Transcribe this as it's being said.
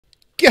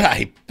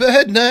G'day,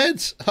 bird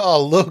nerds.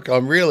 Oh, look,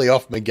 I'm really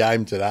off my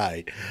game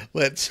today.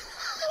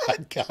 I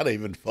can't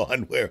even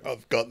find where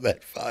I've got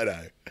that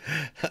photo.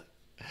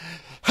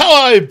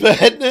 Hello,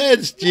 bird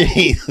nerds.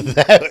 Gee,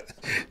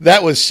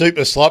 that was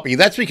super sloppy.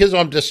 That's because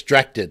I'm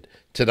distracted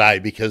today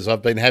because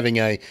I've been having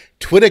a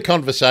Twitter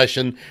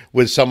conversation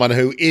with someone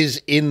who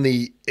is in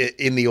the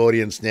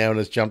audience now and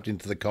has jumped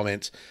into the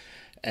comments.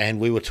 And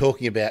we were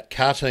talking about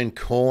Cartoon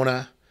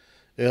Corner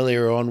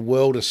earlier on,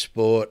 World of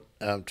Sport,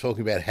 talking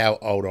about how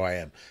old I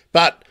am.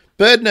 But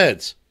bird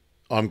nerds,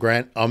 I'm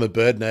Grant. I'm a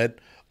bird nerd.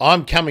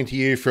 I'm coming to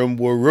you from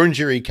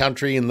Wurundjeri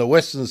country in the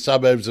western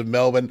suburbs of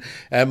Melbourne.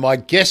 And my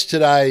guest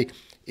today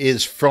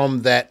is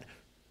from that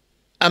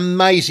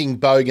amazing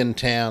Bogan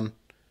town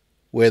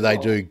where they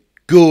do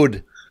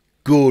good,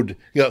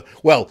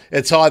 well,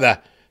 it's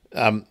either,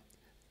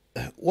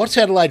 what's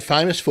Adelaide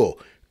famous for?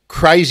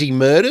 Crazy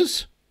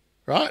murders,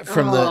 right?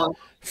 From the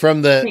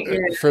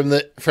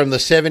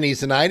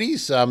 70s and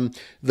 80s,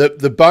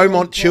 the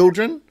Beaumont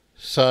children,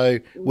 so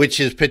which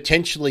is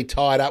potentially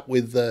tied up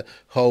with the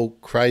whole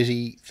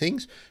crazy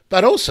things,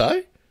 but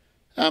also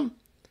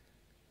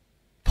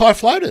pie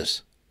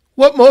floaters.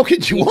 What more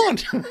could you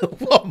want?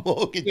 What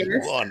more could you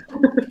want?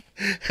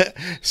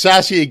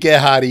 Sakia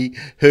Gerhardy,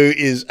 who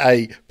is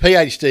a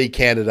PhD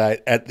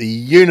candidate at the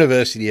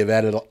University of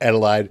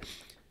Adelaide,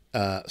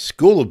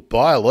 School of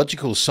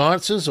Biological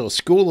Sciences or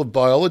School of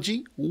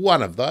Biology,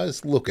 one of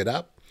those. Look it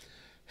up.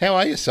 How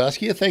are you,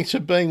 Saskia? Thanks for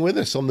being with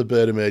us on the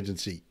Bird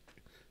Emergency.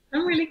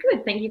 I'm really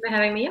good. Thank you for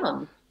having me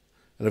on.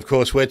 And of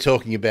course, we're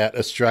talking about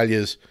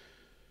Australia's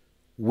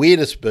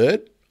weirdest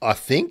bird, I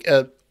think,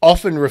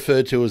 often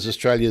referred to as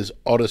Australia's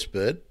oddest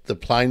bird, the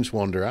plains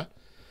wanderer.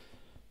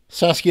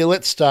 Saskia,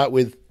 let's start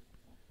with,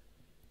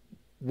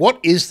 what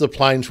is the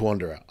plains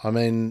wanderer? I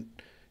mean,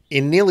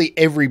 in nearly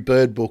every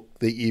bird book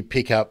that you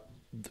pick up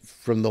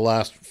from the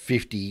last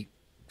 50,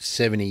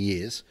 70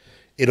 years,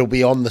 it'll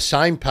be on the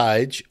same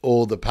page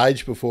or the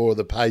page before or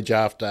the page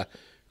after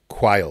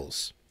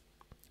quails.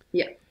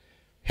 Yeah.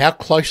 How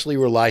closely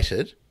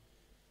related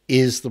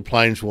is the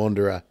plains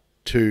wanderer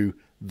to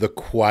the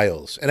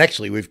quails? And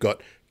actually, we've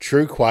got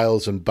true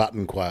quails and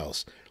button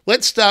quails.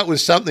 Let's start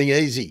with something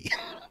easy.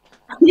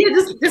 Yeah,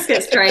 just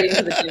get straight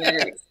into the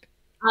genetics.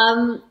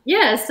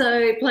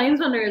 So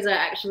plains wanderers are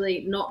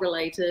actually not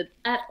related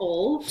at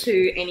all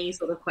to any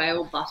sort of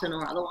quail, button,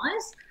 or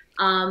otherwise.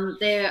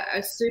 They're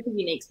a super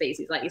unique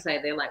species. Like you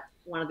say, they're like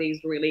one of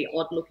these really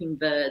odd-looking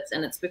birds,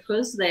 and it's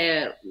because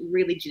they're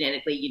really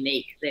genetically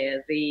unique.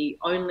 They're the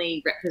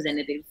only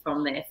representative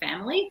from their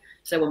family.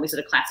 So when we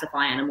sort of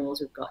classify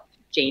animals, we've got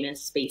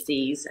genus,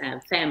 species,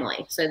 and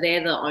family. So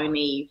they're the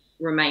only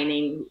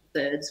remaining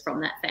birds from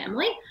that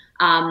family.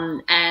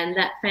 And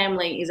that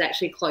family is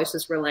actually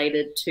closest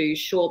related to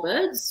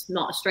shorebirds,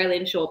 not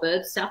Australian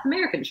shorebirds, South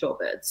American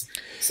shorebirds.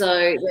 So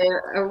they're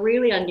a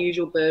really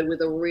unusual bird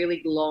with a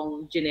really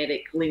long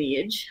genetic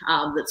lineage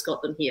that's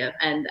got them here.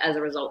 And as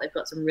a result, they've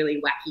got some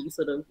really wacky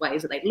sort of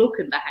ways that they look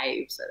and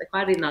behave. So they're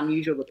quite an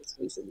unusual little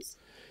species.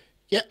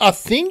 Yeah, I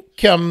think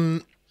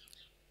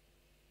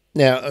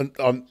now,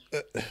 I'm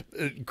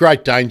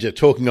great danger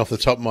talking off the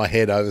top of my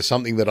head over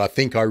something that I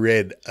think I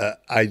read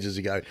ages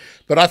ago,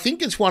 but I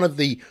think it's one of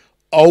the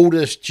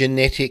oldest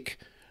genetic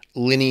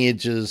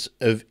lineages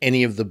of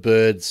any of the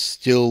birds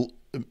still,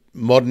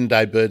 modern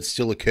day birds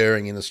still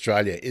occurring in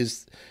Australia.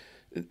 Is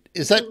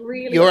that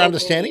really your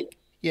understanding?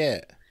 Yeah.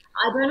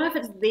 I don't know if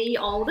it's the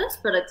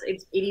oldest, but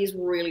it is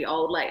really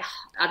old. Like,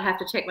 I'd have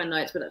to check my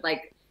notes, but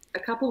like a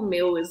couple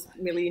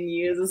million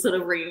years is sort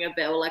of ringing a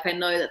bell. Like, I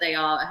know that they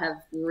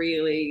have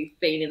really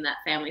been in that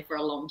family for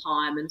a long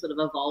time and sort of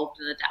evolved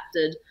and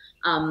adapted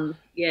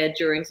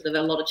during sort of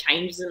a lot of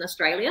changes in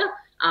Australia,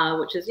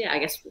 which is, I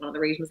guess one of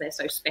the reasons they're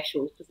so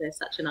special, because they're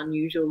such an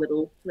unusual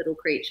little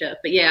creature.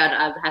 But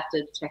I'd have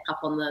to check up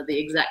on the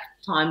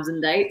exact times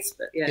and dates.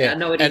 But I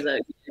know it's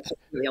a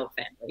really old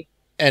family.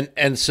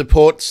 And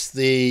supports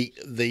the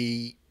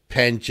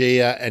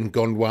Pangea and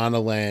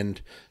Gondwana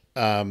land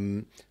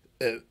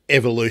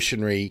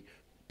evolutionary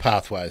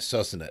pathways,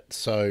 doesn't it?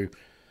 So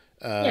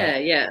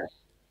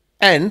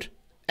and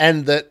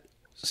that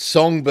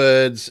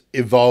songbirds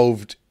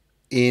evolved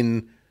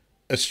in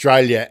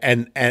Australia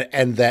and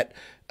that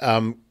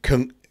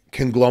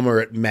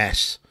conglomerate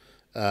mass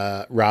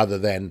rather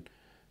than,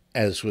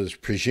 as was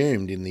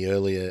presumed in the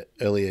earlier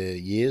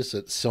years,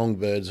 that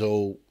songbirds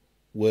all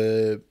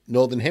were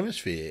Northern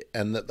Hemisphere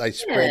and that they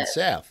spread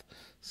south.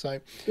 So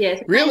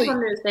really,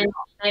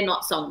 they're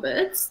not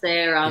songbirds.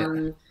 They're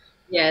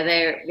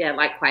they're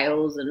like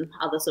quails and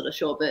other sort of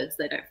shorebirds.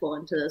 They don't fall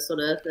into the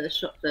sort of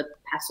the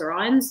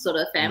passerines sort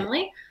of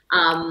family.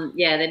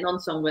 They're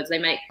non-songbirds. They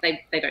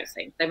don't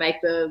sing. They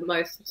make the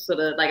most sort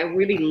of like a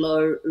really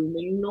low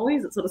ooming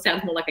noise. It sort of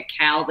sounds more like a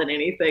cow than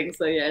anything.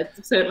 So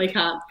certainly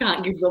can't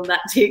give them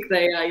that tick.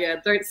 They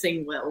don't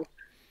sing well.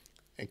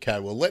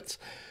 Okay, well let's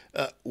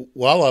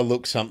while I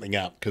look something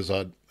up, because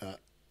I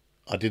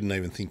didn't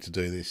even think to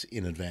do this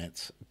in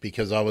advance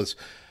because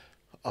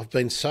I've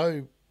been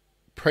so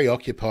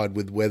preoccupied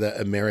with whether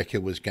America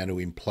was going to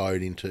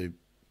implode into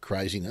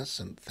craziness,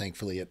 and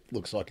thankfully it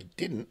looks like it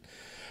didn't.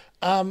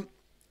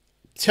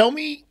 Tell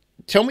me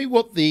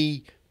what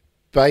the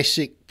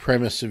basic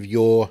premise of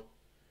your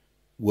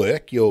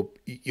work, your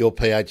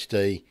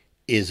PhD,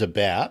 is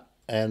about,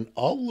 and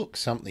I'll look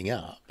something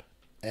up.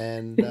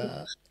 And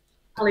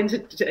I'll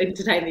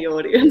entertain the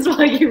audience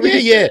while you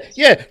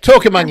yeah.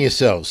 Talk among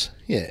yourselves.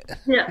 Yeah.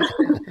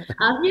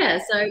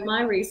 So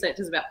my research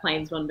is about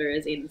plains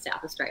wanderers in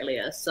South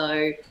Australia.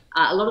 So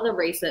a lot of the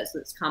research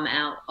that's come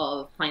out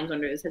of plains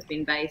wanderers has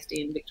been based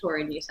in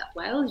Victoria and New South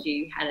Wales.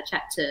 You had a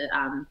chat to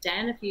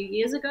Dan a few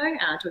years ago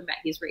talking about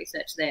his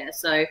research there.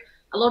 So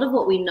a lot of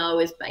what we know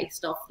is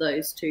based off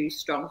those two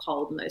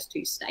strongholds in those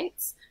two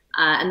states.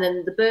 And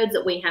then the birds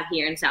that we have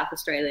here in South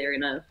Australia are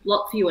in a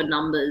lot fewer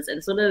numbers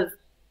and sort of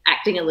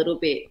acting a little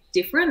bit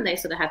different. They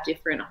sort of have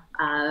different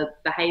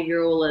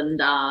behavioural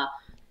and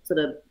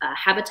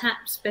habitat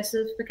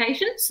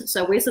specifications.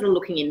 So we're sort of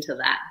looking into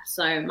that.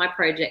 So my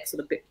project's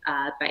sort of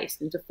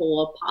based into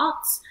 4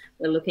 parts.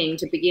 We're looking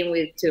to begin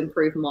with to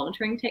improve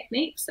monitoring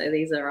techniques. So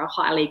these are a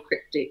highly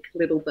cryptic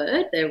little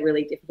bird. They're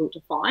really difficult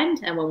to find.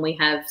 And when we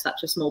have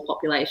such a small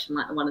population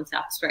like the one in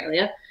South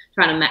Australia,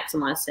 trying to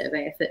maximise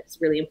survey effort is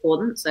really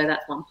important. So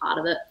that's one part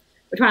of it.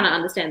 We're trying to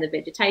understand the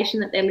vegetation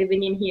that they're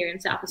living in here in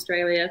South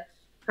Australia,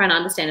 trying to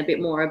understand a bit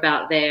more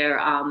about their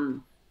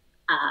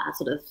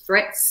sort of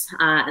threats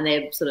and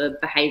their sort of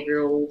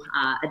behavioural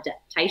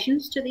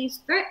adaptations to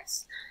these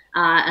threats.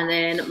 And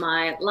then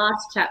my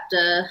last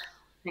chapter,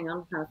 hang on,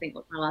 I'm trying to think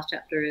what my last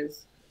chapter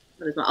is.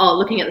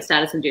 Looking at the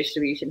status and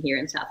distribution here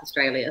in South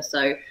Australia.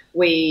 So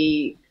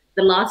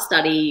the last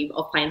study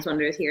of plains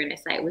wanderers here in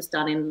SA was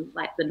done in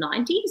like the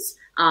 90s,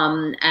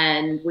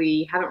 and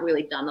we haven't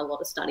really done a lot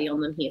of study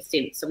on them here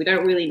since. So we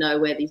don't really know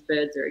where these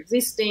birds are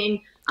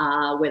existing,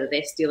 whether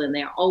they're still in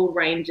their old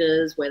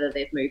ranges, whether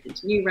they've moved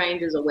into new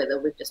ranges, or whether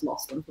we've just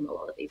lost them from a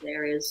lot of these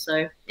areas.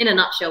 So in a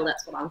nutshell,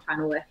 that's what I'm trying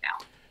to work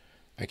out.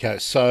 Okay,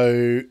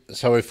 so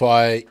if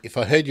I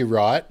heard you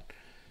right,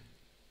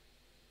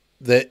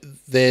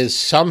 there's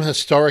some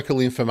historical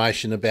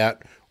information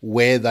about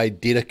where they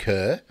did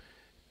occur,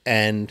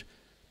 and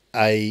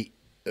a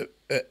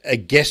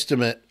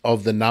guesstimate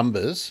of the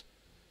numbers.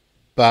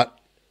 But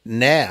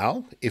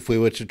now, if we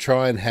were to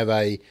try and have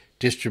a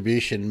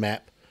distribution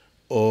map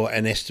or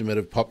an estimate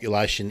of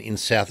population in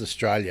South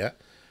Australia,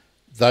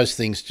 those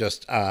things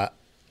just are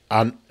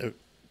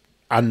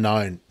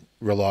unknown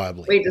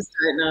reliably. We just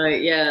don't know,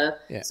 yeah.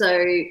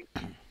 So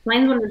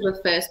plains wanderers were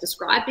first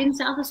described in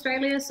South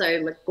Australia.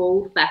 So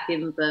Gould back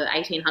in the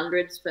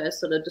 1800s first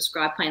sort of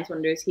described plains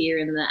wanderers here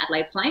in the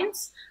Adelaide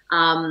Plains.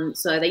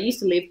 So they used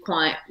to live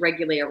quite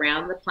regularly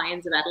around the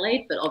plains of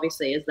Adelaide, but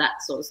obviously as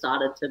that sort of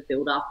started to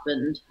build up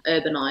and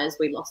urbanise,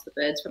 we lost the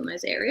birds from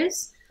those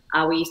areas.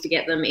 We used to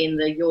get them in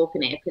the York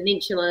and Eyre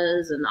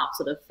Peninsulas and up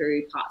sort of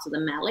through parts of the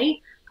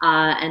Mallee.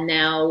 And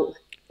now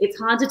it's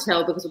hard to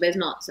tell because there's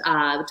not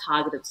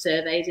targeted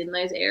surveys in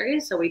those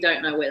areas. So we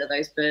don't know whether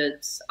those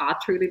birds are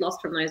truly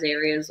lost from those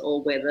areas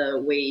or whether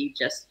we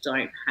just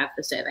don't have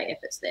the survey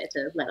efforts there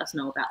to let us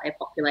know about their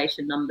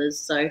population numbers.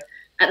 So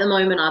at the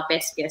moment, our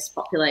best guess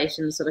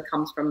population sort of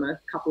comes from a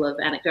couple of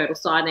anecdotal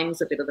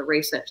sightings, a bit of the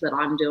research that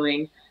I'm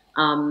doing,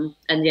 and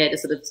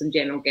just sort of some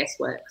general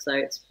guesswork. So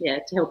it's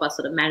to help us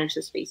sort of manage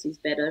the species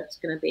better. It's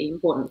going to be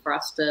important for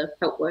us to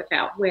help work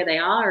out where they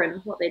are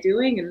and what they're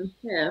doing, and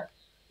where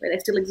they're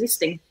still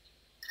existing.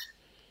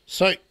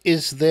 So,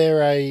 is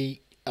there a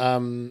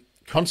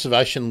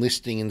conservation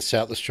listing in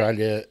South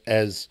Australia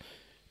as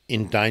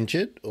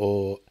endangered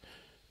or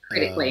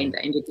critically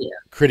endangered? Yeah,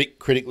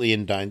 critically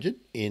endangered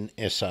in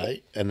SA,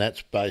 and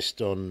that's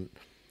based on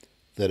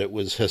that it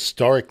was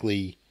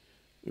historically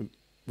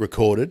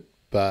recorded,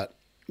 but.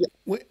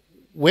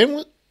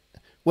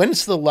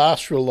 When's the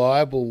last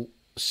reliable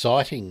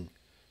sighting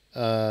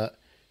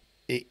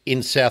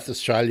in South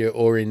Australia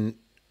or in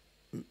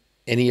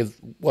any of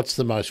what's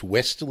the most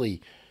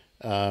westerly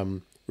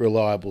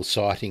reliable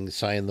sighting,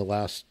 say, in the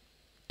last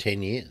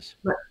 10 years?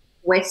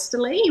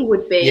 Westerly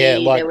would be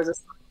there was a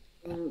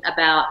sighting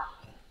about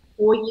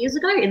 4 years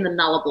ago in the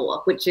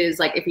Nullarbor, which is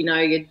like, if you know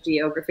your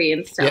geography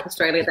in South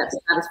Australia, that's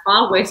about as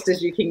far west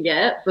as you can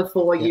get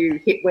before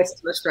you hit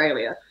Western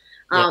Australia.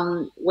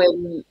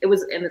 When it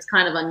was, and it's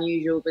kind of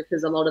unusual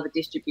because a lot of the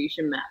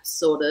distribution maps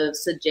sort of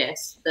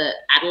suggest that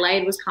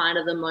Adelaide was kind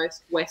of the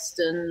most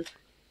western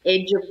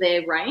edge of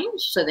their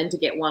range. So then to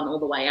get one all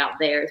the way out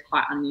there is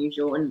quite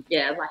unusual. And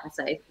like I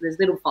say, there's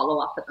little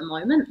follow-up at the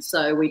moment.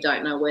 So we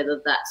don't know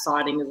whether that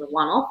sighting is a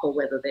one-off or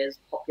whether there's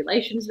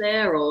populations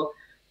there or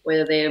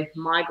whether they're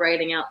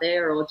migrating out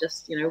there or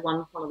just,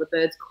 one of the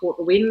birds caught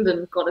the wind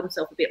and got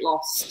himself a bit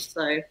lost.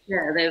 So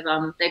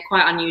they're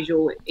quite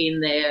unusual in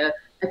their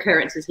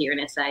occurrences here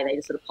in SA. They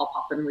just sort of pop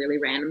up in really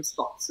random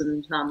spots,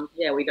 and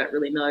we don't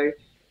really know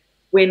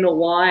when or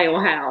why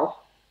or how.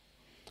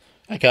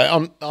 Okay,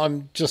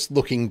 I'm just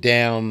looking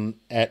down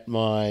at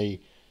my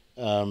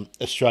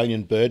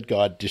Australian Bird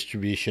Guide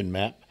distribution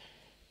map,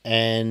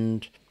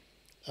 and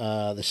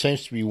there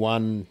seems to be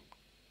one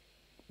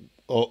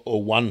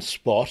or one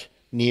spot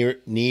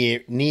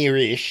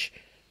near-ish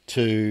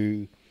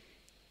to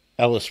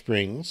Alice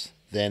Springs,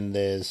 then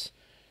there's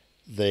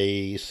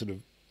the sort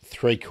of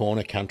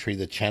three-corner country,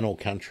 the Channel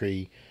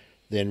country,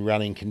 then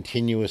running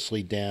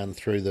continuously down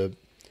through the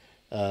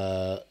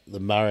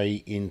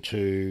Murray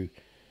into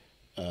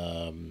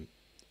that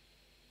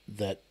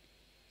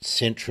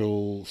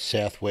central,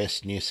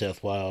 southwest, New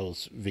South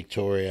Wales,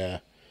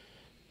 Victoria,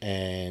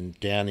 and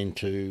down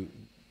into,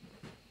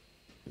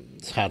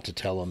 it's hard to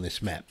tell on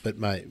this map, but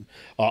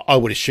I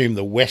would assume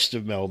the west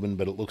of Melbourne,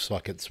 but it looks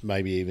like it's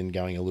maybe even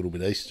going a little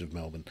bit east of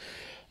Melbourne.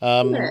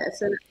 Yeah,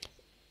 so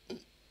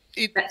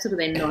that's sort of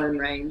their known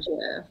range,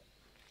 yeah.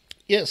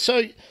 Yeah,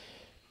 so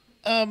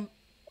I'm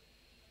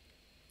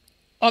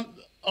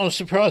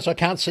surprised I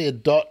can't see a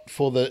dot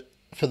for the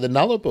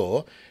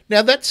Nullarbor.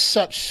 Now, that's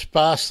such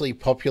sparsely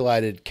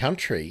populated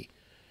country.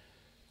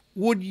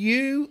 Would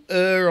you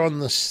err on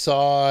the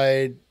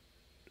side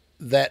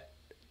that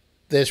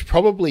there's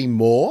probably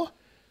more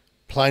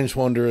plains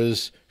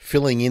wanderers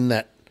filling in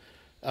that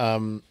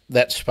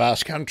that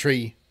sparse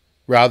country,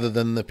 rather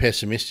than the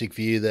pessimistic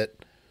view that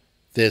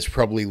there's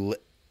probably,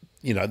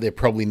 they're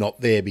probably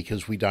not there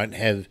because we don't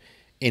have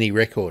any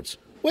records?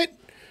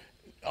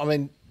 I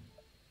mean,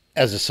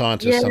 as a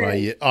scientist,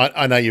 yeah.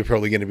 I know you're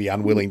probably going to be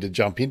unwilling to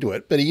jump into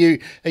it, but are you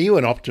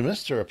an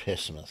optimist or a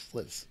pessimist?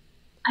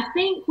 I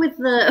think with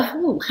the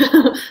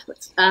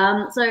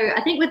so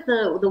I think with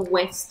the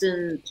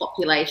Western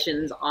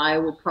populations, I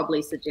would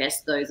probably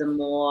suggest those are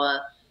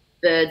more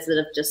birds that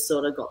have just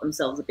sort of got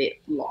themselves a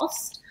bit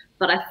lost.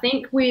 But I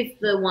think with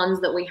the ones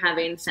that we have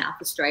in South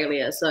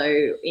Australia, so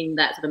in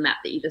that sort of map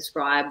that you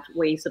described,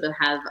 we sort of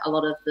have a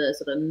lot of the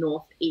sort of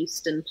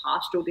northeastern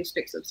pastoral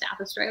districts of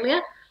South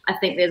Australia. I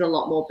think there's a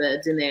lot more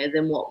birds in there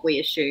than what we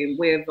assume.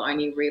 We've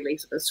only really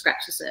sort of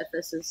scratched the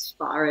surface as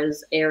far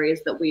as areas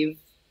that we've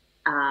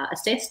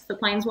assessed for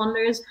plains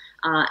wanderers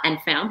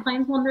and found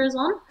plains wanderers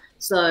on.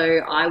 So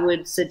I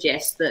would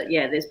suggest that,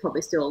 yeah, there's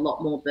probably still a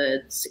lot more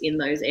birds in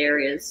those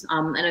areas. I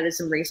know there's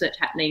some research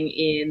happening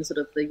in sort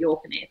of the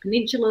York and Eyre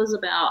peninsulas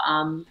about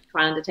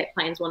trying to detect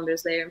plains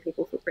wanderers there, and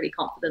people feel pretty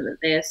confident that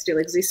they're still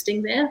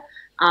existing there.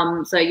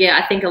 So, yeah,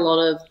 I think a lot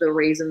of the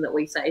reason that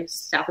we say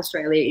South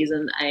Australia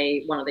isn't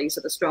one of these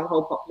sort of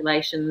stronghold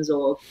populations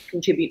or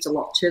contributes a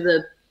lot to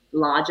the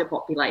larger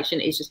population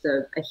is just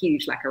a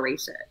huge lack of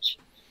research.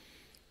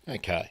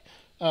 Okay.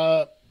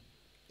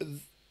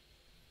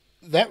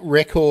 That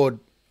record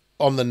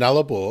on the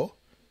Nullarbor,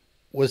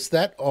 was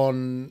that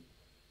on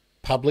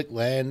public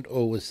land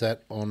or was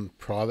that on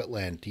private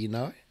land? Do you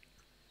know?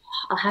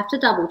 I'll have to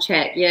double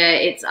check.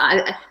 Yeah,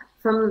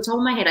 from the top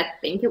of my head, I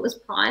think it was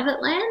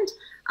private land.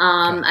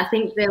 Okay. I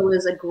think there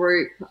was a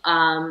group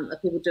of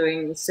people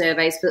doing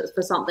surveys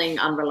for something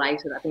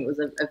unrelated. I think it was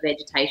a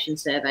vegetation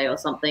survey or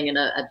something, and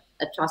a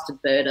trusted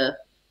birder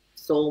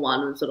saw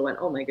one and sort of went,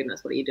 "Oh my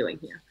goodness, what are you doing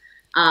here?"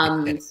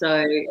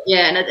 So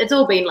yeah, and it's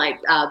all been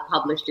like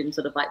published in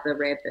sort of like the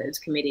Rare Birds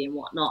Committee and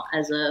whatnot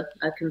as a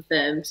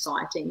confirmed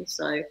sighting.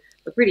 So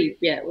we're pretty,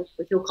 we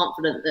feel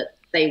confident that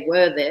they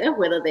were there.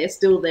 Whether they're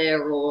still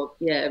there or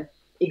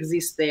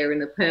exist there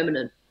in a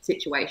permanent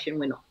situation,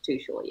 we're not too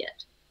sure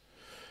yet.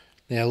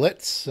 Now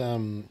let's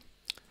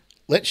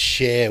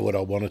share what I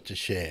wanted to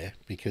share,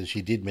 because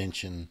you did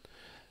mention.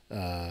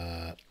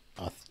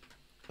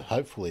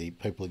 Hopefully,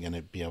 people are going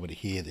to be able to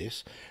hear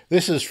this.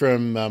 This is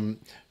from.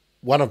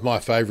 One of my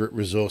favourite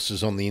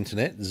resources on the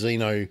internet,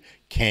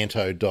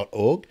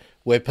 xenocanto.org,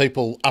 where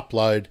people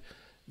upload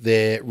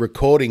their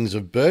recordings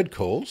of bird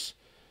calls.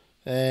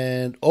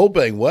 And all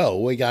being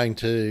well, we're going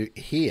to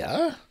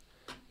hear,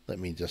 let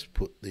me just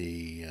put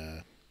the,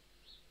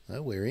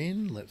 we're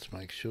in, let's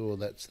make sure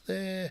that's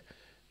there.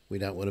 We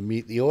don't want to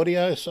mute the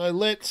audio, so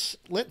let's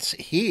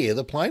hear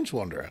the Plains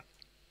Wanderer.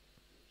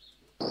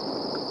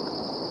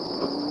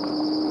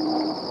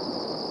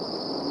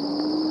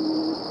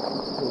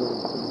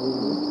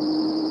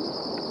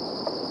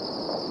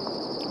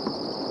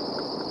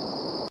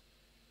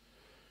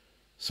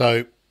 So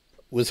it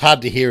was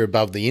hard to hear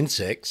above the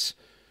insects,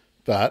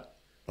 but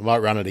I might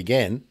run it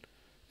again.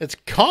 It's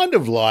kind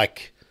of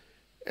like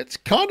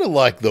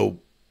the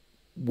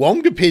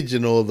wonga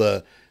pigeon or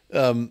the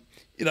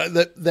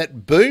that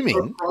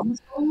booming.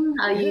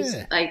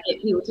 I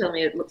get people tell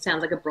me it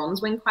sounds like a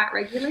bronzewing quite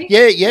regularly.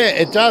 Yeah,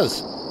 it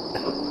does.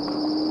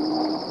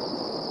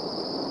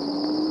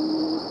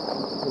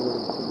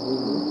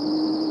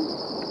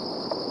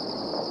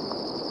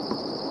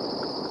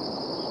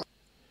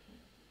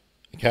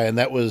 Okay, and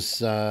that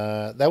was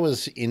at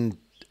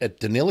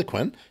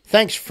Deniliquin.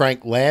 Thanks,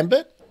 Frank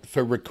Lambert,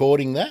 for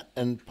recording that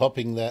and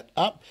popping that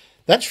up.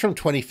 That's from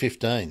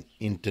 2015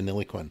 in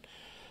Deniliquin.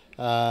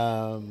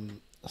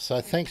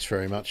 So thanks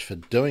very much for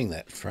doing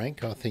that,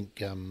 Frank. I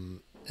think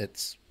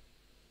it's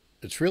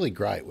really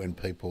great when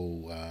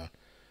people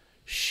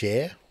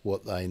share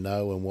what they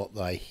know and what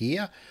they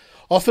hear.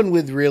 Often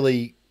with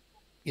really,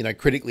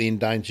 critically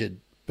endangered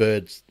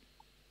birds,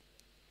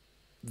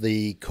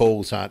 the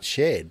calls aren't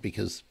shared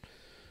because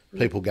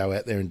people go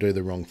out there and do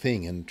the wrong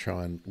thing and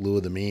try and lure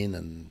them in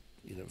and,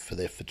 for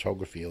their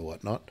photography or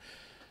whatnot.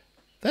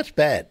 That's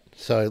bad.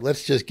 So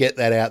let's just get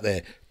that out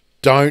there.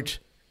 Don't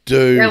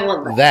do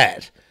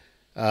that.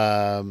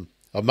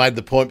 I've made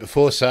the point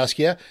before,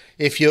 Saskia.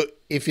 If you're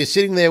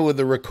sitting there with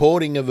a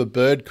recording of a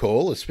bird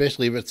call,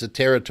 especially if it's a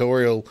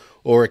territorial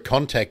or a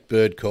contact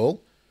bird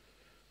call,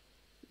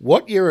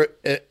 what you're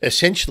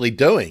essentially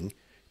doing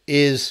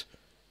is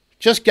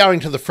just going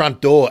to the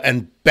front door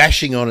and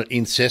bashing on it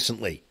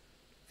incessantly.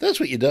 That's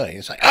what you're doing.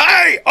 It's like,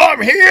 hey,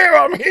 I'm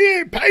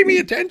here, pay me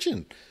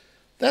attention.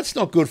 That's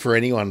not good for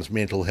anyone's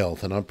mental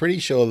health, and I'm pretty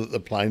sure that the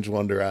Plains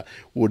Wanderer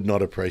would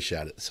not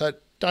appreciate it. So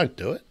don't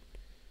do it.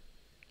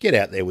 Get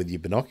out there with your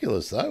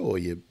binoculars, though, or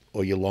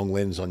your long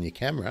lens on your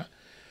camera.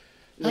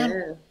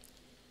 Yeah.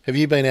 Have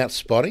you been out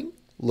spotting,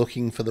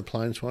 looking for the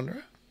Plains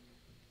Wanderer?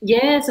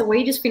 Yeah, so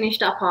we just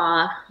finished up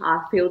our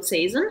field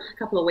season a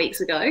couple of weeks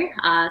ago.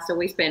 So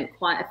we spent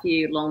quite a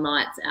few long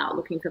nights out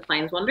looking for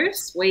plains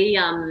wanderers. We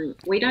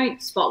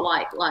don't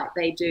spotlight like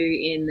they do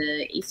in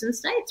the eastern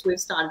states. We've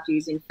started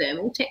using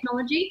thermal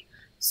technology.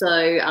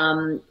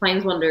 So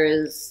plains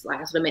wanderers,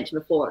 like I sort of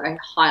mentioned before, are a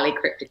highly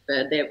cryptic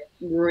bird. They're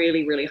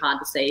really, really hard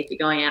to see. If you're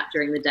going out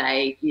during the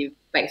day, you've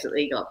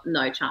basically got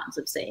no chance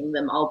of seeing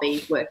them. I'll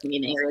be working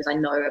in areas I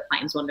know a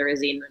plains wanderer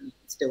is in and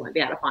still won't be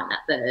able to find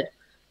that bird.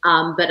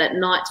 But at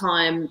night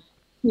time,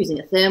 using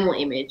a thermal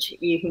image,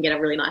 you can get a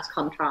really nice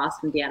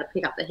contrast and be able to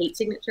pick up the heat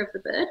signature of the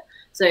bird.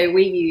 So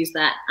we use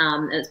that,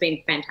 and it's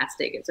been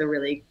fantastic. It's a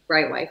really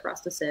great way for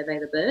us to survey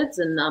the birds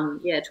and,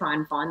 try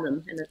and find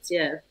them. And it's,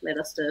 led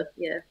us to,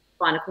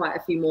 find quite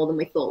a few more than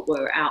we thought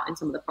were out in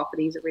some of the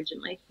properties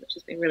originally, which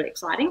has been really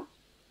exciting.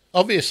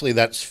 Obviously,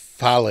 that's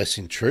far less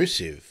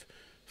intrusive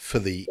for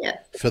the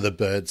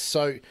birds.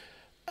 So,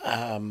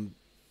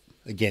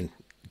 again,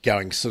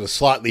 going sort of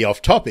slightly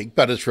off topic,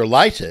 but it's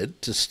related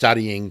to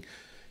studying,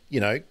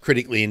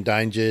 critically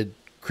endangered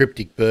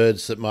cryptic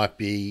birds that might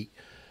be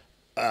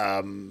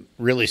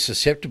really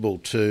susceptible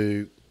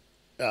to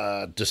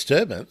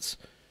disturbance.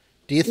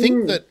 Do you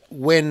think that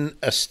when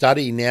a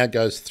study now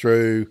goes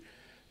through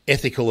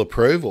ethical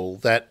approval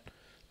that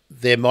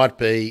there might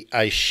be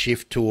a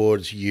shift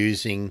towards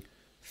using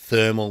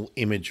thermal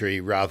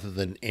imagery rather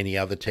than any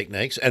other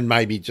techniques and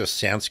maybe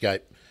just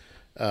soundscape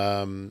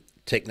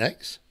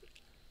techniques?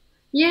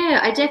 Yeah,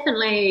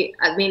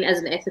 I mean, as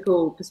an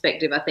ethical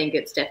perspective, I think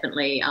it's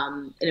definitely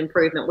an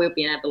improvement. We've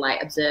been able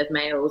to observe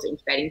males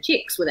incubating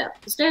chicks without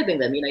disturbing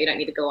them. You don't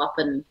need to go up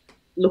and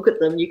look at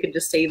them. You can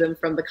just see them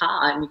from the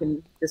car and you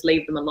can just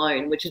leave them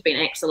alone, which has been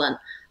excellent.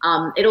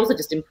 It also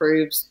just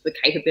improves the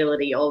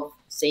capability of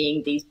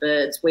seeing these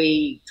birds.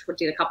 We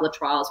did a couple of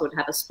trials where we'd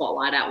have a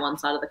spotlight out one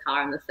side of the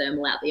car and the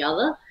thermal out the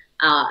other.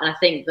 And I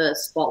think the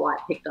spotlight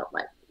picked up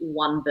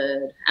one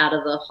bird out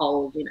of the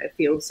whole,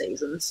 field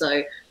season.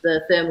 So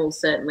the thermal's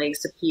certainly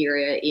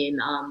superior in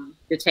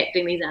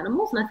detecting these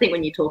animals. And I think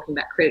when you're talking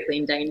about critically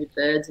endangered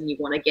birds and you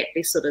want to get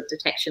this sort of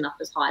detection up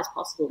as high as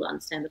possible to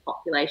understand the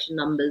population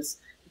numbers,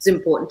 it's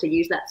important to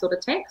use that sort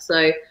of tech.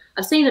 So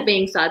I've seen it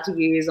being started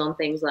to use on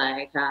things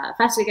like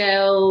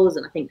phascogales,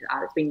 and I think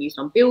it's been used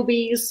on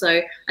bilbies.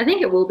 So I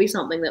think it will be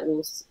something that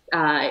we'll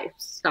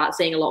start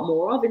seeing a lot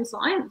more of in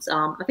science.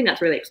 I think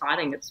that's really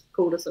exciting. It's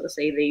cool to sort of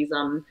see these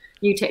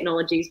new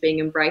technologies being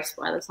embraced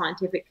by the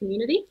scientific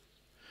community.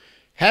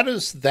 How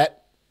does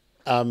that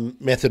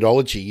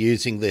methodology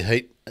using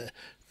the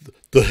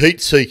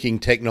heat-seeking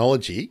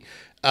technology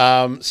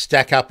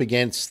stack up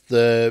against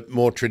the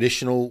more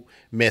traditional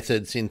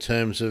methods in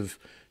terms of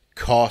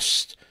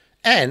cost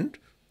and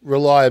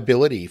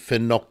reliability for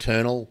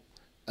nocturnal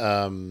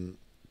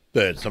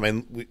birds? I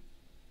mean,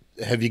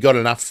 have you got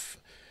enough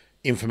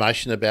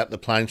information about the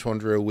Plains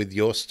Wanderer with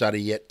your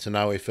study yet to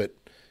know if it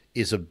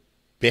is a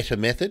better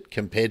method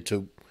compared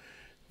to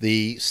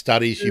the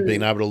studies you've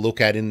been able to look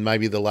at in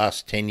maybe the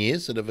last 10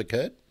 years that have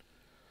occurred?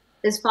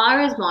 As far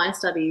as my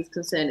study is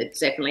concerned, it's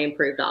definitely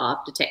improved our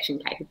detection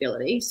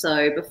capability.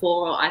 So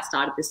before I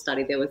started this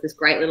study, there was this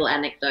great little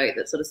anecdote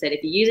that sort of said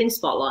if you're using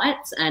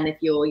spotlights and if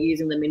you're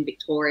using them in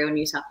Victoria or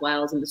New South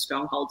Wales in the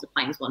strongholds of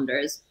plains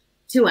wanderers,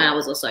 2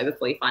 hours or so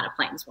before you find a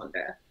plains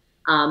wanderer.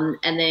 And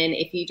then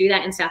if you do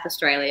that in South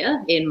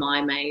Australia, in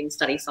my main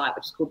study site,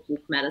 which is called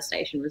Woolcomata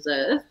Station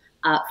Reserve,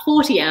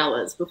 40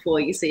 hours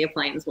before you see a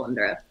plains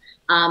wanderer.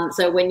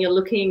 So when you're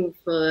looking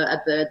for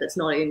a bird that's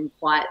not in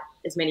quite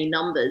as many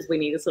numbers, we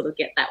need to sort of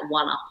get that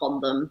one up on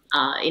them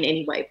in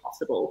any way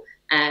possible.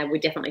 And we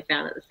definitely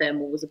found that the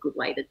thermal was a good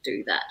way to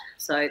do that.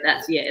 So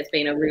that's, it's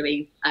been a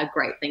really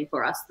great thing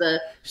for us. The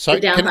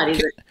downside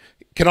is...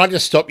 Can I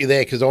just stop you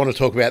there? Because I want to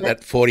talk about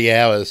that 40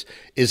 hours.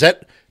 Is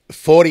that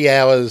 40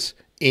 hours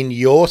in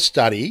your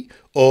study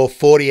or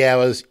 40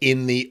 hours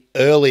in the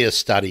earlier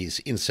studies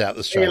in South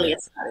Australia?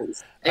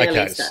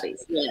 Earlier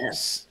studies,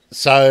 yes.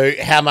 So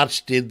how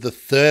much did the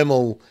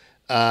thermal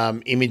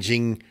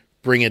imaging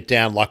bring it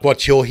down?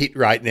 What's your hit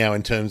rate now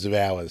in terms of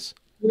hours?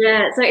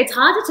 Yeah, so it's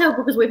hard to tell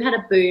because we've had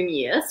a boom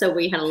year, so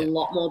we had a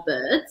lot more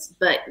birds,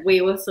 but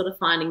we were sort of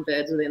finding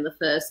birds within the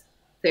first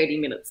 30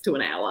 minutes to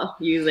an hour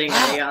using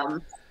a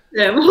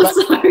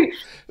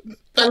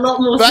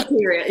lot more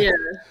superior, yeah.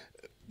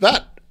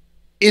 But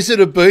is it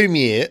a boom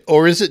year,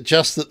 or is it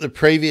just that the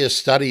previous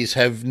studies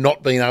have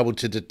not been able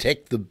to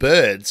detect the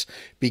birds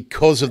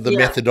because of the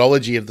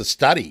methodology of the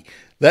study?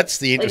 That's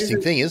the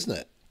interesting thing, isn't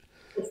it?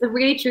 It's the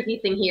really tricky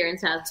thing here in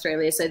South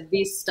Australia. So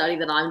this study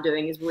that I'm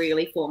doing is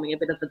really forming a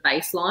bit of the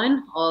baseline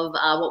of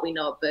what we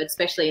know of birds,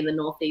 especially in the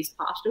Northeast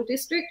Pastoral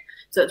District.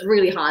 So it's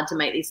really hard to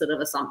make these sort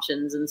of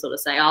assumptions and sort of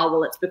say, oh,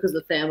 well, it's because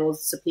the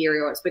thermal's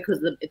superior or it's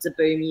because it's a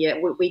boom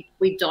year.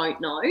 We don't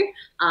know.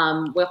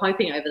 We're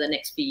hoping over the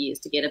next few years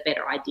to get a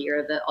better idea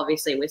of it.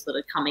 Obviously, we're sort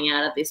of coming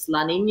out of this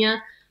La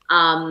Nina.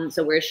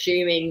 So we're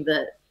assuming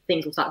that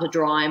things will start to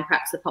dry and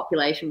perhaps the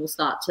population will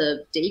start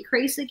to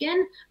decrease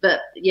again. But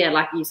yeah,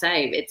 like you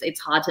say, it's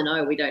hard to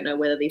know. We don't know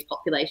whether these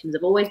populations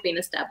have always been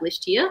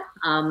established here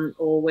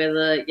or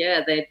whether,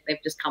 yeah, they've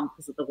just come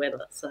because of the weather.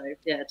 So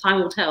yeah,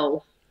 time will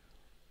tell.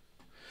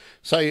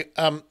 So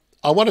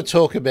I want to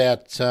talk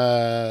about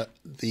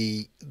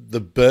the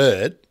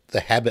bird, the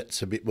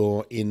habits a bit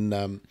more in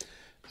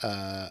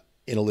a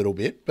little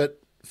bit. But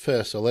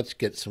first, let's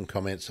get some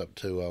comments up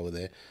too while we're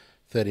there.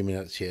 30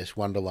 minutes, yes.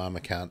 Wonder Llama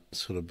can't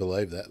sort of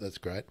believe that. That's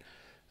great.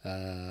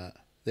 There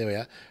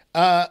we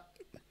are.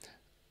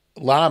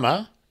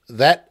 Llama,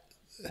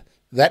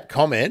 that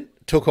comment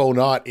took all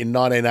night in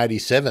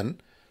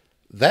 1987.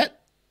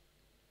 That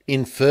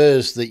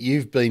infers that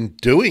you've been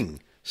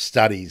doing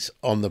studies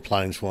on the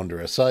Plains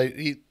Wanderer. So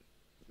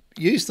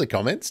use the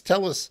comments.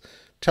 Tell us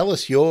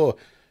your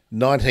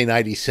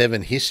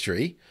 1987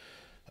 history.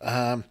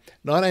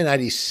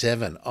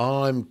 1987,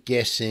 I'm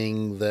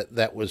guessing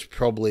that was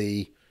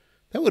probably...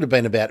 That would have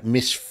been about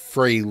Miss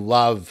Free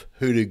Love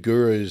Hoodoo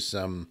Guru's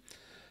time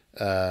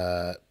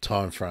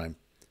frame.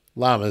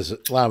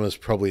 Llama's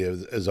probably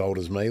as old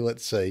as me.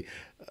 Let's see.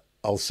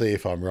 I'll see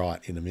if I'm right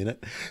in a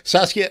minute.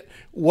 Saskia,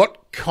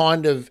 what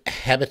kind of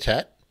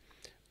habitat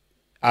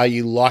are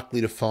you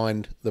likely to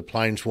find the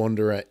Plains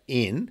Wanderer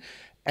in?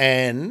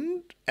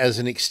 And as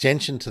an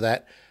extension to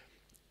that,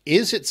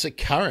 is its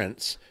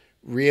occurrence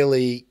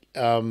really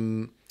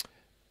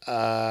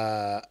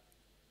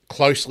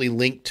closely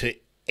linked to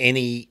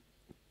any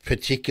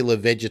particular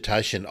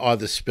vegetation,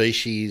 either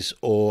species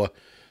or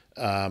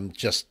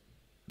just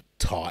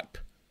type?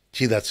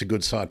 Gee, that's a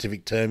good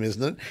scientific term,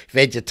 isn't it?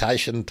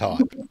 Vegetation type.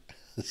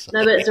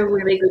 No, but it's a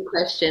really good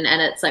question,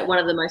 and it's like one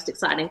of the most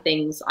exciting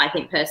things I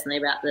think personally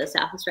about the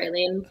South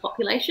Australian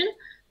population.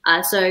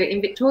 So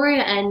in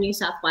Victoria and New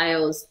South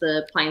Wales,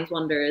 the Plains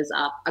Wanderers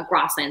are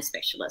grassland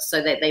specialists,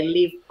 so they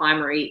live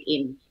primarily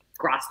in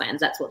grasslands.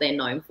 That's what they're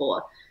known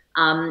for.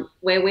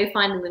 Where we're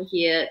finding them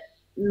here,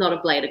 not a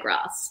blade of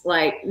grass,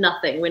 like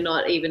nothing. We're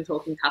not even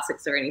talking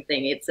tussocks or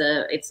anything. It's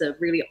a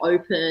really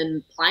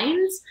open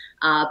plains,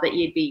 but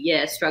you'd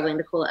be struggling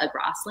to call it a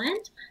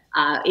grassland.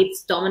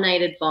 It's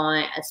dominated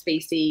by a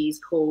species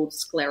called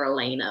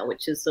sclerolina,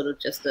 which is sort of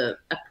just a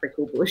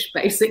prickle bush.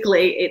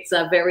 Basically, it's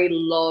a very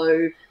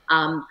low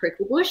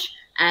prickle bush,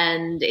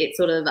 and it's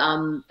sort of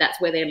that's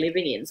where they're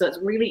living in. So it's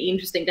really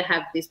interesting to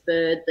have this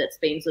bird that's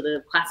been sort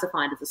of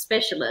classified as a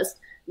specialist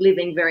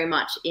living very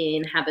much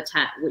in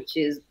habitat which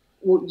is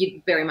what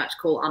you'd very much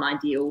call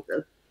unideal.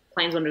 The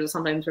Plains Wanderers are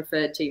sometimes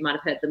referred to, you might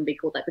have heard them be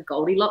called like the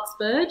Goldilocks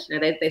bird. You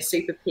know, they're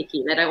super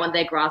picky. They don't want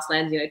their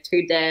grasslands,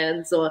 too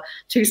dense or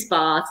too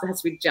sparse. It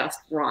has to be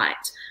just right.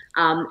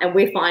 And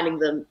we're finding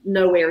them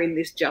nowhere in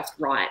this just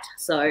right.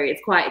 So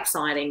it's quite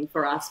exciting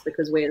for us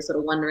because we're sort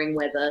of wondering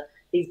whether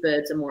these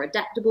birds are more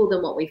adaptable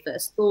than what we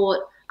first thought,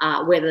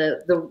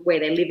 whether where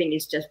they're living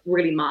is just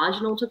really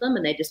marginal to them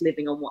and they're just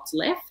living on what's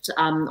left,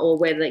 or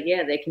whether,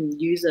 they can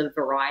use a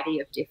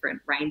variety of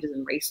different ranges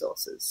and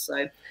resources.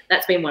 So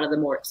that's been one of the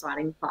more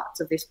exciting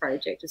parts of this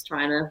project, is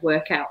trying to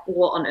work out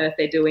what on earth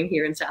they're doing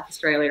here in South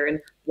Australia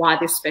and why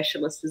this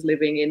specialist is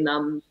living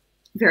in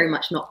very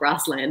much not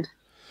grassland.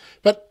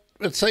 But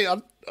see, I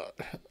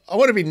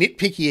want to be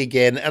nitpicky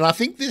again, and I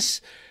think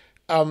this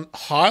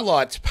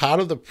highlights part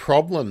of the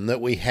problem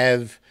that we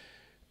have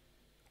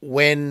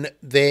when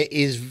there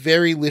is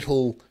very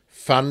little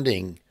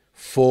funding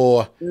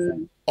for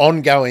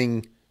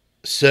ongoing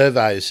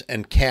surveys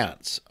and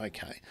counts,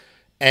 okay?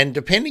 And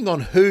depending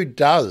on who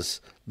does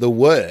the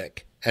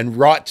work and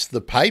writes the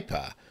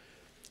paper,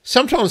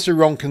 sometimes the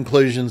wrong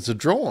conclusions are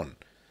drawn.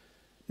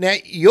 Now,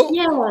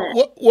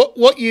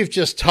 what you've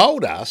just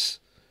told us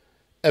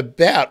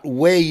about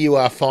where you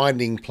are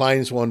finding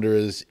Plains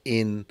Wanderers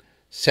in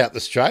South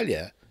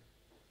Australia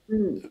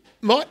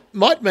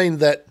might mean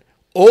that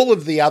all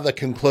of the other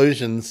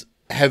conclusions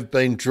have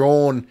been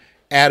drawn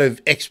out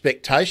of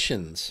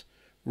expectations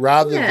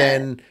rather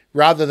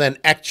than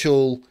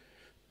actual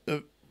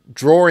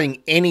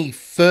drawing any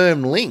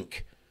firm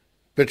link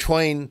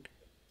between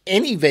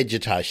any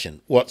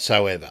vegetation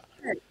whatsoever.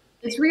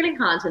 It's really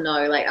hard to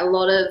know. Like a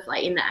lot of,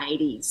 like in the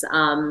 80s,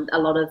 a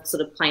lot of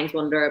sort of Plains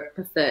Wanderer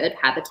preferred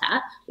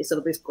habitat is sort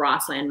of this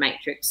grassland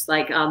matrix.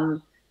 Like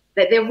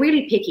they're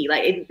really picky.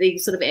 Like in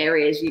these sort of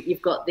areas,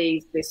 you've got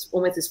this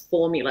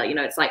formula.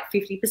 It's like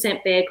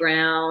 50% bare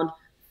ground,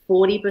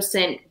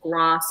 40%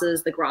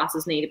 grasses. The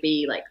grasses need to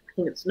be like, I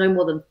think it's no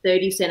more than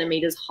 30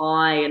 centimeters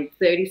high and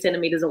 30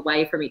 centimeters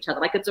away from each other.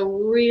 Like it's a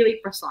really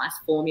precise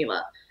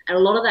formula. And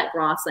a lot of that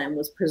grassland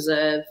was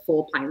preserved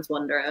for Plains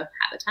Wanderer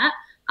habitat.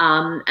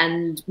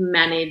 And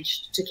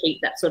managed to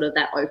keep that sort of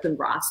that open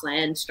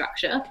grassland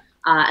structure.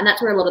 And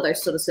that's where a lot of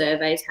those sort of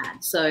surveys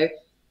had. So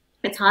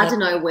it's hard to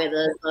know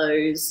whether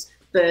those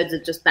birds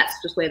are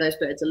that's just where those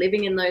birds are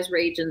living in those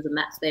regions and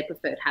that's their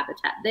preferred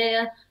habitat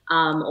there,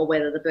 or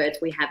whether the birds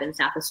we have in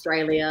South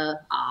Australia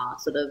are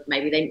sort of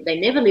maybe they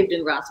never lived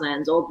in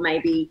grasslands, or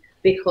maybe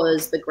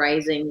because the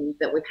grazing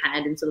that we've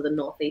had in sort of the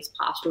northeast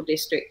pastoral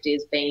district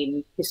has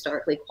been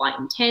historically quite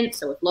intense,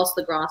 so we've lost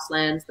the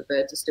grasslands, the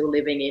birds are still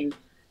living in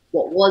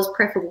what was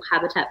preferable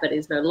habitat but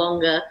is no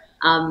longer.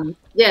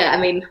 Yeah,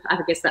 I mean, I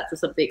guess that's the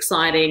sort of the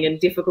exciting and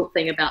difficult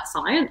thing about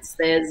science.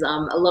 There's a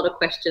lot of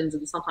questions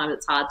and sometimes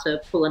it's hard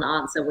to pull an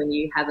answer when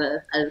you have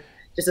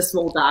just a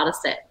small data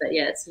set. But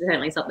yeah, it's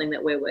certainly something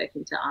that we're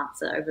working to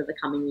answer over the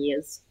coming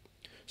years.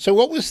 So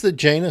what was the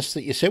genus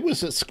that you said?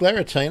 Was it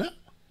Sclerotina?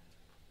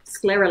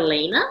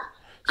 Sclerulina.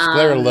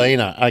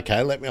 Sclerulina. Okay,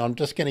 I'm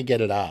just going to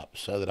get it up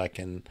so that I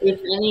can. If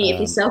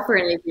yourself or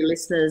any of your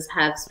listeners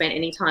have spent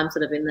any time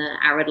sort of in the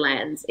arid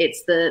lands,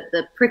 it's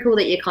the prickle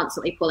that you're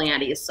constantly pulling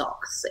out of your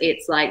socks.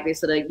 It's like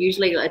this sort of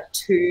usually a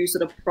two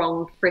sort of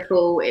pronged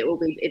prickle.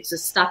 It's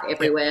just stuck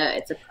everywhere.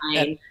 It's a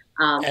pain,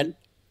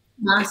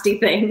 nasty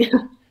thing.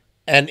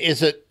 And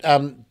is it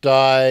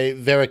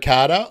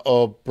Divericata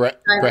or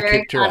Brachyptera?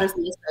 Divericata is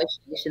the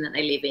association that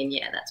they live in.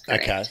 Yeah, that's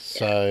correct. Okay,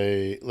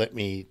 so let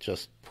me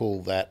just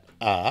pull that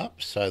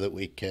up so that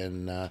we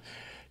can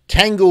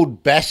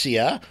tangled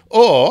bassia,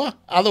 or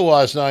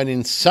otherwise known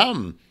in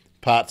some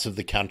parts of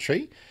the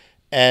country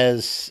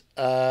as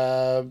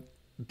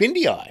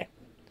bindii.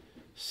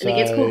 So, and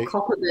it gets called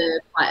copperbird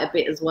quite a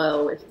bit as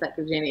well, if that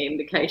gives you any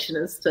indication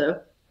as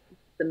to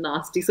the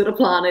nasty sort of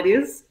plant it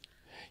is.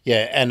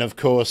 Yeah, and of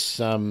course,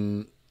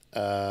 here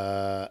we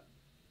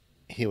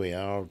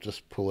are. I'll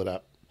just pull it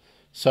up.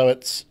 So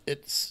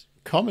it's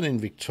common in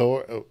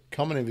Victoria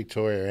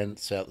and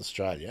South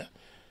Australia.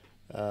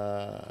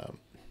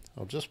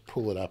 I'll just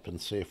pull it up and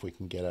see if we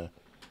can get a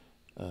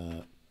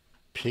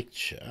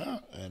picture,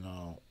 and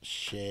I'll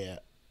share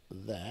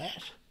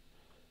that.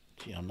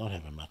 Gee, I'm not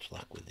having much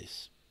luck with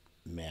this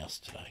mouse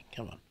today.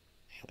 Come on,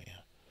 here we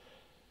are.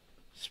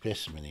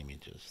 Specimen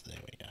images.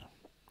 There we go.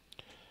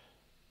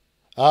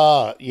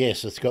 Ah,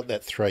 yes, it's got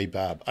that 3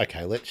 barb.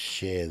 Okay, let's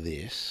share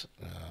this.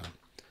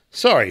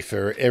 Sorry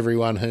for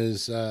everyone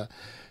who's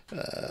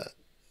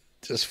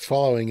just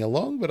following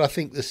along, but I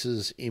think this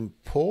is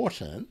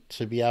important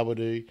to be able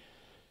to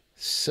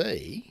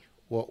see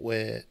what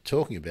we're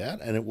talking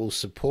about, and it will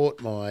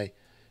support my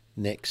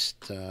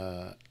next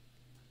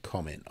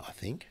comment, I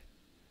think.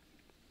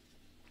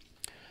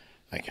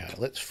 Okay,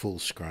 let's full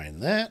screen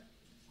that.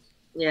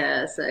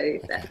 Yeah, so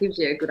that gives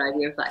you a good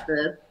idea of like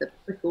the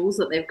prickles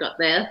that they've got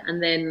there.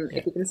 And then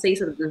if you can see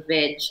sort of the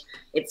veg,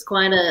 it's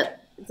quite a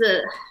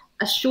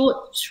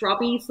short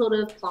shrubby sort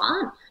of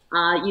plant.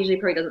 Usually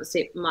probably doesn't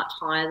sit much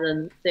higher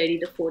than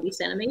 30 to 40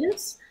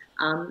 centimetres.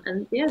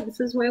 And yeah,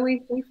 this is where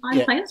we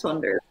find Plants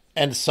Wanderers.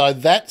 And so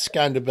that's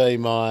going to be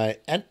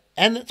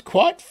and it's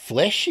quite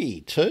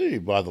fleshy too,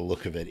 by the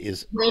look of it.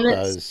 When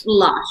it's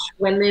lush,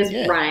 when there's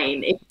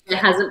rain. If there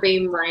hasn't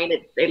been rain,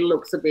 it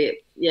looks a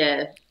bit,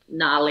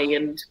 gnarly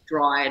and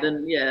dried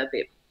and a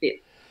bit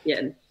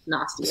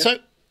nasty. So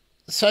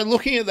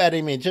looking at that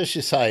image, as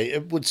you say,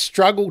 it would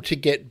struggle to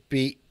get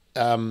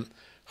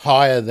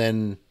higher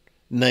than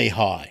knee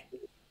high.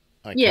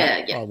 Okay?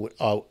 Yeah.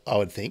 I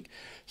would think.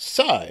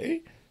 So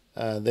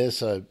there's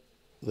the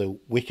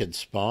wicked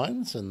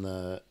spines and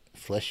the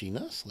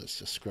fleshiness. Let's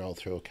just scroll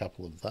through a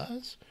couple of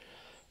those.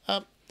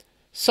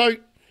 So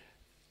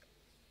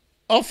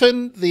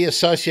often the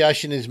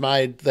association is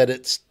made that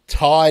it's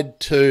tied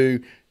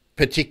to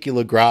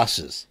particular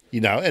grasses,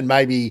 and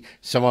maybe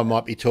someone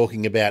might be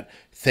talking about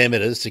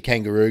Themidas, the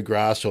kangaroo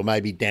grass, or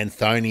maybe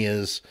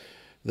Danthonias,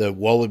 the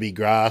wallaby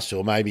grass,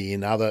 or maybe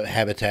in other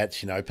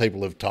habitats,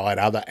 people have tied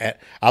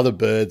other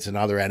birds and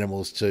other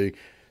animals to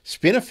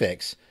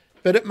spinifex.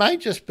 But it may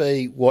just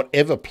be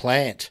whatever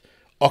plant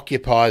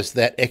occupies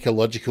that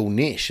ecological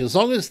niche. As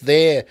long as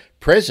they're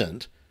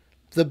present,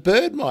 the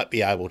bird might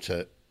be able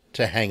to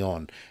hang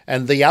on.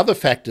 And the other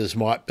factors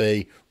might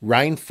be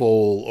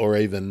rainfall or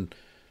even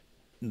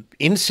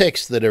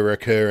insects that are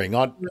occurring.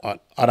 I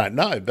don't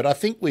know, but I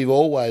think we've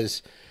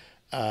always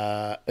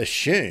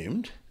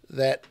assumed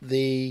that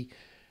the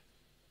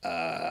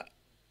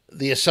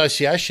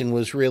association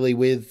was really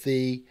with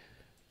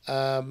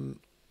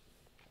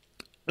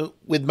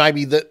with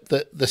maybe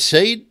the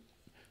seed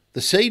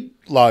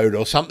load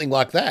or something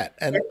like that.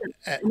 And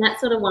that's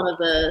sort of one of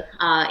the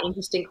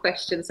interesting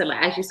questions. So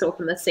like, as you saw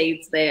from the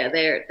seeds they're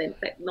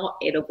not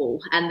edible,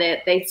 and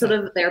they're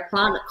a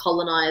plant that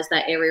colonise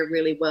that area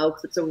really well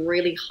because it's a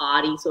really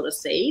hardy sort of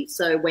seed.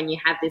 So when you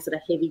have this sort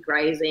of heavy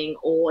grazing,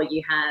 or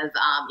you have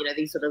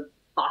these sort of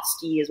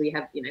bust years where you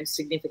have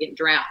significant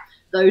drought,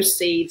 those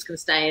seeds can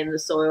stay in the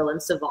soil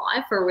and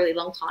survive for a really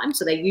long time.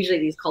 So they're usually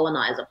these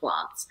coloniser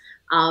plants.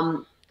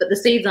 But the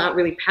seeds aren't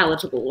really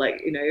palatable.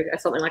 Like,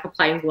 something like a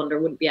plains wanderer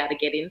wouldn't be able to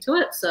get into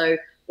it. So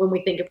when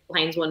we think of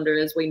plains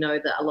wanderers, we know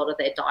that a lot of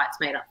their diet's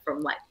made up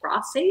from like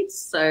grass seeds.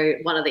 So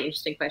one of the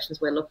interesting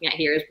questions we're looking at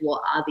here is,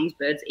 what are these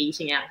birds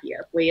eating out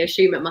here? We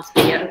assume it must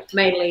be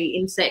mainly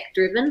insect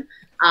driven.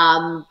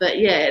 But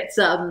yeah, it's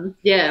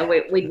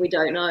we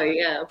don't know.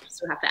 Yeah,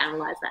 so we have to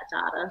analyze that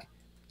data.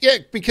 Yeah,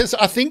 because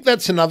I think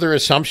that's another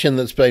assumption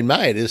that's been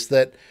made is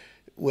that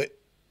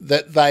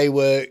that they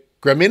were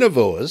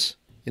graminivores,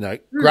 you know,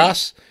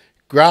 grass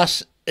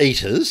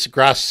eaters,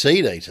 grass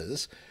seed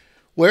eaters,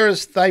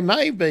 whereas they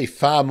may be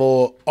far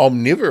more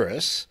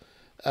omnivorous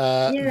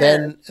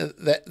than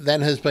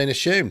has been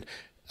assumed.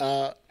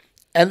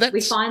 And that's,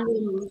 we find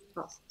them.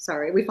 Oh,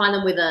 sorry, we find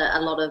them with a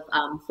lot of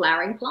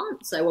flowering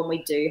plants. So when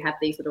we do have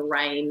these sort of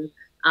rain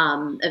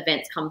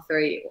events come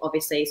through,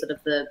 obviously, sort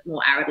of the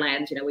more arid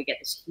lands, you know, we get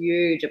this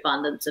huge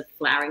abundance of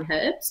flowering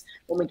herbs.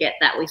 When we get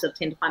that, we sort of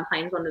tend to find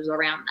plains wanderers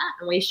around that,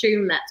 and we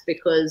assume that's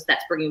because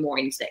that's bringing more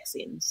insects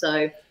in.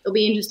 So it'll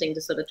be interesting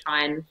to sort of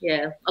try and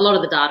a lot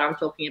of the data I'm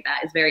talking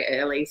about is very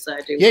early. So I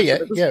do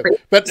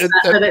but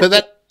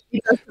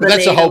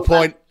that's the whole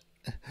point.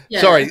 Yeah.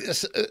 Sorry,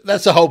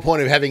 that's the whole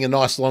point of having a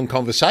nice long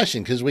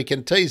conversation because we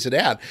can tease it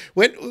out.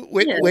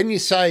 When you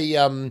say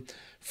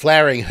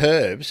flowering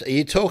herbs, are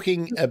you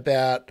talking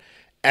about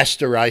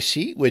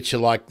Asteraceae, which are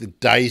like the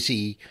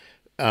daisy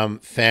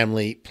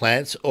family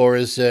plants, or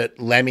is it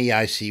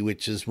Lamiaceae,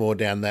 which is more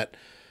down that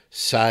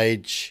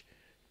sage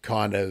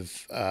kind of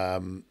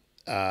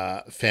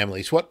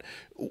families? What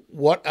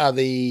are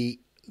the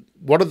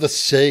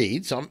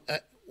seeds?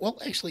 Well,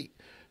 actually.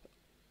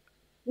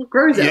 What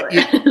grows out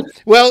there?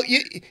 Well,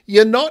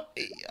 you're not.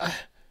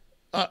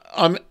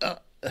 I'm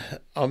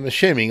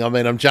assuming. I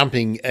mean, I'm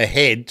jumping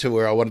ahead to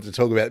where I wanted to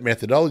talk about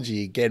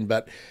methodology again,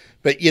 but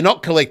you're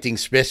not collecting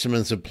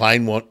specimens of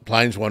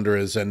plains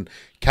wanderers and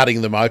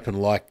cutting them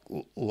open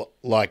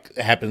like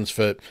happens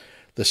for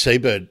the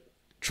seabird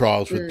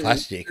trials with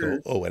plastic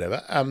or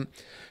whatever.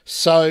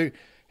 So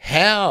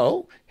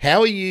how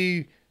are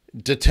you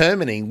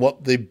determining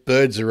what the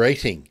birds are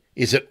eating?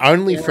 Is it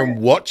only from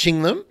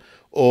watching them,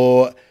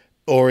 or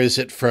is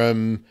it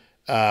from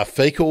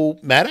fecal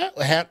matter?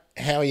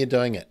 How are you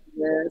doing it?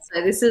 Yeah,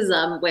 so this is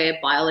where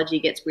biology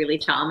gets really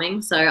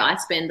charming. So I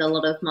spend a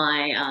lot of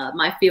my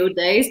my field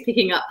days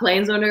picking up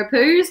plains wanderer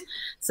poos.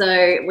 So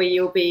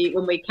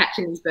when we're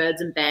catching these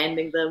birds and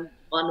banding them,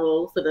 one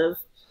will sort of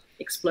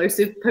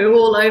explosive poo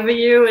all over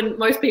you, and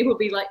most people will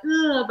be like,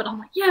 ugh, but I'm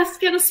like, yes,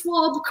 get a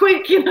swab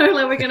quick, you know,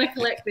 like we're going to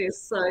collect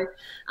this. So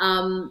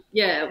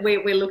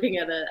we're looking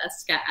at a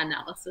scat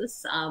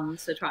analysis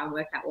to try and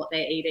work out what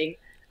they're eating.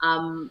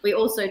 We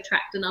also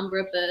tracked a number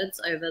of birds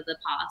over the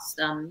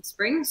past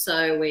spring.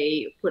 So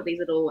we put these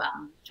little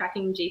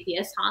tracking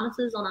GPS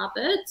harnesses on our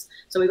birds.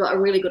 So we got a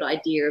really good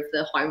idea of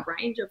the home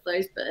range of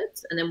those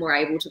birds. And then we're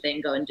able to then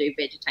go and do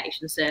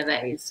vegetation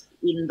surveys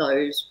in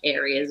those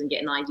areas and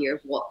get an idea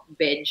of what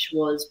veg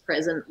was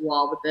present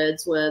while the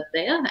birds were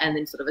there. And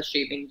then sort of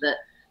assuming that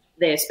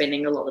they're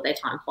spending a lot of their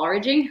time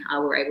foraging,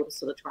 we're able to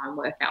sort of try and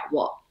work out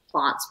what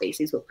plant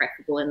species were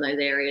preferable in those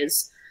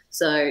areas.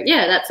 So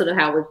yeah, that's sort of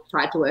how we've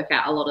tried to work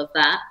out a lot of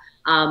that.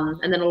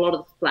 And then a lot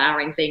of the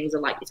flowering things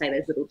are, like you say,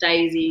 those little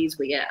daisies.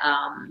 We get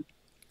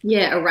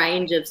a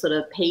range of sort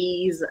of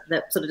peas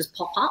that sort of just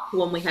pop up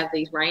when we have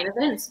these rain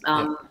events.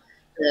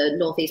 The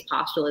northeast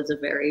pastoral is a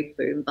very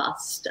boom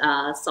bust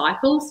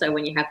cycle. So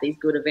when you have these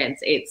good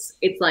events, it's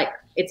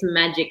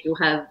magic. You'll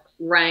have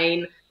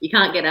rain. You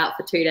can't get out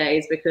for 2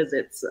 days because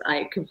it's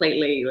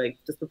completely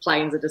just the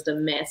plains are just a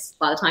mess.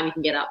 By the time you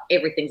can get up,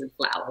 everything's in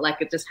flower.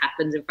 Like it just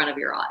happens in front of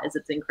your eyes.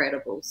 It's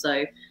incredible.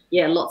 So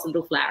yeah, lots of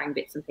little flowering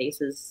bits and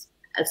pieces,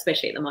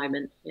 especially at the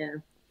moment. Yeah.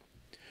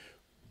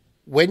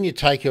 When you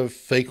take a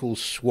fecal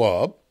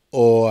swab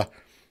or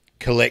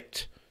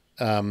collect,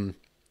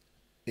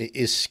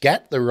 is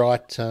scat the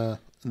right term?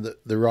 Yes,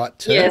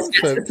 that's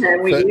the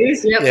term we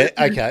use. Yep.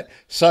 Yeah. Okay.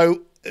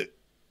 So,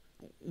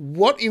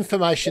 what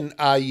information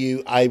are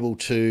you able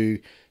to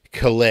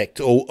collect,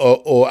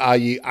 or are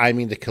you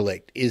aiming to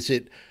collect? Is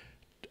it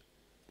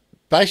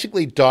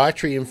basically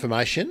dietary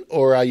information,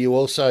 or are you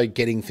also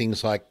getting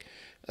things like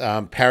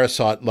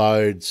parasite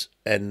loads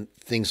and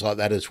things like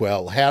that as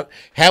well?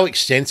 How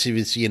extensive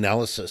is the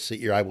analysis that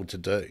you're able to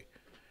do?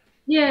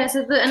 Yeah,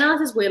 so the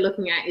analysis we're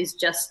looking at is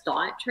just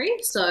dietary.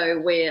 So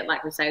we're,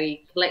 like we say,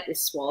 we collect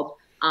this swab,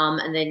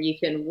 and then you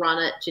can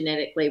run it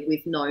genetically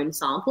with known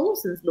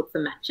samples and look for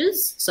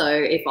matches. So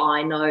if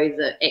I know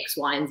that X,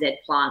 Y, and Z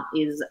plant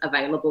is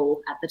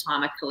available at the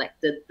time I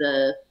collected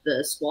the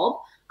swab,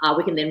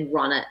 we can then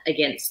run it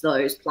against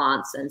those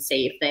plants and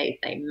see if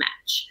they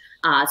match.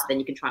 So then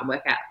you can try and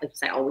work out, like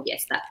say, oh,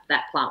 yes,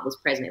 that plant was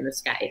present in the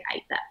scat, it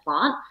ate that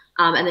plant.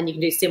 And then you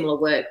can do similar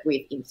work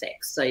with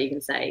insects. So you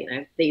can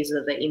say, these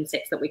are the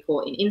insects that we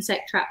caught in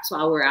insect traps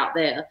while we're out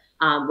there.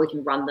 We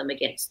can run them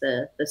against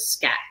the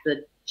scat,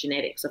 the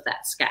genetics of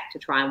that scat, to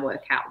try and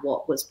work out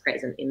what was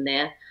present in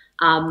there.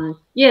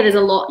 There's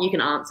a lot you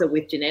can answer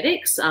with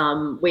genetics.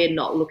 We're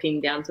not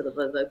looking down to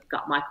the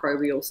gut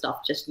microbial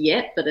stuff just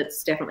yet, but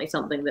it's definitely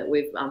something that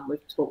we've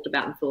talked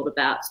about and thought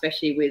about,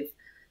 especially with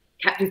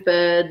captive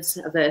birds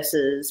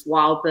versus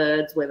wild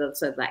birds, whether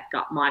so that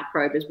gut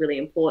microbe is really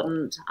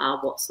important,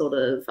 what sort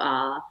of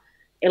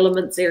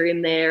elements are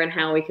in there, and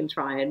how we can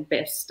try and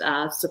best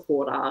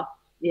support our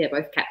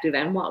both captive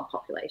and wild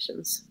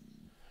populations.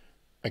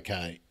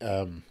 Okay.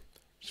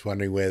 Just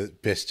wondering where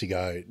best to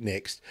go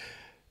next.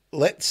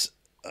 Let's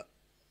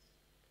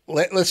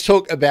let's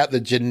talk about the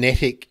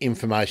genetic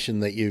information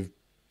that you've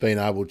been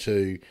able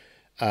to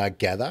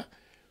gather.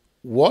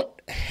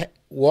 What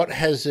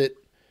has it?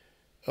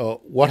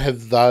 What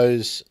have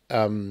those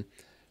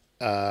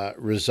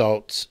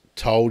results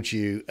told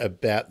you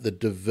about the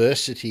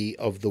diversity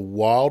of the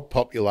wild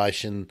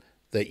population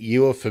that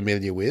you are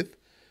familiar with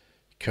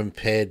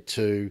compared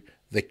to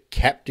the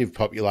captive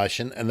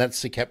population? And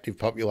that's the captive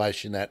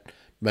population at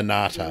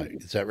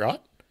Monarto. Is that right?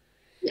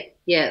 Yeah,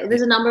 yeah.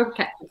 There's a number of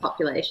captive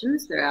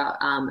populations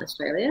throughout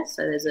Australia,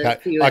 so there's a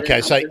few.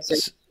 Okay,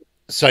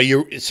 so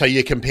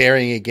you're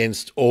comparing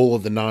against all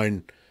of the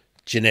known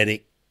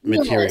genetic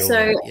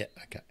material. Yeah,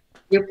 okay.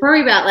 You're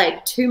probably about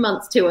like 2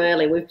 months too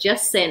early. We've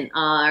just sent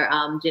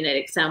our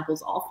genetic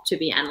samples off to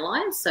be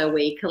analysed. So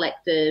we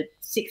collected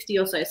 60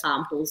 or so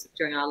samples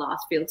during our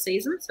last field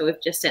season. So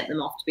we've just sent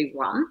them off to be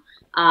run.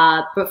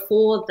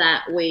 Before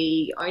that,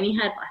 we only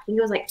had, I think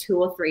it was like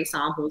 2 or 3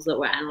 samples that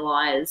were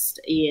analysed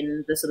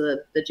in the sort of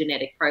the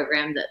genetic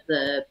program that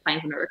the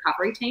Plains Wonder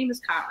Recovery team is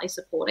currently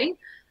supporting.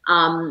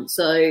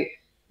 So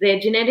their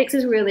genetics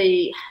is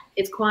really,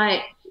 it's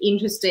quite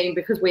interesting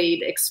because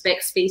we'd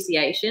expect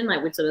speciation,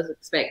 like we'd sort of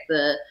expect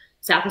the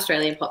South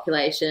Australian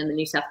population, the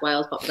New South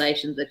Wales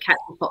population, the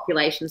captive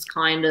populations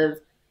kind of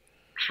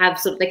have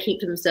sort of, they keep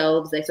to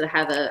themselves, they sort of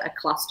have a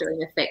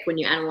clustering effect when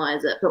you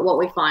analyse it. But what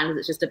we find is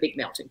it's just a big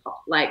melting pot.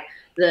 Like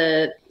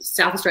the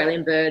South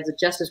Australian birds are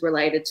just as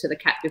related to the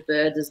captive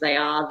birds as they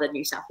are the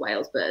New South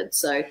Wales birds.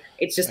 So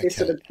it's just this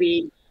sort of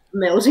big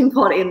melting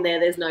pot in there.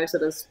 There's no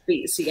sort of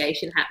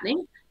speciation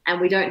happening. And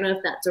we don't know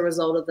if that's a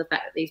result of the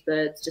fact that these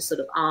birds just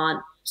sort of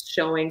aren't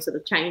showing sort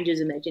of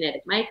changes in their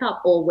genetic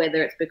makeup, or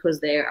whether it's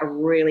because they're a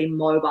really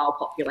mobile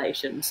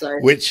population. So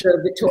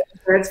the Victorian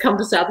birds come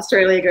to South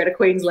Australia, go to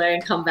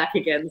Queensland, come back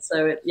again.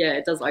 So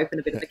it does open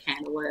a bit of a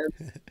can of worms.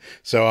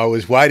 So I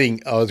was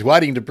waiting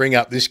to bring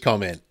up this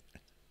comment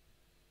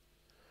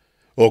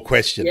or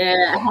question.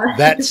 Yeah,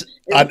 that's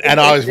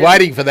and I was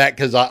waiting for that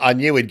because I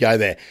knew we'd go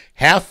there.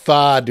 How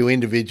far do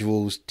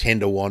individuals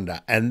tend to wander?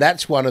 And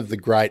that's one of the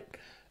great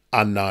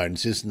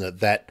unknowns, isn't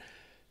it? That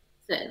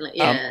certainly,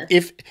 yeah.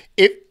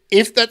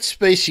 If that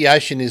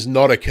speciation is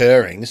not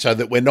occurring, so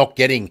that we're not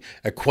getting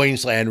a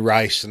Queensland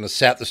race and a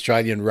South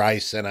Australian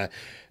race and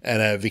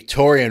a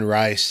Victorian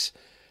race,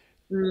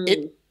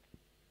 the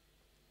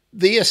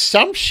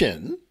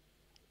assumption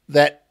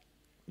that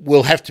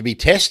will have to be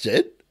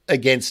tested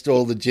against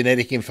all the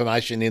genetic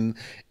information in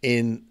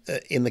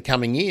the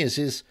coming years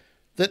is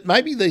that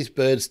maybe these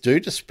birds do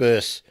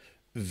disperse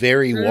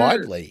very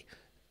widely,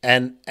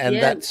 and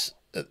that's.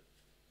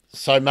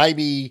 So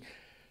maybe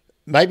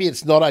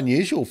it's not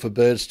unusual for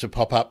birds to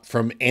pop up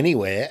from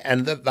anywhere,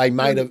 and that they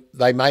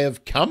may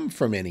have come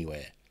from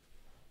anywhere.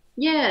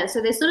 Yeah,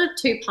 so there's sort of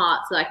 2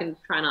 parts that I can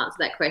try and answer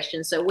that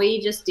question. So we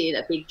just did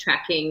a big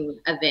tracking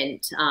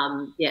event,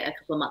 a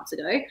couple of months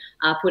ago,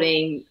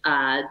 putting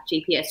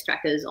GPS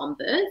trackers on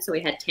birds. So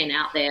we had 10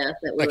 out there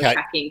that were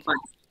tracking.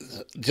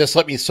 Just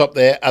let me stop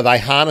there. Are they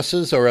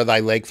harnesses or are they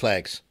leg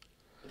flags?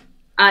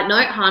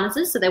 No,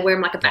 harnesses, so they're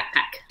wearing like a backpack.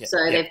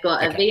 They've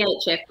got a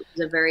VHF, which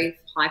is a very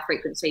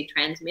high-frequency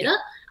transmitter.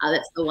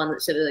 That's the one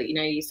that sort of,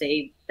 you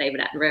see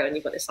David Attenborough and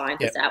you've got the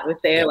scientists out with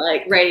their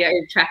like radio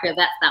tracker.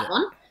 That's that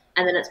one.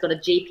 And then it's got a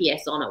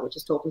GPS on it, which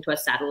is talking to a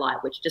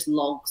satellite, which just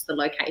logs the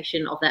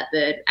location of that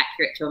bird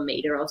accurate to a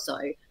metre or so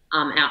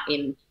out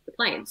in the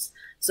plains.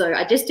 So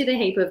I just did a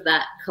heap of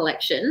that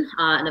collection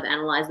and I've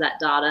analysed that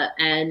data,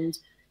 and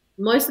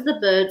most of the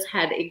birds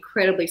had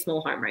incredibly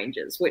small home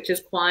ranges, which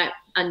is quite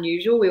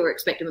unusual. We were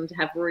expecting them to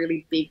have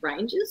really big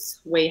ranges.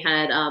 We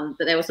had,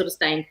 but they were sort of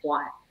staying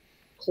quite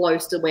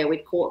close to where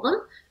we'd caught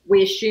them.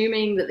 We're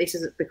assuming that this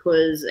is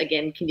because,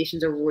 again,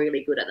 conditions are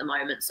really good at the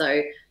moment.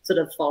 So sort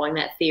of following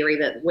that theory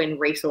that when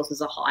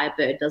resources are high, a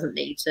bird doesn't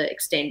need to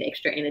extend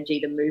extra energy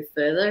to move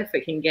further. If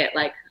it can get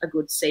like a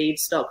good seed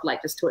stock,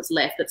 like just to its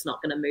left, it's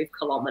not going to move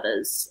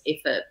kilometres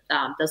if it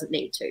doesn't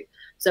need to.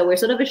 So we're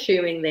sort of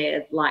assuming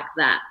they're like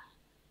that.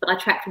 But I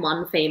tracked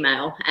one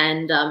female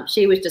and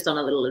she was just on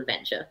a little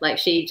adventure. Like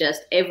she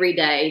just, every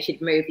day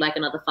she'd move like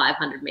another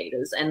 500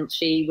 meters and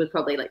she was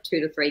probably like 2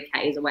 to 3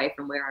 Ks away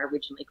from where I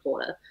originally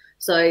caught her.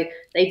 So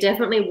they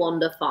definitely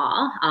wander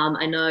far.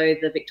 I know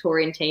the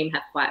Victorian team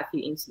have quite a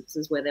few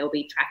instances where they'll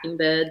be tracking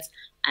birds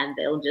and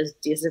they'll just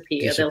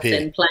disappear. They'll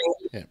send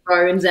planes,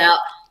 drones out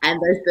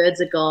and those birds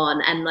are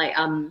gone. And like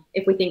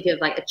if we think of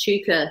like a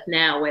chukar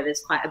now where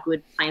there's quite a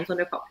good plains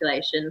wonder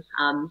population,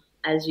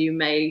 as you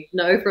may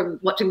know from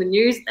watching the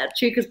news, that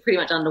chuka's pretty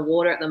much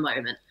underwater at the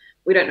moment.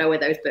 We don't know where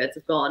those birds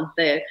have gone.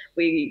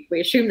 We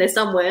assume they're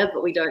somewhere,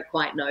 but we don't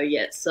quite know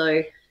yet.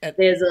 So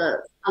there's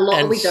a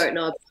lot that we don't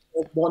know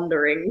about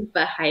wandering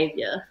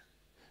behaviour.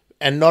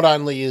 And not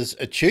only is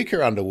a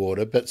chuka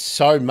underwater, but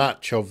so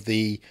much of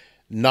the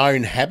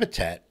known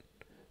habitat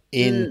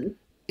in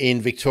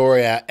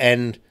Victoria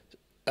and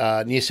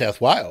New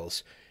South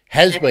Wales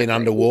has been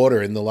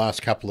underwater in the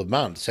last couple of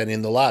months, and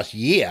in the last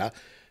year,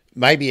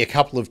 maybe a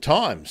couple of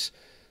times.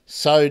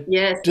 So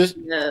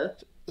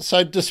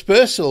So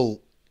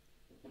dispersal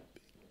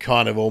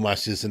kind of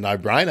almost is a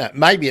no-brainer.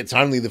 Maybe it's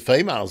only the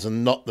females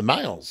and not the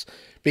males,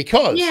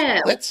 because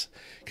Yeah. let's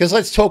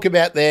talk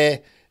about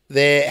their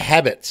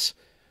habits.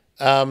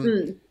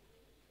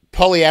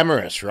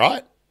 Polyamorous,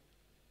 right?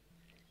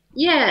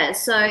 Yeah,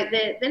 so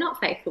they're not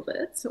faithful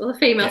birds. Well, the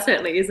female Yeah.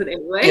 certainly isn't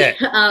anyway.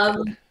 Yeah.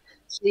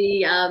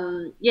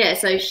 Yeah,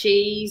 so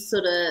she's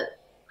sort of,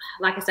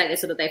 like I say,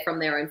 they're from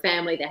their own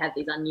family. They have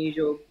these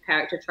unusual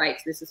character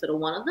traits. This is sort of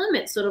one of them.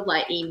 It's sort of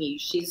like emu.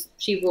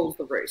 She rules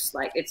the roost.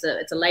 Like it's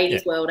a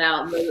ladies' world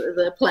out, and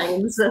the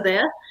plains are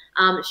there.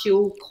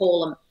 She'll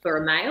call for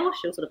a male.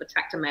 She'll sort of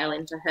attract a male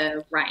into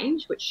her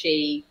range, which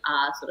she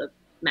sort of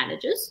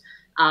manages.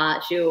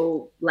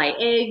 She'll lay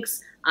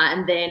eggs,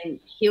 and then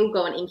he'll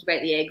go and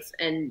incubate the eggs,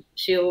 and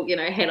she'll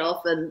head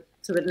off and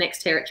to the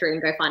next territory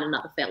and go find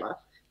another fella.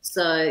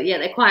 So yeah,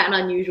 they're quite an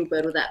unusual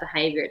bird with that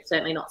behaviour. It's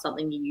certainly not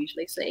something you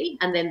usually see.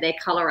 And then their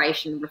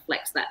coloration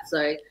reflects that.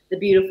 So the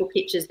beautiful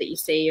pictures that you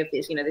see of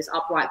this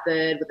upright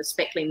bird with a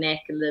speckly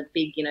neck and the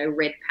big,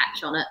 red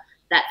patch on it,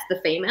 that's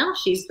the female.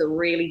 She's the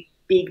really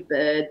big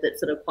bird that's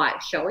sort of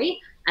quite showy.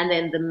 And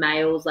then the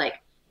male's like,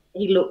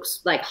 he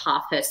looks like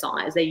half her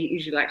size. They're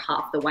usually like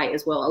half the weight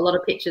as well. A lot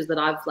of pictures that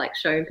I've like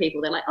shown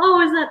people, they're like,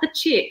 "Oh, is that the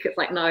chick?" It's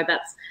like, no,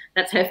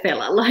 that's her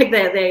fella. Like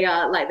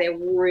they're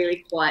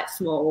really quite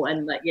small,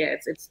 and like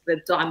it's the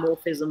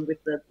dimorphism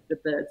with the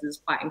birds is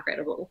quite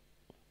incredible.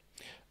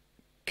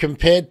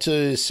 Compared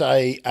to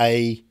say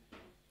a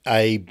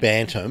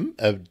bantam,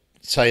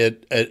 say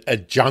a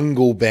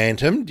jungle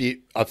bantam.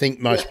 I think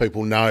most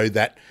people know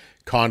that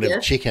kind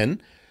of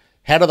chicken.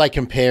 How do they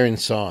compare in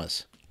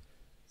size?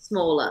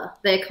 Smaller.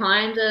 They're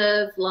kind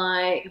of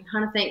like, I'm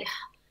trying to think.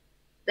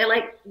 They're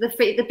like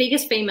the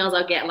biggest females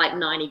I'll get like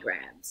 90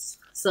 grams.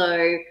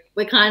 So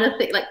we're kind of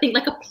think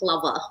like a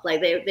plover. Like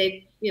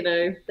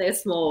they're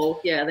small.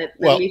 Yeah, they're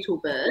little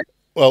birds.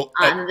 Well,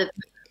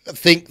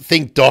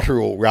 think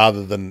dotterel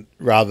rather than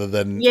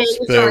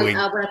spurwing.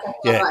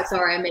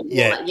 Sorry, I meant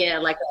more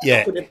like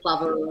a hooded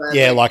plover. Or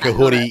like a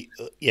hoodie.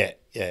 Yeah.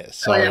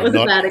 Sorry, that was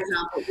a bad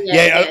example.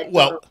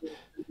 Well.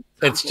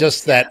 It's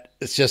just that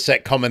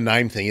common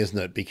name thing, isn't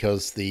it?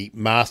 Because the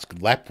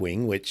masked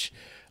lapwing, which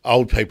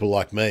old people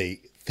like me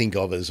think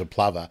of as a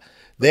plover,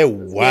 they're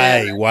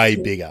way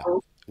bigger.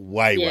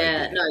 Way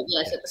bigger.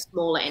 So at the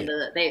smaller end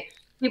of it.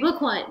 People are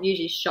quite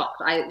usually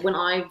shocked. When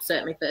I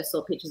certainly first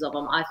saw pictures of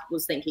them, I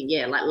was thinking,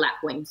 like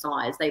lapwing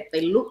size.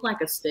 They look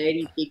like a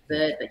sturdy big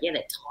bird, but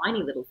they're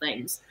tiny little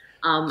things.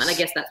 And I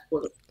guess that's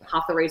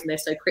half the reason they're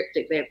so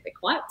cryptic. They're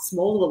quite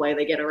small the way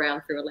they get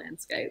around through a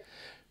landscape.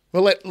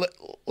 Well,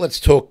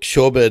 let's talk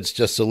shorebirds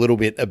just a little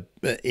bit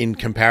in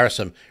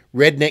comparison.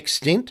 Redneck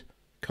stint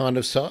kind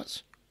of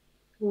size?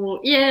 Well,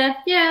 yeah,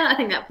 I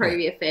think that'd probably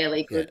be a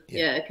fairly good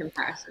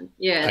comparison.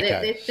 Yeah,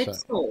 okay, they're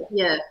small.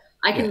 Yeah,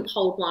 I can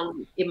hold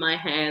one in my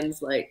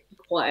hands like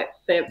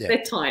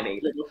they're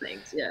tiny little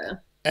things. Yeah.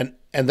 And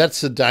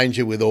that's the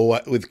danger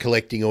with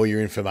collecting all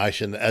your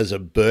information as a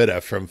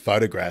birder from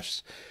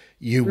photographs.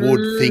 You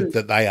would think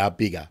that they are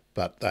bigger,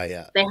 but they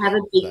are. They have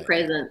a big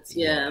presence.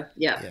 Yeah.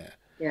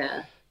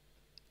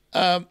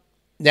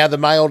 Now the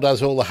male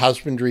does all the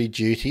husbandry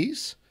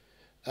duties.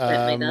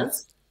 Certainly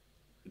does.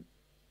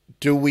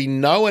 Do we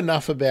know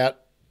enough about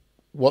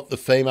what the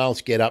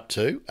females get up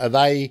to? Are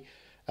they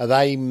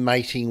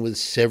mating with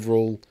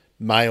several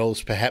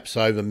males, perhaps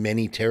over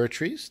many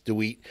territories?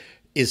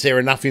 Is there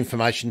enough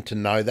information to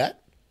know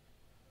that?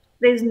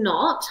 There's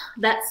not.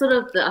 That's sort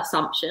of the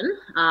assumption.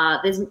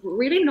 There's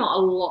really not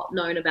a lot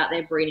known about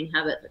their breeding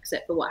habits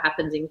except for what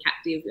happens in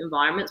captive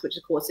environments, which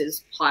of course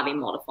is highly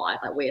modified.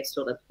 Like we're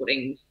sort of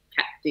putting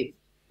captive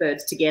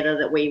birds together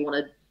that we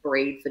want to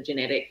breed for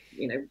genetic,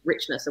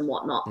 richness and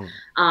whatnot.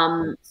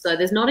 So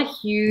there's not a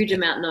huge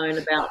amount known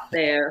about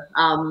their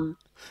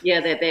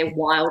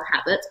wild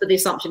habits, but the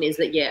assumption is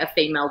that a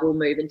female will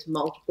move into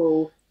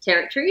multiple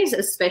territories,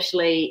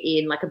 especially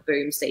in like a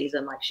boom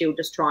season. Like she'll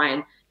just try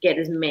and get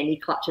as many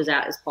clutches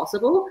out as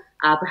possible.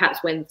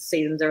 Perhaps when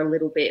seasons are a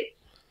little bit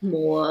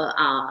more,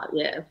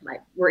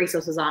 like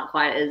resources aren't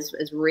quite as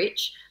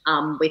rich,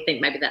 we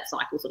think maybe that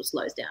cycle sort of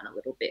slows down a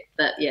little bit.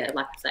 But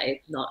like I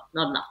say, not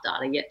enough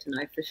data yet to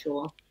know for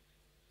sure.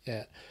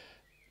 Yeah.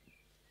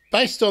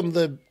 Based on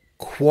the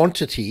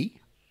quantity,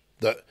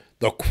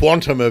 the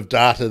quantum of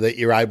data that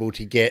you're able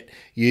to get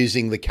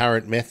using the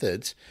current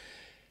methods,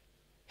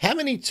 how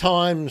many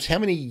times, how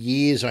many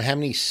years or how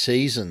many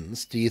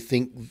seasons do you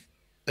think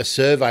a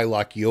survey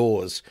like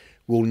yours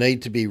will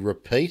need to be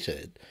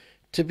repeated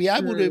to be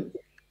able to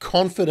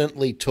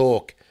confidently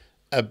talk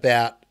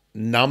about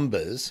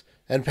numbers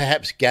and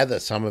perhaps gather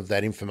some of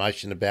that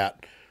information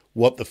about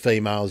what the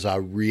females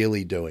are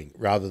really doing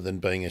rather than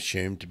being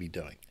assumed to be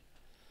doing?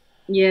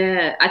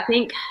 Yeah, I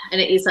think, and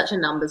it is such a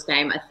numbers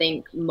game, I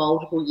think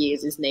multiple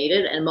years is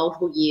needed and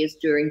multiple years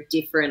during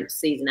different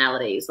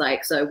seasonalities.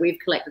 Like, so we've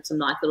collected some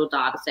nice little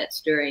data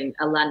sets during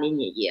a La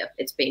Nina year.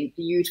 It's been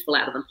beautiful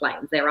out of the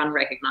plains. They're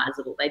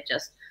unrecognizable. They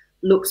just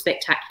look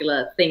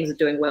spectacular. Things are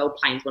doing well.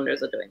 Plains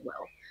wanderers are doing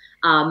well.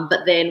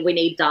 But then we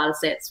need data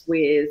sets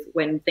with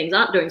when things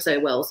aren't doing so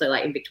well. So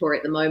like in Victoria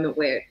at the moment,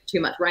 we're too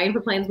much rain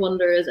for plains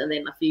wanderers. And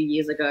then a few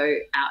years ago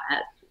out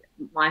at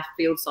my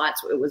field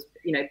sites, it was,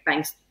 you know,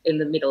 banks in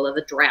the middle of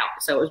a drought.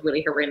 So it was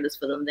really horrendous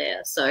for them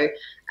there. So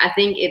I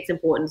think it's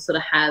important to sort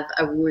of have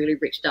a really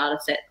rich data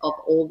set of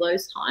all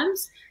those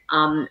times.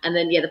 And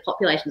then, yeah, the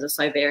populations are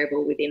so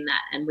variable within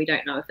that. And we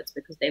don't know if it's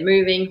because they're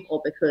moving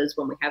or because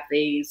when we have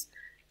these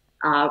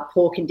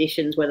poor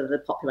conditions, whether the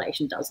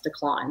population does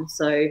decline.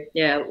 So,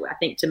 yeah, I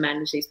think to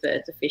manage these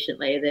birds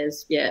efficiently,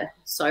 there's, yeah,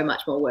 so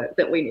much more work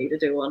that we need to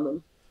do on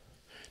them.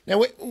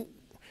 Now,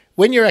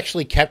 when you're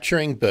actually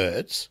capturing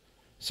birds,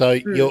 so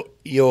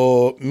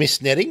you're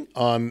misnetting,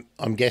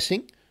 I'm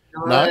guessing?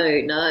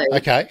 No.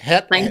 Okay.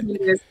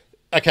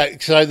 Okay,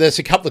 so there's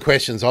a couple of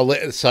questions.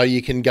 So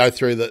you can go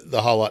through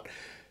the whole lot.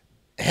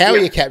 How are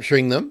you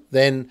capturing them?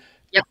 Then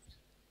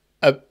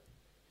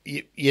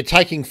you're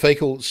taking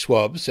fecal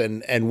swabs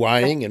and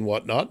weighing and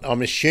whatnot.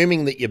 I'm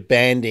assuming that you're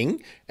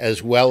banding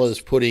as well as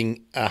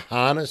putting a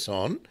harness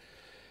on.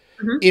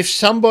 If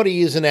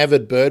somebody is an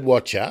avid bird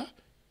watcher,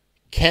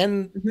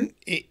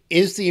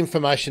 is the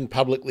information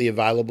publicly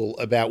available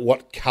about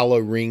what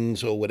colour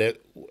rings or whatever,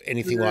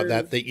 anything like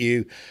that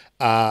you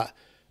are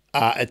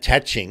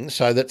attaching,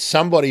 so that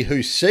somebody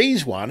who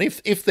sees one,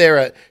 if they're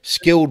a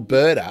skilled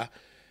birder,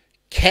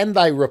 can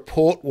they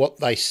report what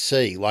they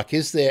see? Like,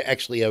 is there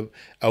actually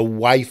a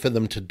way for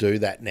them to do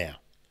that now?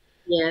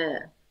 Yeah.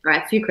 All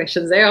right, a few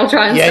questions there. I'll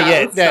try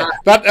and start.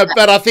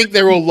 But I think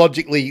they're all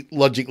logically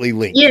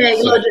linked. Yeah,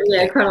 so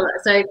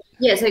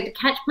to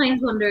catch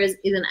plains wanderers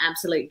is an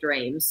absolute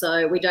dream.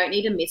 So we don't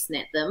need to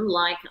misnet them.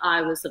 Like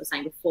I was sort of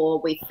saying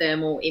before, we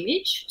thermal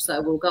image.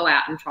 So we'll go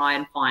out and try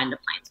and find a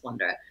plains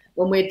wanderer.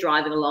 When we're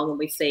driving along and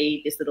we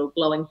see this little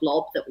glowing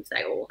blob that we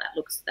say, oh, that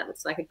looks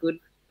like a good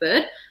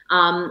bird,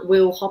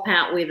 we'll hop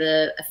out with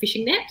a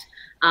fishing net.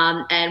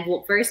 And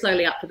walk very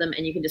slowly up to them,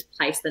 and you can just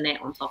place the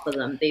net on top of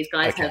them. These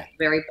guys have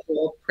very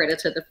poor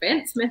predator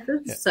defense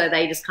methods, so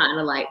they just kind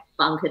of like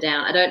bunker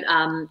down. I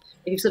don't,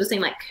 if you've sort of seen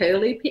like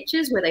curlew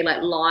pictures where they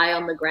like lie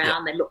on the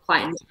ground, they look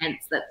quite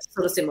intense. That's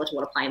sort of similar to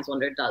what a plains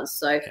wanderer does.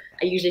 So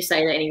I usually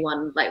say to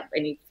anyone, like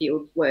any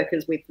field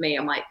workers with me,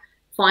 I'm like,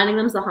 finding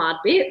them's the hard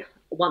bit.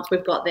 Once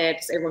we've got there,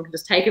 just everyone can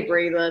just take a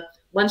breather.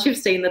 Once you've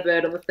seen the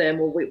bird on the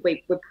thermal, we're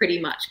pretty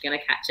much going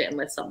to catch it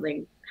unless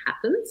something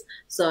happens.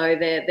 So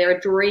they're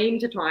a dream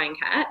to try and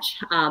catch.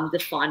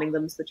 Just finding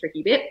them's the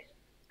tricky bit.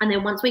 And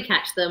then once we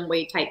catch them,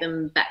 we take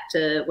them back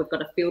to, we've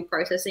got a field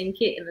processing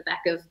kit in the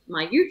back of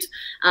my ute,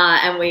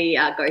 and we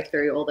go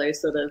through all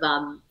those sort of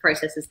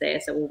processes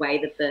there. So we'll weigh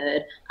the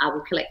bird,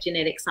 we'll collect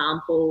genetic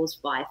samples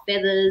via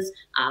feathers,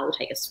 we'll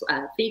take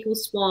a fecal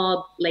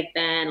swab, leg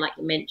band, like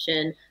you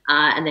mentioned,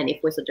 and then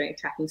if we're sort of doing a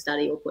tracking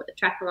study, we'll put the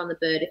tracker on the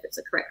bird if it's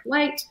the correct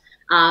weight.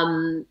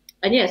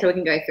 And yeah, so we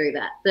can go through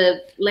that.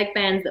 The leg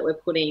bands that we're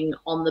putting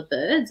on the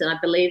birds, and I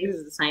believe this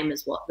is the same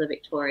as what the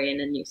Victorian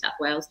and New South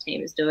Wales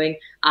team is doing.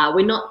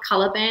 We're not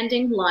colour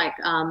banding like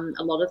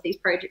a lot of these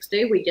projects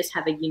do. We just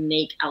have a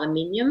unique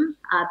aluminium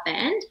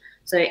band.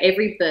 So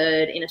every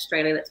bird in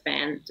Australia that's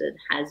banded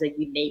has a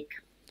unique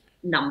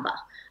number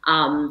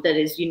that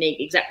is unique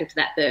exactly to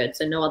that bird.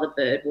 So no other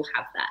bird will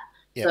have that.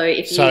 Yeah. So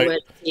if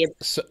you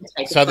were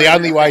to the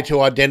only way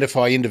to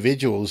identify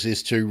individuals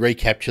is to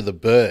recapture the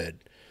bird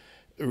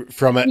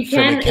from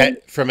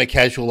a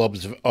casual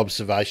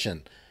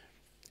observation.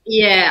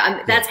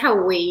 Yeah, that's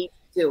how we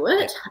do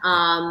it.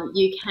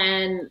 You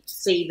can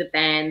see the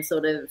band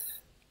sort of.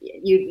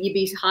 You'd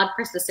be hard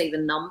pressed to see the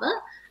number,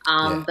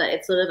 but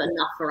it's sort of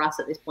enough for us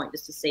at this point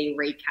just to see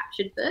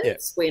recaptured birds. Yeah.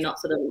 We're not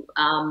sort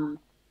of.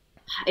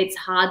 It's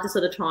hard to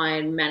sort of try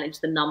and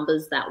manage the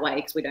numbers that way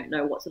because we don't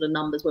know what sort of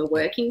numbers we're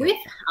working with.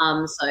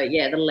 So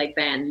yeah, the leg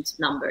band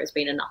number has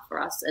been enough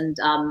for us. And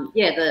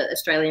yeah, the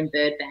Australian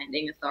Bird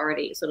Banding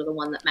Authority is sort of the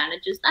one that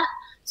manages that.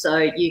 So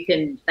you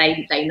can,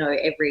 they know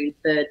every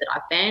bird that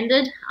I've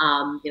banded,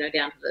 you know,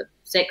 down to the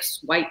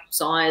sex, weight,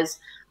 size.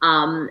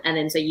 And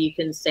then so you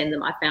can send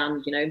them, I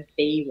found, you know,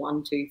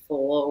 B124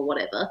 or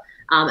whatever.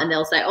 And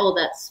they'll say, oh,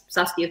 that's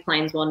Saskia's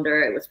Plains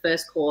Wanderer. It was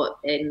first caught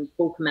in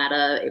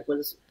Bulkamata. It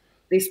was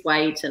this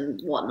weight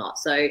and whatnot.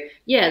 So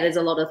yeah, there's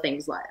a lot of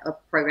things like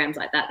programs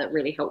like that that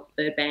really help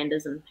bird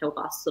banders and help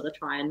us sort of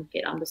try and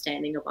get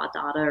understanding of our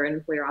data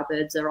and where our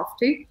birds are off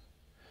to.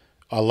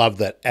 I love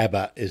that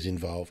ABBA is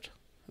involved.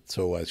 It's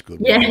always good.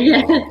 Yeah.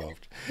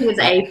 It's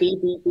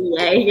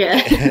ABBA.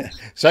 Yeah.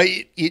 So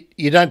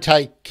you don't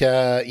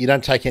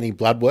take any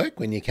blood work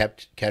when you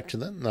capture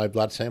them. No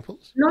blood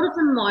samples. Not at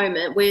the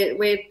moment.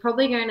 We're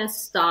probably going to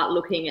start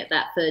looking at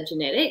that for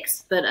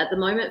genetics, but at the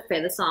moment,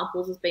 feather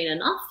samples has been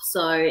enough.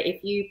 So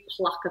if you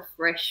pluck a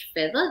fresh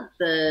feather,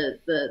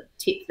 the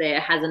tip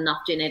there has enough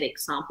genetic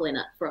sample in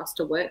it for us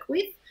to work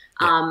with.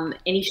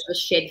 Any sort of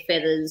shed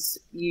feathers,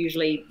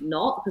 usually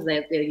not, because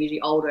they're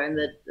usually older and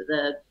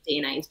the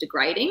DNA is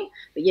degrading.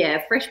 But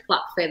yeah, fresh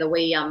plucked feather,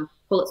 we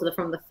pull it sort of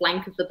from the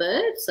flank of the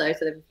bird. So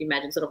sort of if you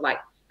imagine sort of like,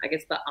 I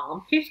guess the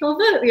armpit of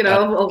it, you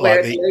know, of where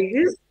its leg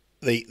is.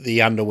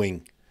 The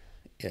underwing.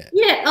 Yeah.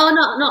 Yeah. Oh,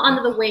 not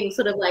under the wing,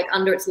 sort of like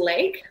under its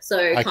leg. So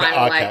Okay. kind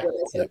of like Okay. where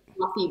there's sort of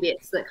fluffy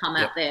bits that come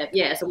out there.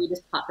 Yeah. So we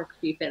just pluck a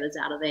few feathers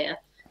out of there.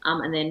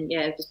 And then,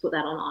 just put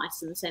that on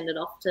ice and send it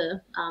off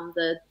to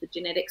the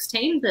genetics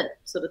team that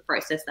sort of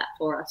process that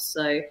for us.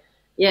 So,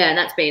 yeah,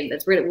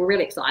 and we're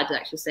really excited to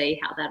actually see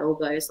how that all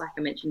goes. Like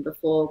I mentioned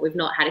before, we've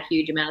not had a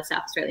huge amount of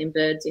South Australian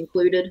birds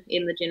included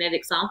in the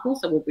genetic sample,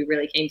 so we'll be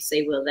really keen to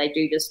see whether they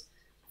do just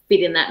fit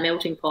in that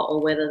melting pot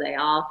or whether they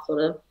are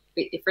sort of a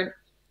bit different.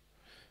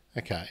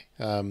 Okay.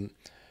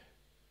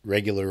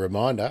 Regular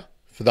reminder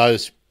for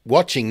those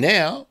watching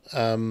now.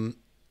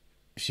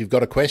 If you've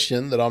got a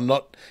question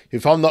that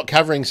if I'm not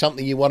covering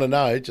something you want to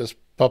know, just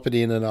pop it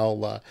in and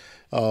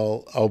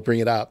I'll bring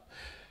it up.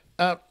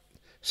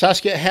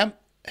 Saskia,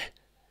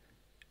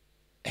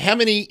 how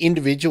many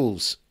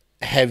individuals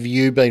have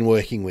you been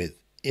working with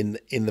in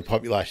the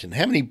population?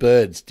 How many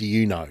birds do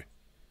you know?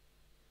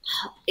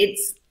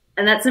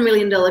 And that's $1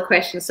 million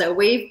question. So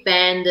we've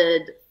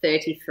banded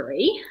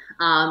 33,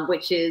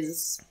 which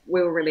we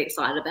were really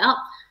excited about.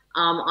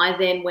 I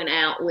then went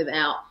out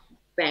without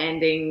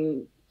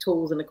banding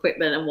tools and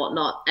equipment and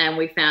whatnot, and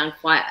we found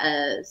quite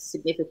a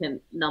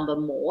significant number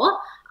more.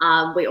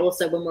 We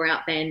also, when we're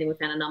out banding, we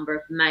found a number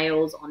of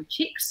males on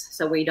chicks,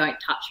 so we don't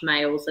touch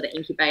males that are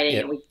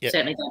incubating, and we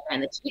certainly don't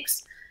band the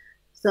chicks.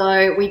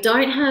 So we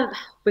don't have,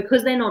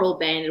 because they're not all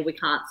banded, we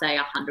can't say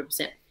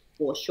 100%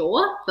 for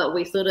sure, but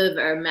we sort of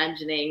are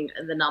imagining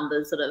the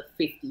numbers sort of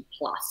 50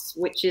 plus,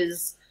 which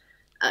is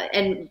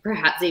and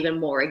perhaps even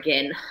more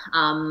again,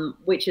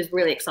 which is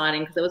really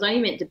exciting because it was only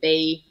meant to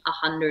be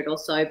 100 or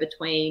so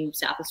between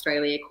South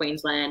Australia,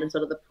 Queensland, and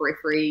sort of the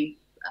periphery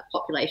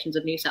populations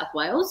of New South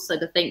Wales. So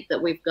to think that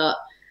we've got,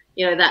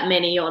 that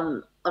many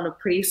on a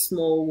pretty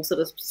small sort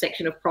of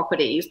section of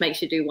properties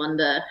makes you do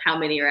wonder how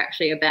many are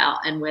actually about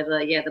and whether,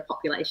 the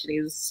population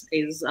is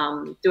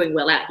doing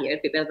well out here, a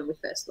bit better than we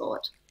first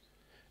thought.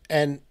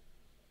 And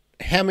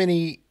how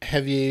many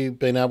have you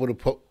been able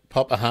to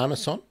pop a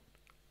harness on?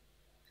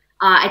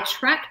 I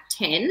tracked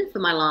 10 for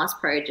my last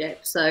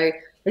project. So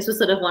this was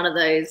sort of one of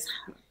those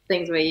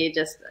things where you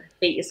just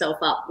beat yourself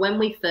up. When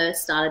we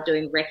first started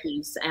doing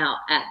recce's out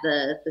at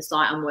the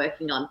site I'm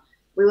working on,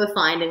 we were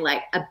finding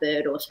like a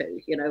bird or two,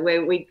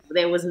 where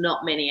there was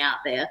not many out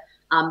there.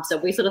 So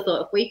we sort of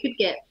thought if we could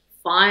get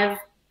 5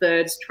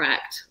 birds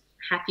tracked,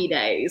 happy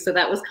days. So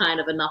that was kind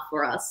of enough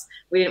for us.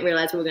 We didn't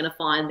realize we were going to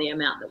find the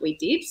amount that we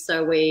did.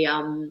 So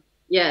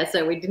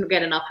so we didn't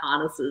get enough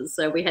harnesses.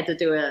 So we had to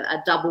do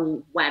a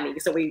double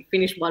whammy. So we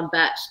finished one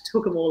batch,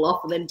 took them all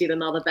off, and then did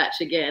another batch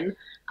again.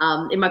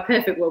 In my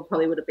perfect world,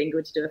 probably would have been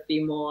good to do a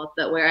few more,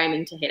 but we're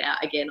aiming to head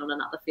out again on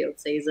another field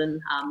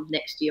season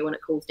next year when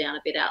it cools down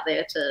a bit out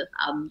there to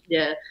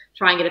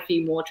try and get a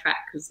few more track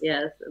because,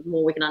 the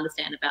more we can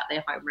understand about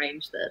their home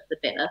range, the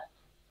better.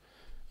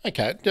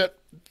 Okay.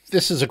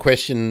 This is a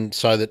question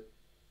so that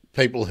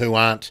people who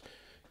aren't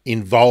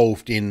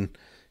involved in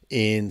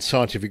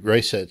scientific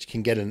research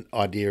can get an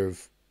idea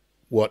of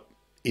what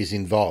is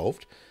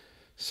involved.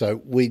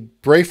 So we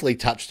briefly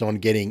touched on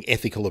getting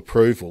ethical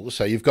approval.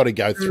 So you've got to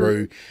go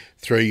through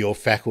your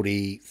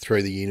faculty,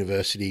 through the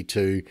university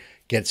to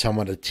get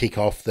someone to tick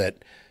off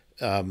that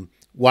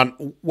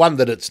one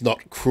that it's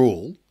not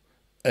cruel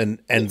and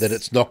that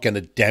it's not going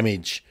to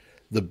damage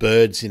the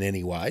birds in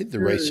any way, the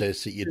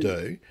research that you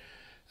do.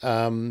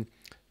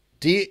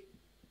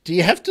 Do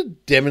you have to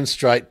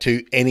demonstrate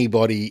to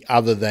anybody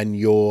other than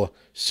your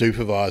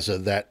supervisor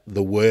that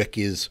the work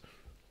is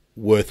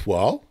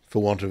worthwhile,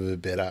 for want of a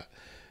better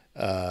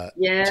term?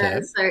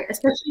 So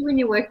especially when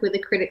you work with a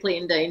critically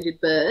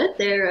endangered bird,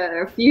 there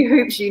are a few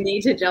hoops you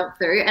need to jump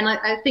through, and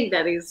I think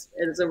that is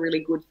a really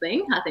good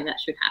thing. I think that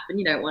should happen.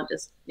 You don't want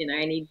just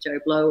any Joe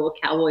Blow or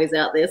cowboys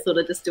out there sort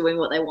of just doing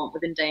what they want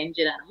with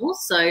endangered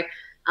animals. So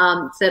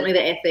certainly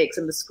the ethics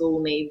and the school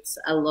needs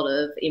a lot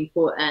of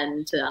input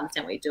and to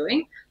understand what you're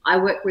doing. I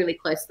work really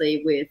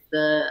closely with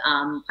the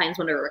Plains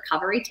Wanderer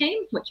Recovery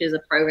Team, which is a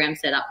program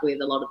set up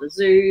with a lot of the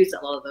zoos,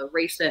 a lot of the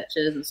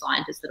researchers and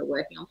scientists that are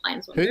working on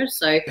Plains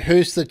Wanderers.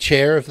 Who's the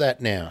chair of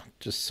that now?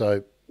 Just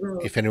so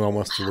if anyone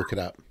wants to look it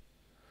up.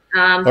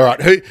 All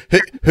right,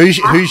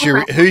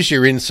 who's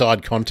your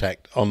inside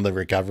contact on the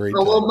recovery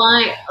team? Well,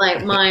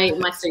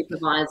 my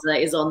supervisor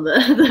is on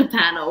the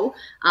panel,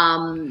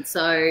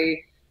 so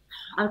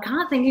I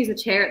can't think who's the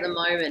chair at the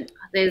moment.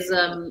 There's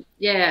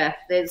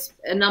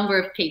a number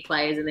of key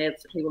players, and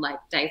there's people like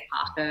Dave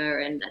Parker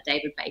and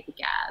David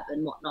Baker-Gabb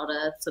and whatnot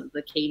are sort of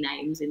the key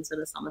names in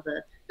sort of some of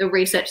the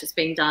research that's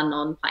being done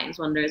on Plains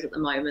Wanderers at the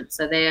moment.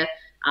 So they're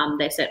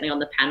certainly on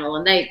the panel,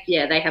 and they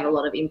have a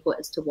lot of input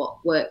as to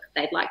what work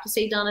they'd like to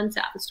see done in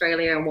South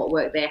Australia and what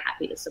work they're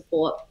happy to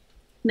support.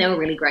 They were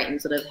really great in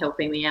sort of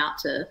helping me out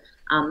to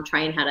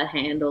train how to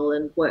handle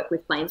and work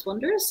with Plains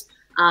Wanderers.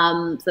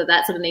 So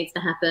that sort of needs to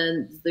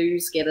happen.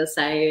 Zoos get a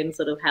say in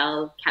sort of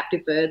how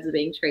captive birds are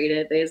being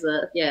treated. There's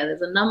a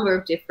number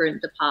of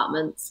different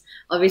departments.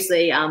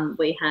 Obviously,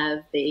 we have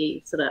have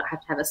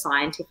to have a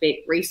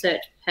scientific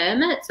research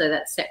permit, so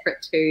that's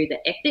separate to the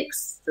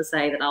ethics to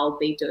say that I'll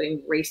be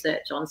doing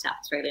research on South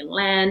Australian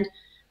land.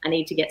 I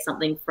need to get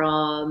something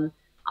from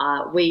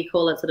We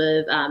call it sort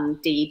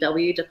of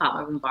DEW,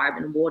 Department of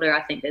Environment and Water.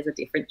 I think there's a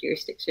different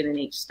jurisdiction in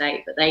each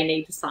state, but they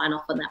need to sign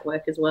off on that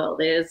work as well.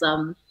 There's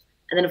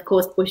and then, of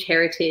course, Bush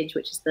Heritage,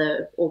 which is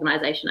the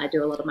organisation I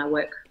do a lot of my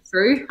work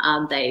through.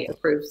 They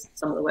approve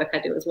some of the work I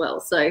do as well.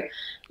 So,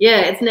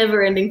 yeah, it's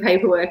never-ending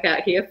paperwork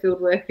out here.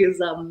 Fieldwork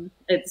is,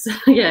 it's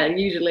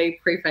usually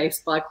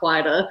prefaced by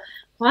quite a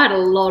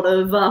lot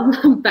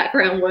of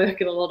background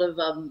work and a lot of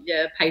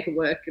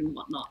paperwork and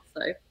whatnot.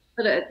 So,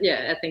 but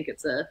I think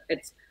it's a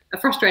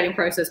frustrating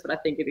process, but I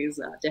think it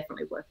is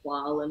definitely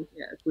worthwhile, and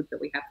good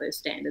that we have those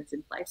standards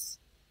in place.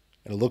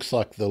 It looks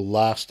like the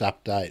last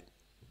update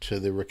to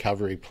the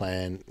recovery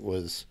plan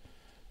was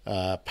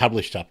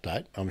published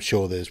update. I'm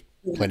sure there's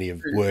plenty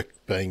of work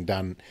being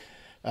done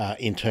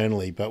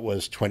internally, but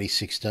was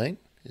 2016.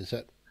 Is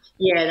that?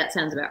 Yeah, that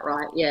sounds about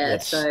right. Yeah,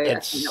 so I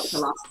think that was the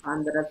last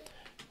time that a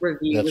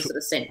review was sort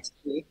of sent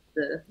to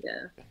the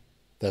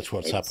That's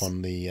what's up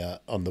on the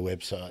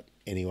website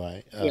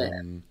anyway.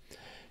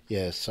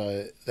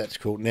 So that's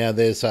cool. Now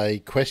there's a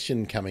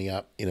question coming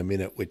up in a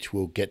minute, which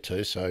we'll get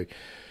to. So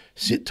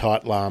sit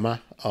tight,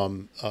 Llama.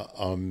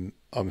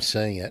 I'm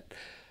seeing it.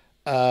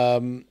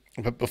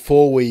 But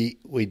before we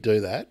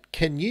do that,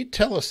 can you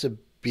tell us a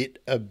bit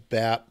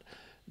about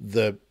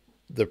the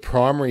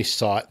primary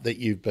site that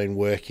you've been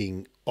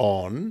working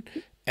on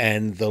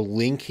and the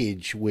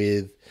linkage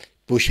with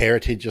Bush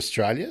Heritage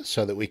Australia,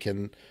 so that we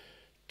can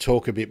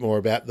talk a bit more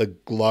about the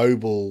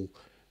global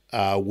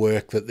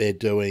work that they're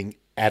doing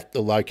at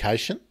the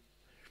location?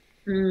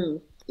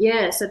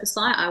 Yeah, so the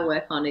site I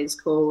work on is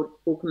called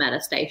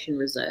Bulkamata Station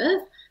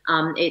Reserve.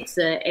 It's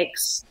an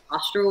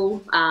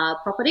ex-pastoral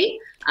property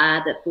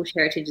that Bush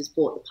Heritage has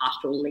bought the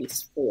pastoral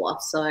lease for.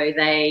 So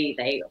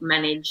they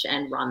manage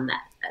and run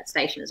that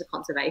station as a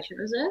conservation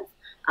reserve.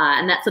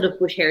 And that's sort of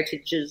Bush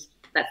Heritage's,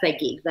 that's their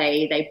gig.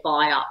 They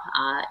buy up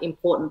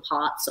important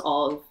parts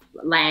of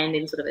land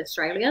in sort of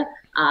Australia,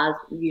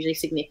 usually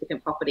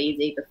significant properties,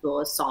 either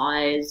for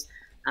size,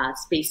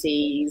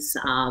 species,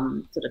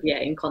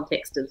 in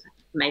context of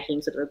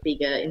making sort of a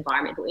bigger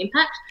environmental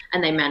impact,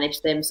 and they manage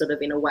them sort of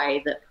in a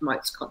way that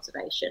promotes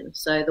conservation.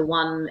 So the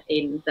one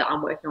that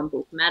I'm working on,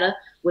 Bulkamata,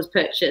 was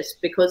purchased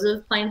because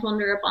of Plains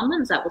Wanderer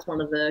abundance. That was one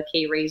of the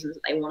key reasons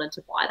that they wanted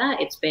to buy that.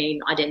 It's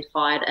been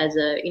identified as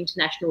an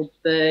international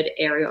bird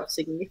area of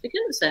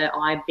significance, so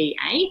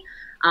IBA.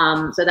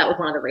 So that was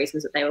one of the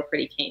reasons that they were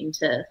pretty keen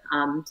to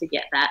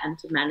get that and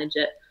to manage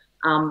it.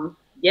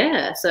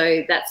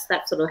 So that's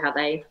sort of how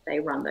they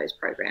run those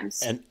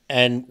programs.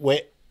 And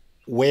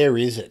where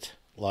is it?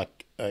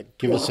 Like,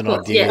 give us an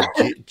idea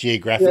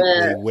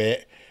geographically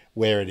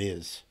where it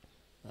is.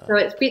 So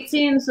it fits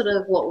in sort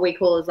of what we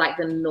call as like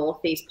the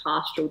Northeast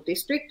Pastoral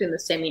District in the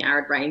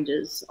semi-arid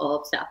ranges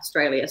of South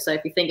Australia. So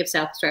if you think of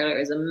South Australia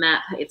as a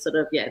map, it's sort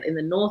of in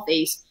the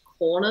northeast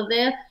corner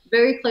there,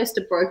 very close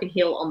to Broken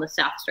Hill on the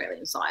South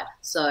Australian side.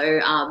 So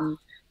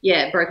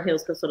Broken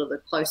Hill's sort of the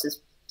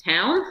closest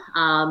town,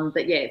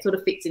 but it sort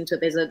of fits into,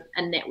 there's a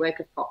network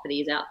of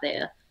properties out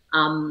there.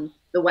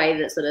 The way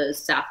that sort of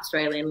South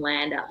Australian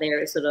land out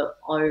there is sort of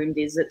owned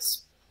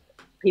is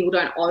people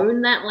don't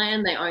own that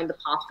land, they own the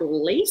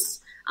pastoral lease,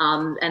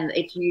 and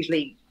it's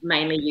usually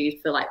mainly used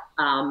for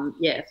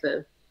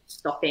for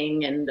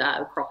stocking and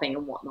cropping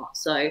and whatnot.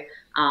 So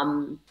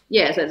so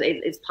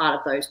it's part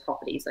of those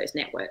properties, those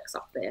networks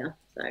up there.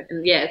 So,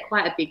 and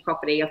quite a big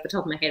property. Off the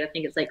top of my head, I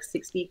think it's like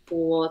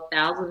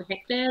 64,000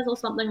 hectares or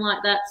something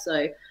like that.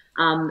 So,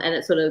 and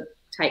it sort of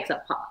takes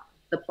up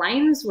the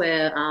plains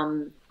where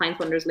plains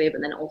wanderers live,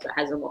 and then it also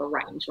has a lot of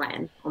range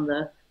land on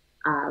the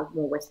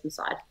more western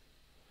side.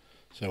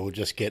 So we'll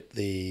just get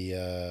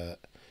the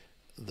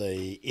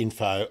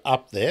info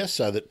up there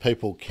so that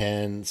people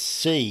can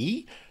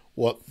see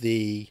what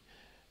the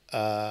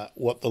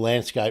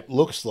landscape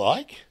looks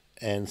like,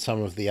 and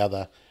some of the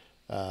other.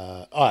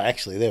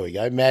 Actually, there we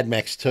go. Mad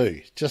Max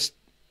 2, just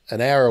an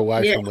hour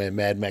away from where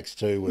Mad Max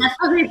 2 was. That's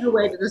probably the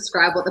way to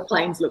describe what the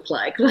plains look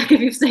like. Like if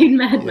you've seen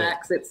Mad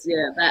Max, it's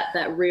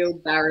that real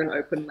barren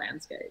open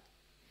landscape.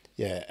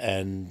 Yeah,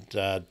 and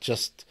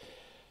just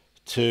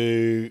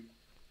to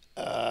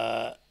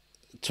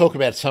talk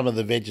about some of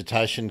the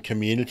vegetation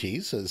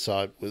communities, as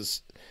I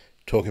was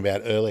talking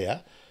about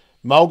earlier: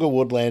 mulga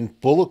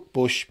woodland, bullock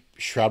bush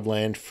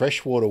shrubland,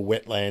 freshwater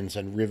wetlands,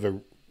 and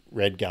river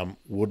redgum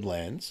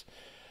woodlands.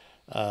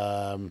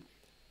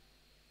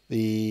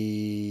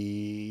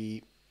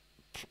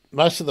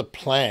 Most of the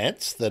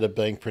plants that are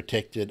being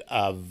protected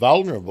are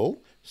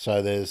vulnerable.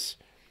 So there's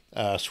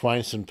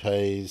Swainson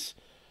peas,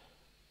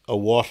 a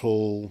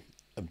wattle,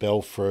 a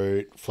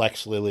bellfruit,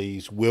 flax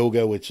lilies,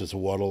 wilga, which is a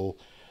wattle,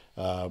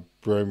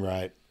 broom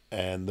rape,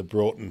 and the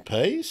Broughton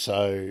pea.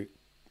 So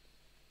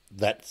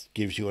that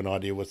gives you an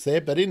idea what's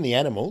there. But in the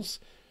animals,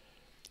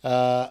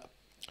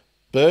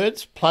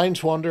 birds,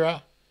 plains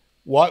wanderer,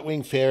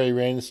 white-winged fairy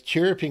wrens,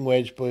 chirruping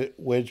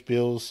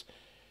wedgebills,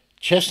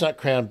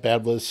 chestnut-crowned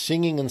babblers,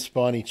 singing and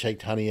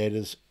spiny-cheeked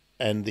honeyeaters,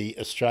 and the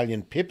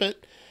Australian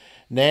pipit,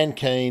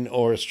 nankeen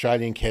or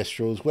Australian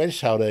kestrels,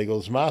 wedge-tailed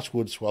eagles, masked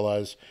wood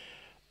swallows,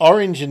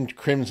 orange and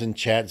crimson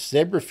chats,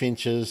 zebra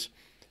finches,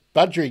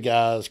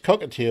 budgerigars,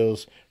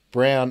 cockatiels,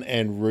 brown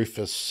and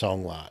rufous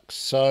songlarks.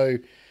 So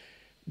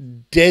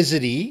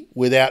deserty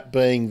without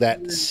being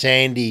that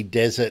sandy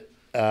desert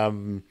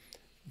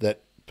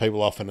that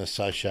people often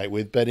associate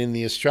with. But in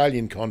the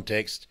Australian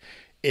context,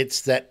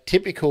 it's that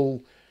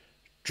typical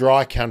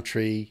dry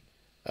country.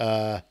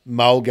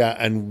 Mulga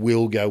and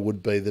wilga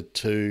would be the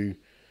two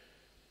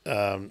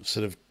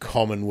sort of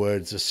common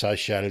words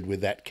associated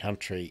with that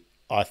country,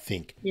 I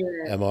think.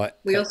 Yeah.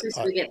 We also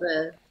sort of get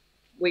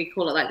we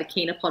call it like the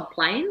Keenapod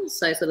plains,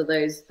 so sort of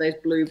those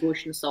blue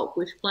bush and salt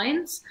bush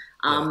plains.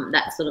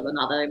 That's sort of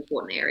another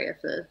important area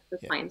for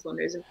plains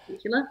wanderers in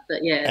particular.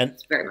 But yeah,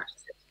 it's very much.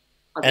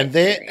 And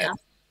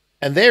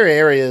they're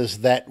areas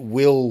that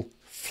will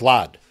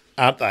flood,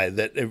 aren't they?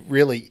 That it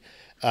really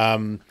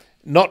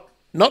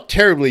not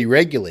terribly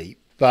regularly,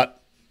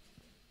 but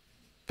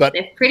they're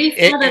pretty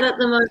flooded at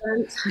the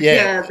moment.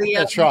 Yeah,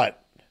 that's right.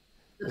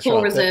 The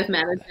poor reserve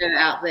manager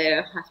out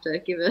there, I have to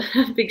give a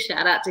big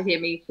shout out to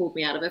him. He pulled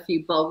me out of a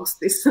few bogs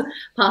this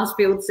past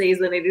field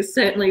season. It is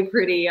certainly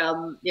pretty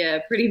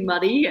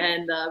muddy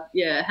and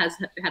has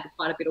had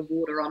quite a bit of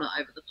water on it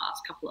over the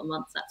past couple of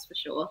months, that's for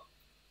sure.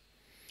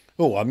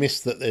 Oh, I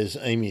missed that there's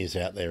emus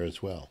out there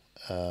as well.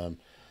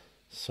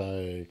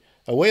 So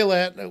are we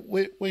allowed?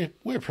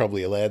 We're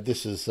probably allowed.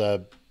 This is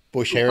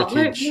Bush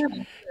Heritage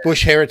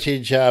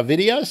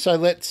video. So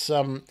let's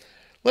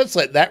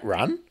let that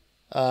run.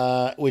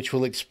 Which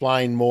will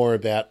explain more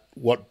about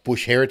what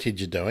Bush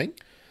Heritage are doing.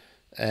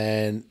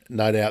 And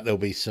no doubt there'll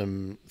be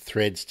some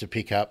threads to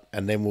pick up,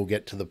 and then we'll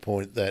get to the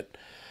point that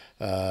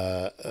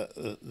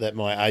that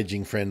my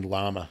ageing friend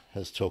Lama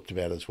has talked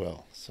about as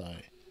well. So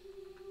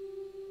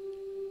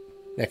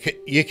now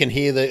you can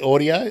hear the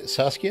audio,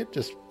 Saskia? I can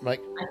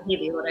hear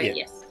the audio,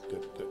 yes.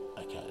 Good.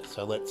 Okay,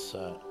 so let's...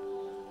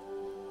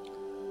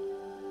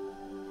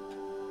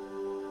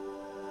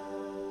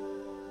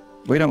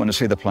 We don't want to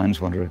see the plains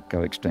wanderer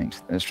go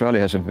extinct. Australia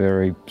has a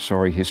very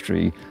sorry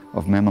history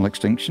of mammal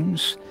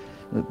extinctions,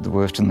 the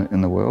worst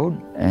in the world,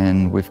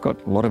 and we've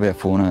got a lot of our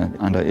fauna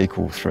under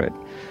equal threat.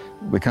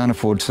 We can't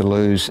afford to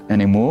lose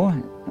any more,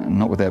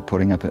 not without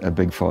putting up a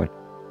big fight.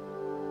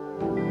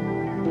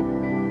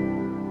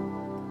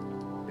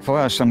 If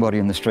I ask somebody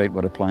in the street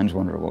what a plains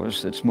wanderer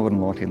was, it's more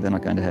than likely they're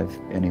not going to have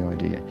any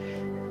idea.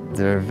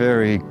 They're a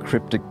very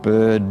cryptic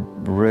bird,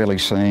 rarely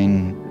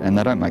seen, and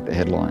they don't make the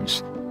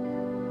headlines.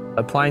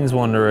 A plains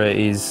wanderer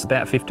is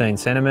about 15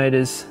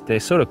 centimetres.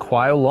 They're sort of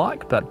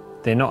quail-like, but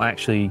they're not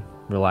actually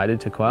related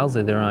to quails.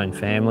 They're their own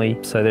family,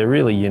 so they're a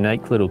really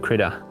unique little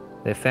critter.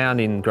 They're found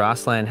in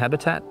grassland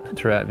habitat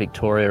throughout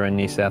Victoria and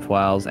New South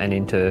Wales and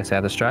into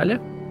South Australia.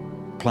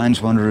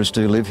 Plains wanderers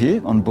do live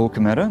here on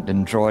Bulkamata.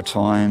 In dry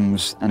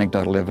times,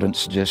 anecdotal evidence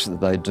suggests that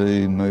they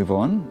do move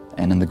on,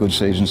 and in the good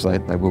seasons they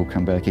will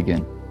come back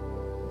again.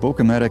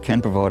 Bulkamata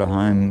can provide a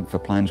home for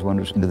plains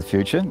wanderers into the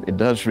future. It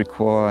does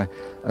require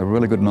a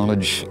really good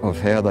knowledge of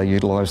how they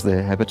utilise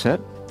their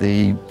habitat.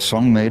 The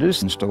song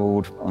meters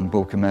installed on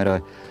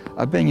Bulkamata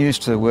are being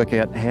used to work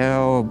out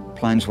how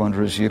plains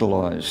wanderers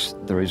utilise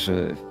the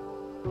reserve.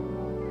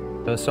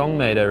 A song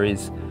meter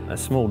is a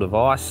small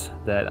device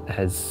that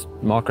has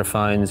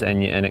microphones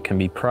and it can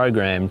be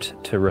programmed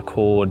to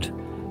record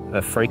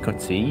a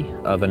frequency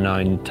of a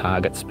known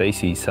target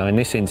species. So in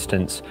this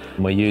instance,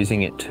 we're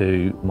using it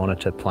to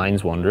monitor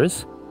plains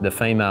wanderers. The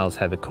females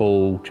have a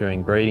call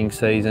during breeding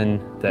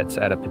season that's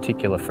at a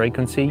particular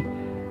frequency,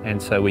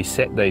 and so we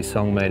set these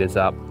song meters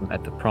up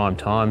at the prime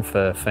time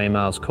for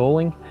females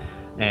calling,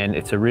 and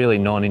it's a really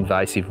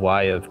non-invasive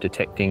way of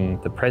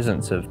detecting the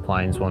presence of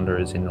plains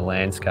wanderers in the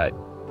landscape.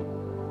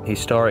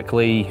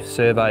 Historically,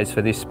 surveys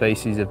for this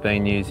species have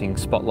been using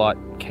spotlight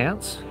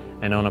counts,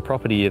 and on a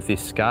property of this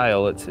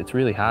scale, it's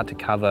really hard to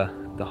cover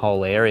the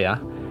whole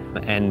area,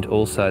 and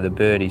also the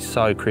bird is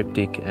so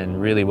cryptic and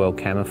really well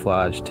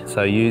camouflaged.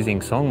 So using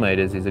song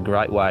meters is a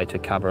great way to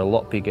cover a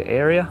lot bigger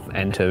area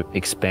and to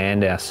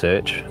expand our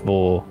search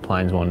for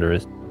plains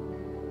wanderers.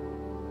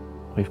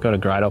 We've got a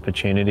great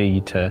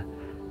opportunity to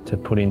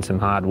put in some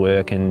hard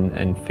work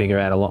and figure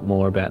out a lot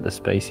more about the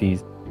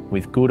species.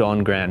 With good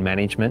on-ground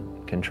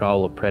management,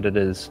 control of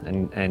predators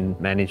and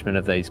management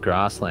of these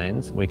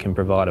grasslands, we can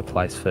provide a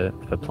place for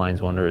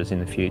plains wanderers in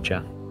the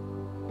future.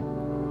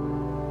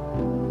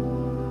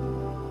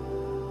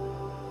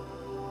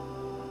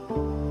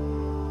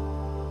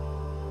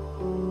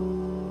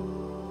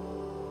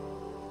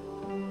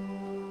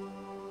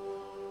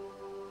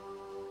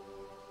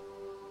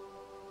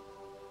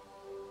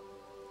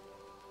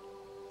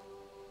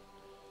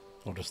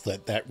 I'll just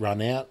let that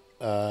run out.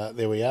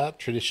 There we are.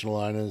 Traditional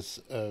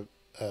owners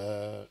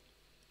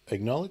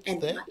acknowledged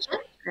and there.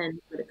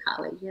 And for the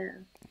collie, yeah.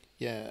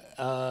 Yeah.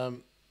 I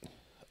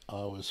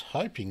was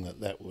hoping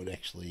that would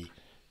actually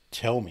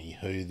tell me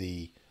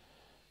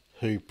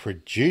who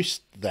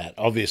produced that.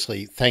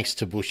 Obviously, thanks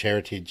to Bush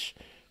Heritage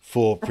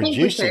for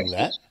producing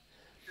that.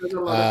 There was a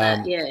lot of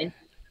that, yeah.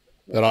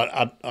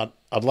 But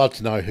I'd love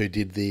to know who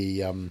did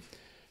the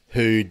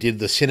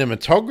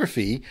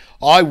cinematography.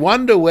 I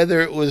wonder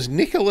whether it was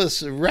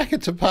Nicholas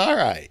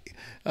Rakatapare.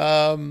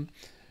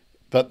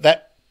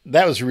 But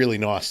that was a really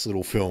nice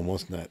little film,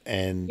 wasn't it?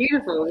 And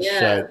Beautiful,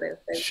 yeah.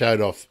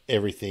 Showed off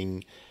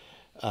everything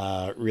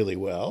really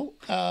well.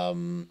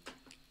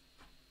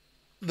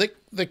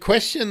 The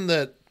question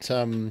that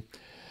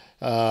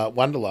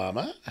Wonder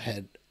Llama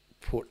had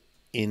put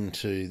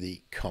into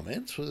the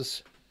comments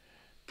was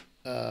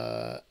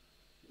the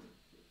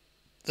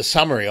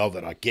summary of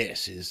it, I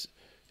guess, is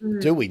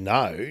do we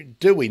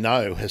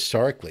know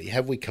historically,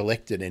 have we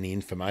collected any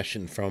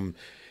information from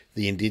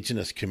the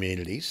Indigenous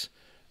communities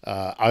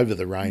over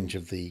the range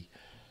of the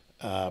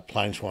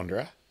Plains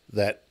Wanderer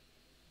that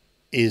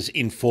is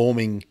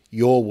informing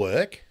your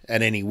work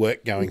and any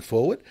work going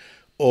forward,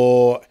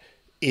 or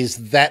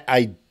is that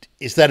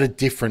a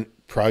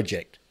different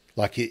project?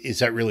 Like, is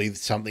that really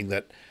something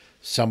that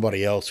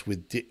somebody else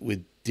with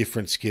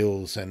different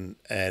skills and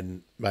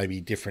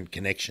maybe different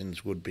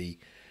connections would be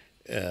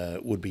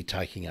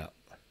taking up?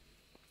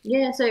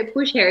 Yeah, so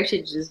Bush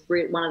Heritage is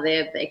one of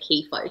their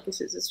key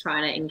focuses, is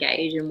trying to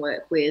engage and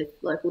work with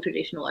local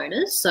traditional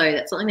owners. So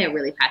that's something they're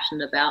really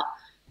passionate about.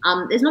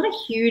 There's not a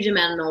huge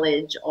amount of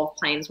knowledge of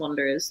Plains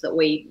Wanderers that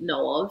we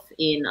know of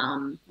in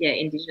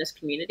Indigenous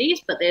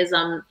communities, but there's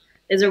a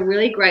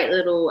really great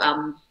little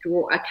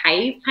a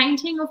cave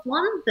painting of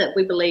one that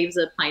we believe is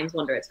a Plains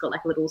Wanderer. It's got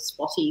like a little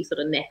spotty sort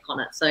of neck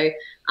on it. So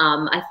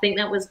I think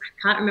I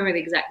can't remember the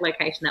exact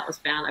location that was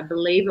found. I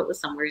believe it was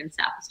somewhere in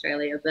South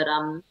Australia, but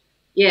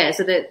yeah,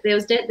 so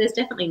there's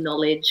definitely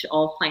knowledge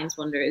of Plains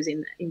Wanderers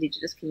in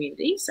Indigenous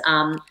communities.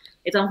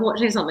 It's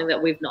unfortunately something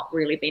that we've not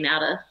really been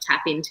able to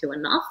tap into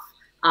enough.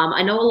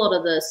 I know a lot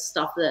of the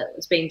stuff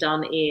that's been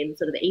done in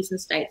sort of the eastern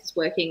states is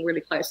working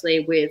really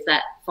closely with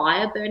that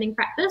fire burning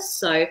practice.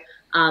 So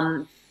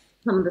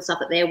some of the stuff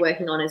that they're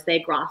working on is their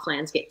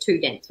grasslands get too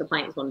dense for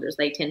Plains Wanderers.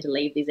 They tend to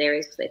leave these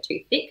areas because they're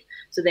too thick.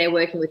 So they're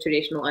working with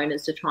traditional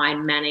owners to try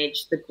and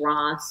manage the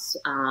grass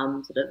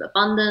sort of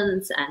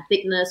abundance and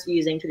thickness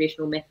using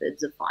traditional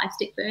methods of fire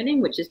stick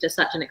burning, which is just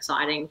such an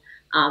exciting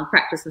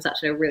practice and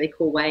such a really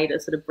cool way to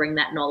sort of bring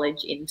that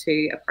knowledge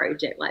into a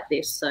project like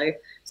this. So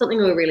something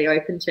we're really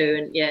open to,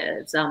 and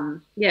it's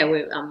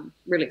we're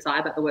really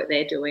excited about the work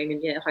they're doing,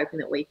 and hoping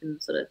that we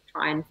can sort of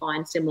try and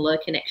find similar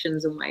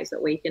connections and ways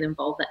that we can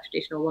involve that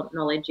traditional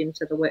knowledge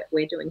into the work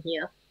we're doing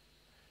here.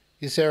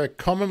 Is there a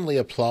commonly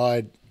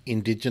applied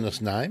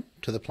Indigenous name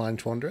to the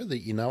Plains Wanderer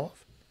that you know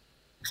of?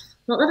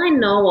 Not that I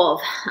know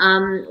of.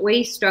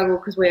 We struggle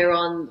because we're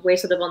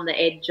sort of on the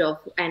edge of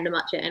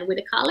Andamatcha and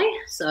Wittakali,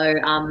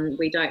 so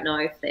we don't know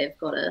if they've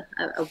got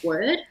a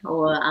word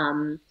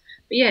or.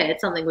 But yeah,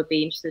 it's something we'd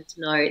be interested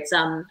to know. It's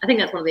I think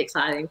that's one of the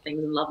exciting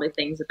things and lovely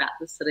things about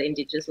this sort of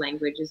Indigenous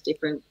language is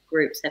different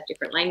groups have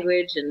different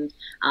language, and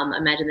I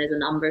imagine there's a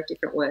number of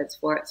different words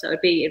for it. So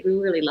it'd be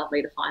really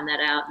lovely to find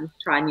that out and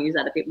try and use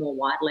that a bit more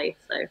widely.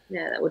 So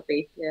yeah, that would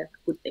be a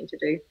good thing to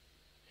do.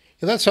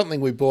 Yeah, that's something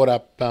we brought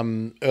up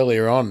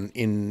earlier on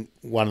in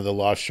one of the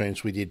live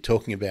streams we did,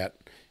 talking about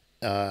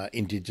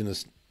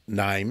Indigenous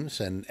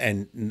names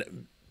and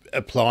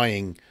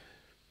applying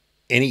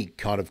any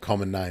kind of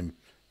common name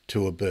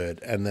to a bird,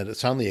 and that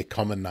it's only a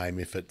common name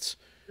if it's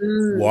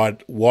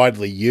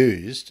widely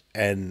used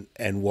and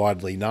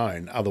widely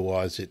known.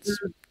 Otherwise, it's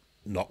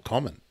not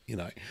common,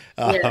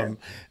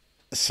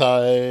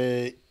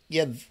 So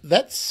yeah,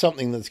 that's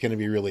something that's going to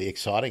be really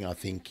exciting, I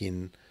think,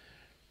 in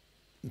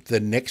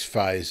the next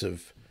phase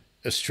of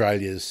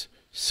Australia's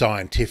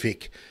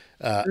scientific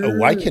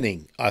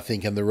awakening, I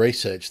think, and the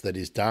research that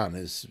is done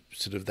is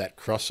sort of that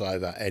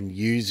crossover and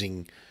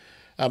using,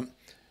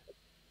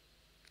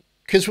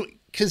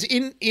 because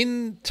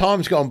in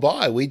times gone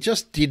by, we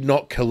just did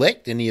not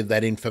collect any of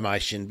that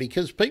information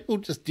because people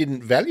just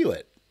didn't value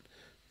it.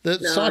 The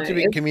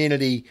scientific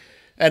community,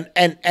 and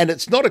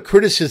it's not a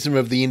criticism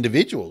of the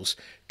individuals.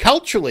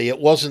 Culturally, it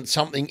wasn't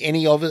something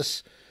any of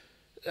us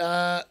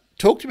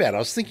talked about. I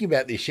was thinking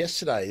about this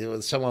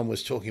yesterday. Someone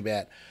was talking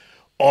about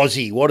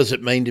Aussie. What does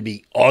it mean to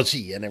be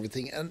Aussie and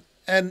everything?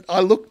 And I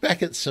looked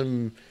back at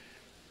some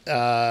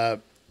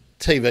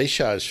TV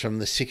shows from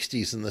the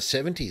 60s and the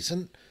 70s,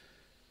 and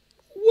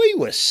we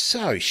were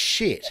so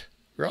shit,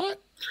 right?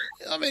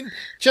 I mean,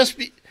 just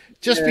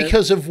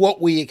because of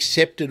what we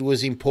accepted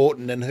was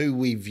important and who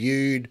we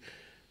viewed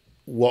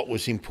what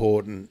was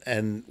important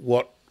and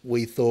what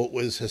we thought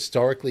was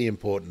historically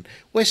important.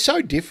 We're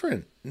so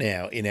different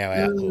now in our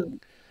outlook.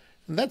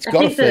 And that's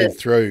got to feed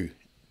through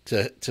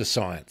to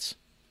science.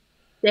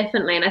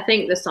 Definitely. And I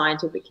think the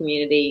scientific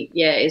community,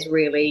 is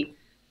really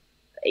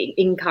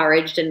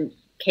encouraged and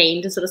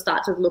keen to sort of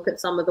start to look at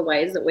some of the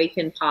ways that we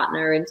can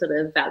partner and sort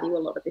of value a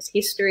lot of this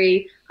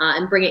history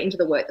and bring it into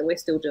the work that we're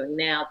still doing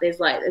now. There's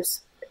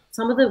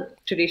some of the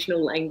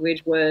traditional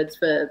language words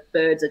for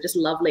birds are just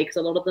lovely because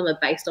a lot of them are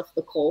based off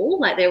the call.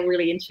 Like, they're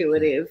really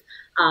intuitive.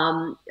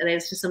 And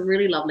there's just some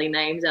really lovely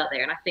names out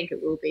there. And I think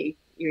it will be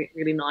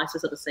really nice to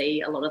sort of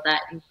see a lot of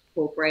that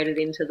incorporated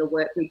into the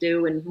work we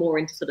do and more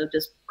into sort of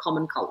just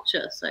common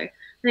culture. So I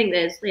think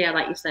there's,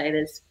 like you say,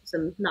 there's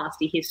some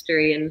nasty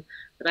history,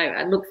 but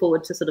I look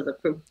forward to sort of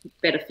a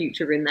better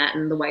future in that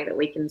and the way that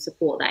we can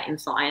support that in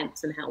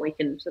science and how we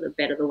can sort of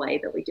better the way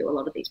that we do a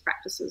lot of these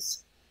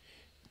practices.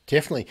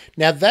 Definitely.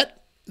 Now,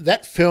 that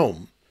that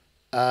film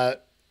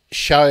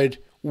showed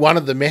one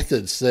of the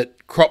methods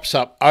that crops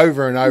up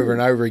over and over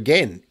and over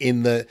again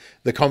in the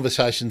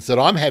conversations that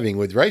I'm having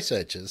with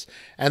researchers,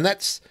 and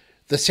that's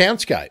the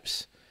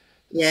soundscapes.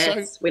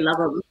 Yes, we love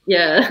them.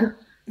 Yeah.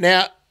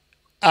 Now,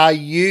 are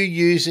you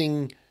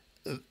using,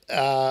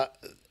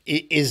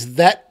 is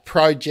that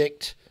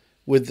project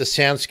with the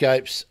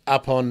soundscapes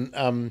up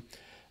on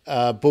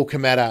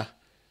Bulkamata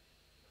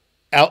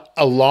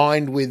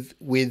aligned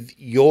with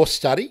your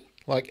study?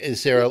 Like,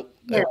 is there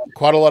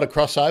quite a lot of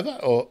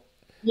crossover, or?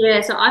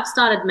 Yeah, so I've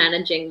started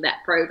managing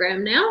that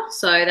program now.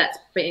 So that's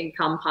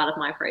become part of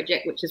my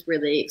project, which is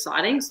really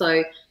exciting.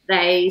 So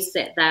they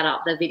set that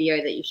up. The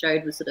video that you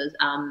showed was sort of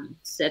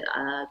set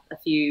a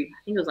few, I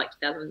think it was like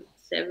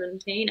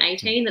 2017,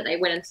 18, that they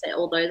went and set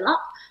all those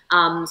up.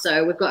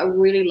 So we've got a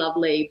really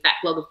lovely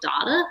backlog of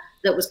data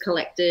that was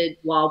collected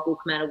while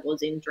Bulkamata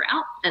was in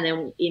drought. And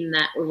then in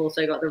that, we've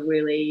also got the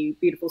really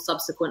beautiful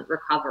subsequent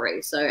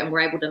recovery. So, and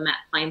we're able to map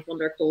Plains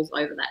Wanderer calls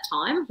over that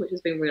time, which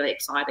has been really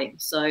exciting.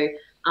 So,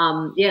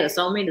 the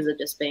soul meters have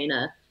just been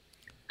a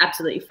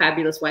absolutely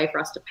fabulous way for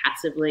us to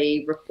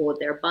passively record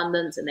their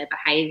abundance and their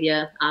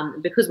behavior.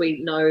 Because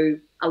we know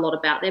a lot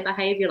about their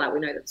behavior, like we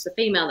know that it's a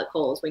female that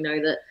calls, we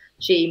know that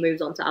she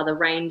moves on to other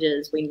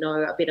ranges, we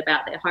know a bit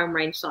about their home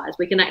range size.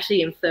 We can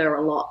actually infer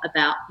a lot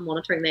about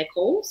monitoring their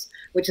calls,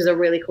 which is a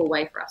really cool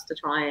way for us to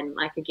try and,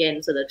 like,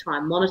 again, sort of try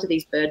and monitor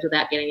these birds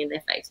without getting in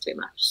their face too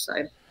much. So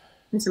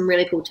there's some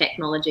really cool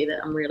technology that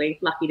I'm really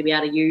lucky to be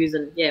able to use,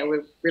 and yeah,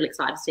 we're really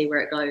excited to see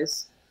where it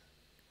goes.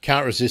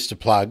 Can't resist a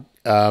plug.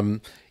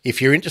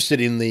 If you're interested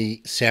in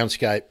the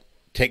soundscape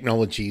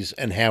technologies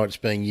and how it's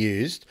being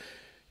used,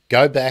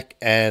 go back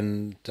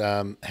and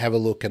have a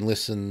look and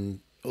listen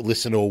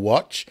or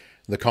watch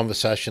the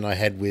conversation I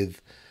had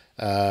with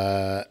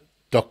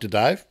Dr.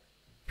 Dave,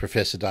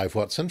 Professor Dave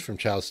Watson from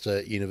Charles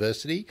Sturt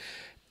University,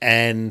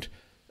 and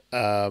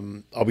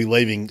I'll be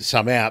leaving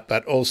some out,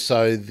 but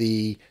also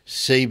the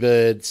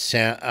seabird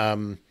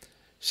soundscapes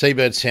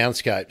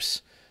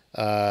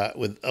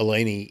with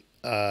Eleni,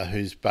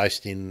 who's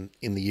based in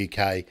the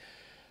UK,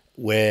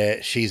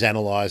 where she's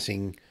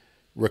analysing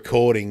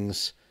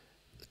recordings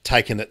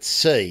taken at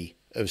sea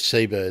of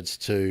seabirds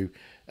to,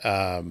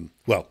 go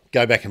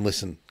back and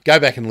listen. Go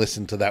back and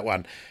listen to that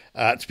one.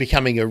 It's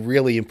becoming a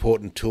really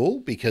important tool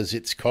because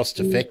it's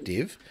cost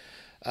effective.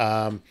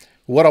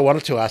 What I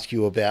wanted to ask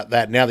you about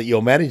that, now that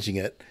you're managing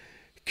it,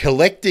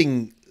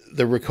 collecting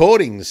the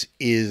recordings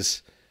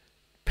is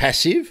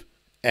passive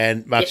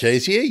and much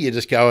easier. You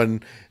just go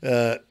and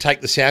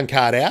take the sound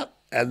card out,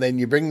 and then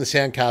you bring the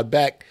sound card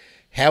back.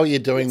 How are you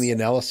doing the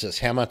analysis?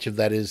 How much of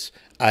that is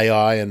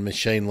AI and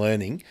machine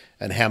learning,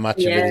 and how much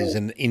of it is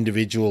an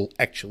individual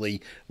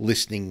actually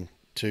listening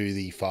to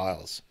the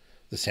files,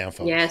 the sound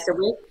files? Yeah,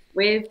 so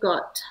we've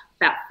got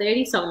about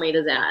 30 song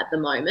meters out at the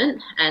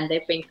moment, and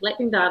they've been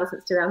collecting data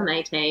since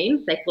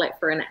 2018. They collect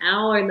for an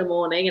hour in the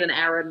morning and an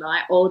hour at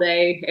night, all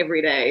day,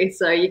 every day.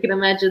 So you can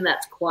imagine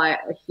that's quite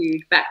a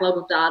huge backlog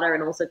of data,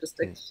 and also just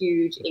a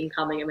huge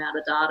incoming amount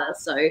of data.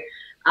 So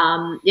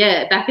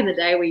back in the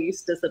day, we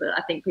used to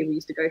I think people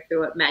used to go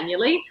through it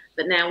manually,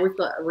 but now we've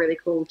got a really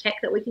cool tech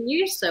that we can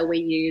use. So we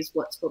use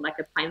what's called like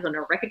a Plains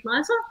Wanderer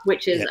recognizer,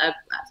 which is a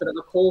sort of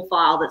a call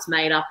file that's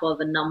made up of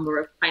a number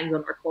of Plains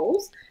Wanderer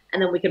calls.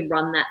 And then we can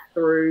run that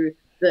through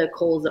the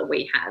calls that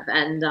we have,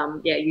 and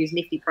use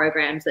nifty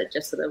programs that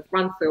just sort of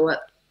run through it,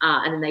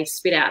 and then they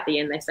spit out at the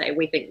end. They say,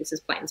 we think this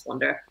is Plains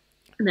Wanderer.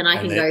 And then I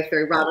can go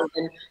through, rather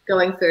than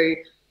going through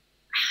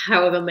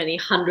however many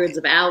hundreds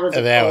of hours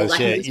of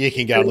calls, you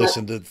can go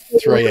listen to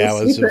 3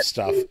 hours of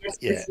stuff.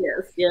 Yes.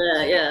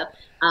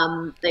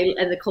 And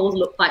the calls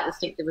look quite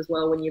distinctive as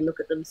well when you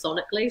look at them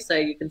sonically. So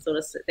you can sort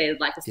of sit there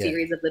like a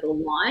series of little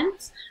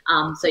lines.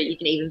 So you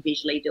can even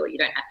visually do it. You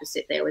don't have to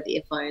sit there with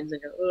earphones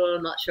and go, oh,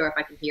 I'm not sure if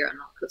I can hear it or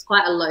not. Because it's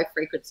quite a low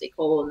frequency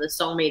call, and the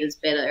song meter's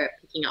better at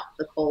picking up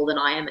the call than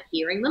I am at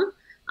hearing them.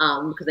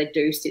 Because they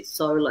do sit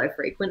so low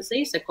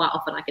frequency. So quite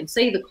often I can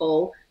see the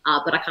call,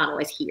 but I can't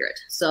always hear it.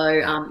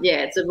 So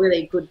it's a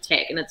really good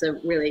tech, and it's a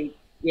really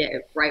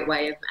great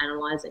way of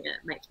analysing it.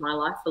 It makes my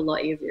life a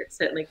lot easier. It's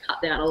certainly cut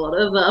down a lot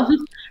of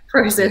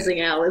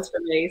processing hours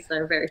for me.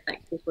 So very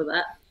thankful for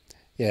that.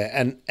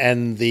 Yeah,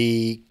 and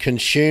the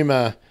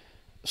consumer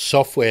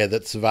software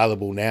that's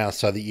available now,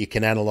 so that you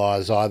can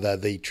analyse either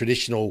the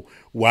traditional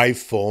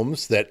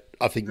waveforms that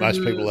I think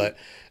most people are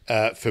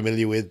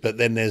familiar with, but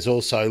then there's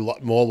also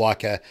more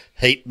like a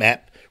heat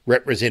map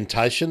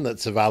representation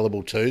that's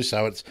available too.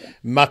 So it's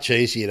much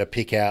easier to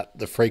pick out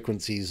the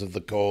frequencies of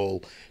the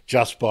call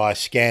just by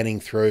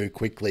scanning through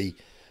quickly,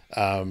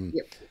 half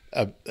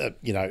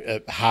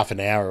an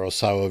hour or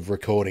so of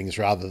recordings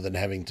rather than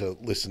having to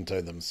listen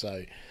to them.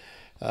 So,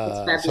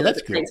 so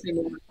that's good. It takes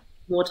me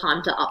more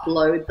time to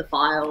upload the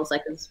files,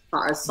 like as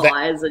far as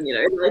size,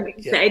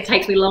 it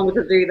takes me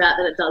longer to do that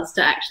than it does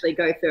to actually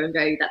go through and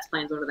go, that's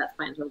Plains Wanderer,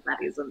 that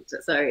isn't.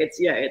 So it's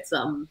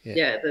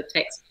the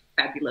tech's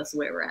fabulous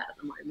where we're at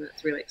the moment.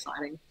 It's really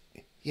exciting.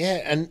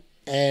 Yeah,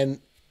 and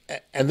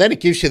then it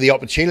gives you the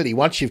opportunity,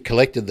 once you've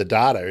collected the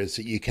data, is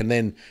that you can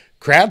then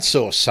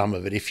crowdsource some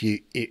of it if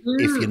you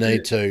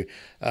need to,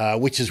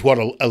 which is what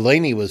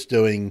Alini was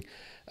doing,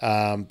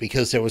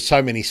 because there were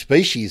so many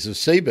species of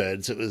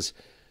seabirds. It's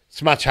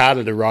much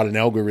harder to write an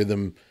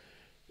algorithm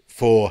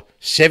for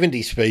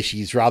 70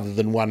 species rather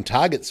than one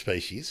target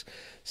species.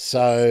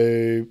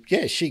 So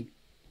yeah, she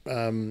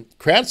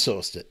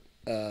crowdsourced it,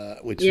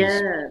 which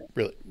is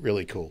really,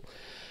 really cool.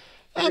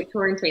 The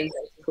Victorian team's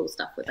doing some cool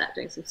stuff with that,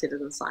 doing some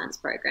citizen science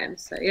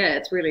programs. So yeah,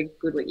 it's really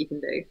good what you can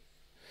do.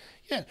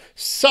 Yeah.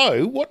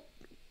 So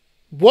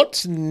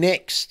what's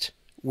next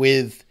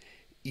with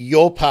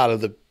your part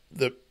of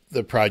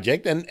the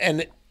project?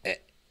 And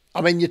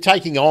I mean, you're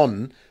taking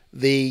on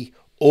the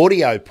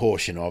audio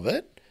portion of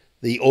it,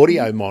 the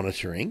audio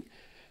monitoring.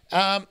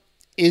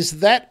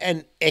 Is that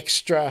an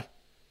extra?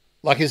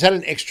 Is that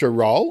an extra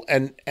role?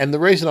 And the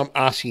reason I'm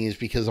asking is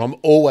because I'm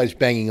always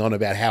banging on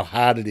about how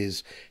hard it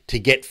is to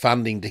get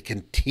funding to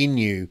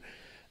continue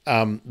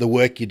the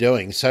work you're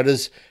doing. So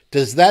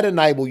does that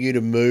enable you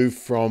to move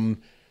from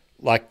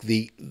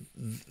the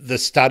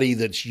study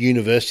that's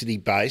university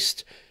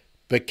based,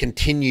 but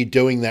continue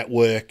doing that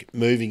work,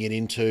 moving it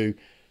into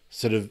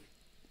sort of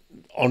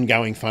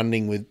ongoing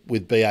funding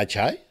with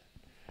BHA?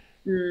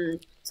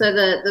 So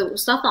the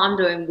stuff that I'm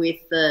doing with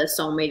the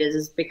song meters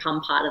has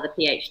become part of the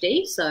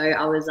PhD. So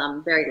I was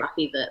very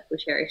lucky that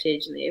Bush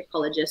Heritage and the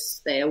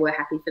ecologists there were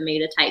happy for me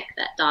to take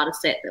that data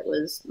set that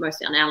was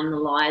mostly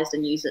unanalyzed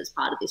and use it as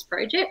part of this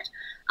project.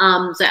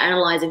 So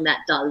analysing that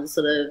does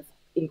sort of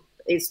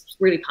is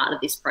really part of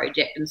this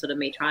project, and sort of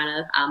me trying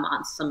to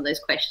answer some of those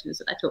questions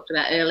that I talked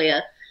about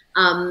earlier.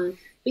 But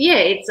yeah,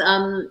 it's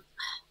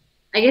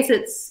I guess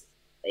it's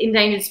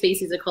endangered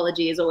species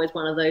ecology is always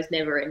one of those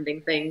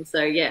never-ending things.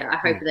 So yeah, I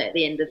hope that at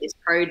the end of this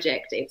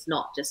project, it's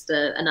not just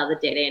another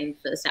dead end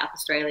for South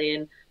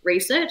Australian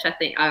research. I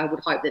think I would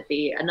hope there'd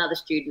be another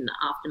student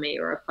after me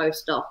or a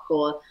postdoc,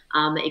 or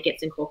that it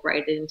gets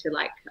incorporated into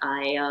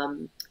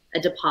a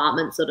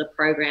department sort of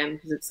program,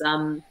 because it's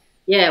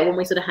yeah, when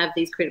we sort of have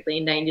these critically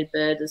endangered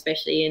birds,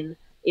 especially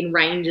in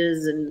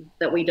ranges and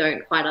that we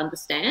don't quite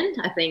understand,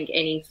 I think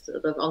any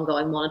sort of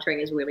ongoing monitoring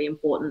is really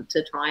important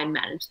to try and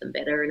manage them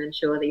better and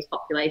ensure these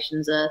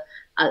populations are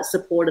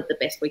supported the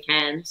best we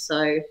can.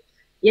 So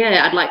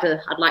yeah, I'd like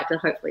to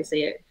hopefully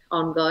see it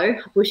on go.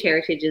 Bush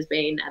Heritage has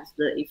been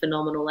absolutely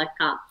phenomenal. I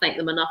can't thank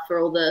them enough for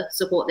all the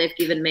support they've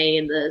given me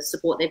and the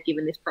support they've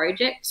given this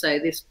project. So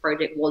this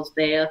project was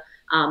their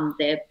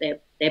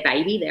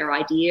baby, their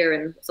idea,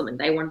 and something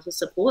they wanted to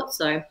support.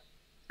 So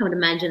I would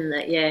imagine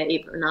that, yeah,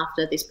 even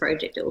after this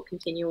project, it will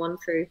continue on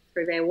through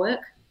their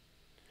work.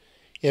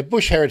 Yeah,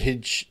 Bush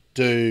Heritage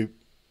do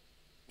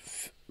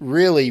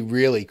really,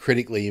 really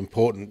critically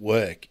important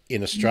work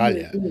in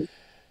Australia. Mm-hmm.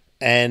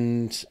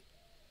 And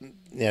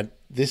now,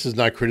 this is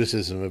no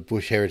criticism of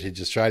Bush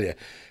Heritage Australia,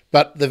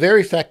 but the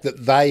very fact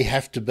that they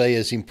have to be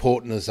as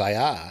important as they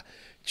are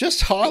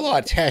just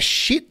highlights how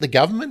shit the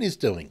government is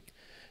doing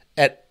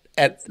at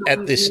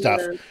this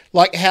stuff.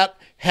 Like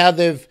how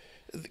they've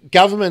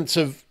governments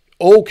of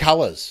all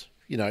colours,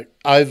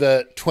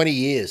 over 20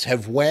 years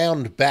have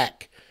wound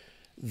back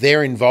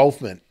their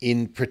involvement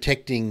in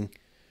protecting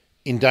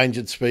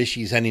endangered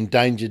species and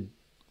endangered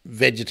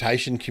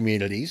vegetation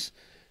communities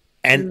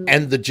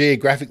and the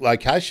geographic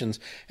locations,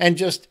 and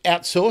just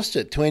outsourced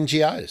it to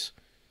NGOs,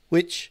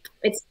 which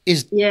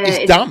is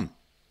dumb.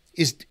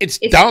 It's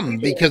dumb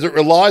because it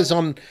relies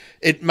on,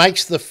 it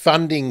makes the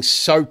funding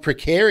so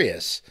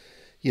precarious,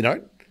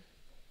 And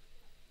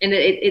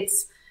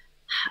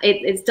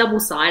it's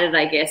double-sided,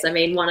 I guess. I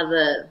mean,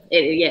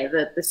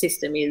 the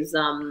system is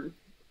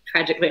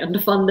tragically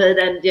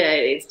underfunded, and yeah,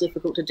 it's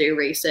difficult to do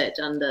research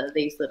under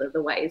these sort of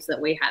the ways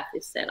that we have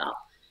this set up.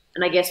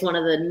 And I guess one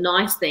of the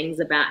nice things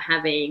about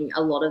having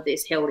a lot of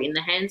this held in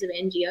the hands of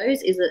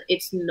NGOs is that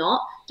it's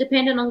not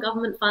dependent on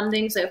government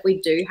funding. So if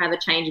we do have a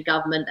change of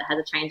government that has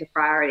a change of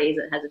priorities,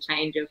 that has a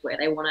change of where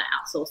they want to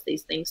outsource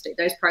these things to,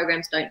 those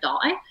programs don't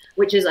die,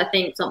 which is, I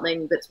think,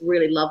 something that's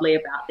really lovely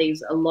about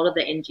a lot of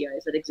the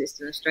NGOs that exist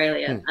in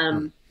Australia.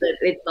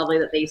 It's lovely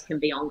that these can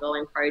be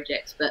ongoing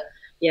projects, but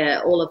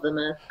yeah, all of them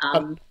are.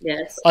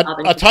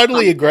 I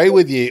totally agree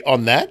with you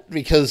on that,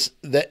 because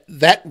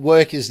that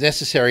work is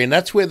necessary, and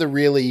that's where the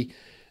really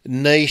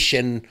niche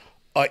and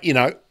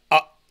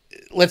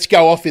let's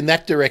go off in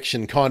that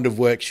direction kind of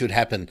work should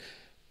happen.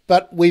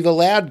 But we've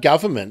allowed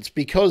governments,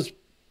 because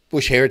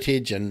Bush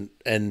Heritage and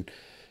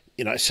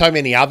so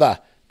many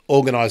other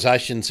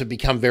organisations have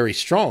become very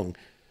strong.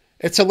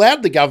 It's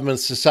allowed the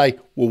governments to say,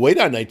 well, we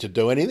don't need to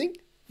do anything.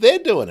 They're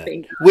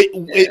doing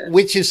it,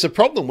 which is the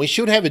problem. We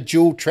should have a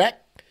dual track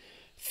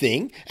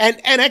thing,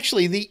 and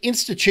actually the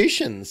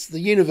institutions, the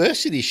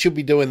universities, should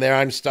be doing their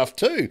own stuff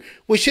too.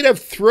 We should have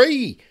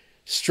 3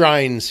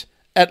 strains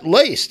at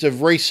least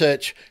of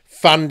research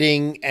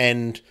funding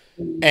and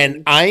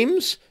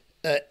aims,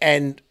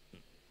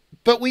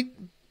 but we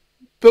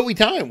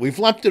don't. We've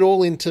lumped it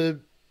all into,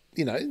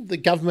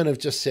 the government have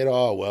just said,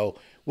 oh well,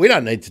 we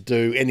don't need to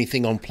do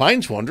anything on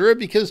Plains Wanderer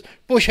because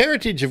Bush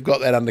Heritage have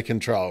got that under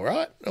control,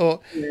 right?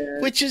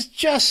 Which is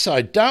just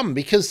so dumb,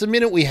 because the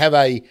minute we have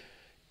a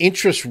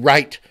interest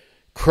rate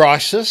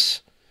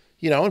crisis,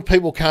 you know, and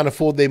people can't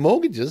afford their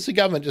mortgages, the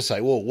government just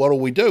say, well, what will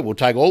we do? We'll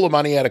take all the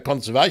money out of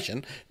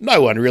conservation.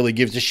 No one really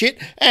gives a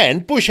shit.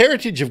 And Bush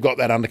Heritage have got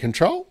that under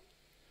control.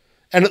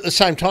 And at the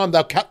same time,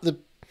 they'll cut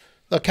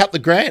the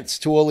grants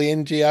to all the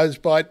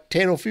NGOs by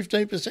 10 or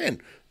 15%.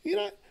 You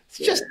know, it's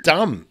just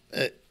dumb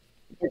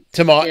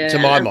to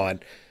my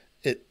mind.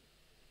 It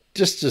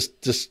just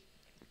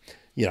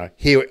you know,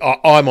 here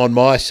I'm on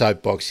my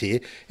soapbox here.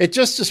 It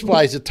just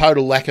displays a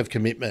total lack of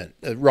commitment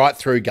right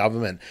through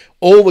government.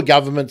 All the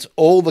governments,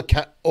 all the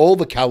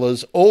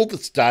colours, all the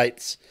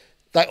states,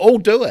 they all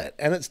do it,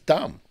 and it's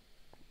dumb,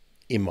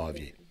 in my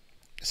view.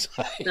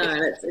 So,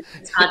 no,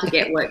 it's hard to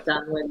get work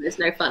done when there's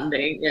no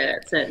funding. Yeah,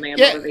 certainly a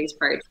lot of these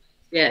projects,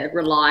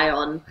 rely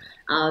on,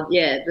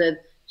 the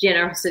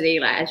generosity,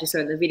 like as you saw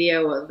in the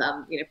video, of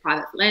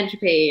private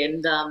philanthropy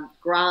and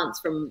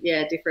grants from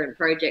different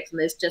projects. And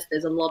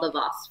there's a lot of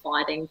us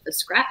fighting for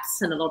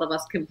scraps and a lot of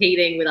us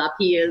competing with our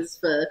peers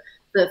for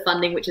the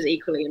funding, which is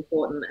equally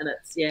important. And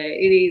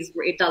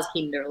it does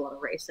hinder a lot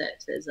of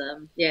research. There's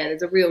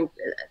a real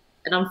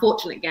an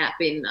unfortunate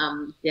gap in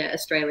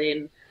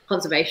Australian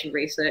conservation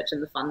research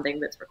and the funding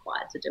that's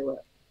required to do it.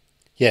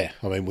 Yeah,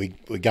 I mean, we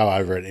go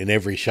over it in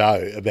every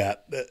show about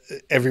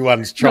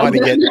everyone's trying to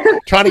get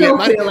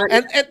money,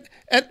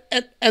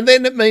 and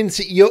then it means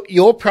that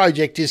your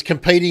project is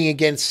competing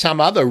against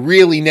some other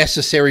really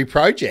necessary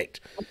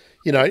project.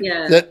 You know,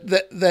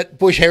 that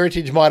Bush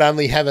Heritage might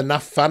only have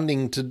enough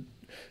funding to,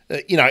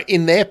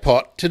 in their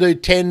pot to do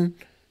 10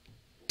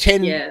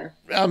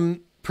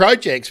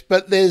 projects,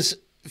 but there's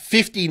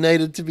 50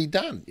 needed to be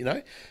done,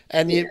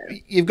 and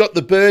you've got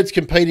the birds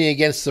competing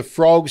against the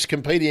frogs,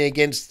 competing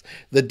against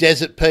the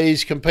desert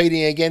peas,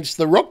 competing against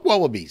the rock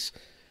wallabies.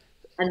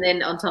 And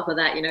then on top of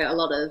that, a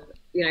lot of,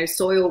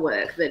 soil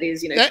work that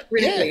is,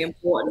 critically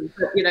important,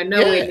 but,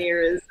 nowhere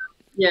near as,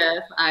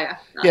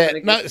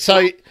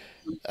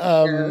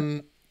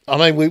 I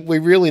mean, we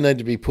really need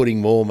to be putting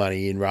more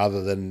money in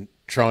rather than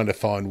trying to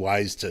find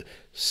ways to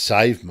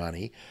save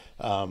money.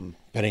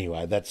 But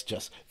anyway, that's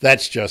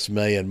just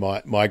me and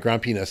my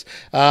grumpiness.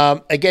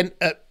 Again,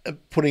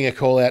 putting a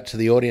call out to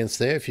the audience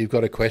there. If you've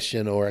got a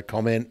question or a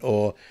comment,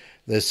 or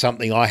there's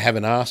something I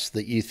haven't asked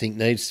that you think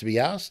needs to be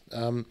asked,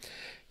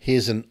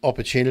 here's an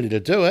opportunity to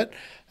do it.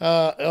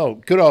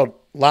 Good old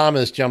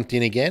Llama's jumped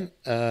in again.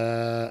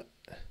 Don't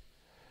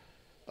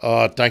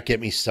get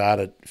me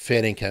started.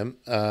 Fair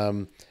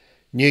income.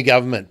 New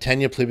government.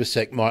 Tanya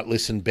Plibersek might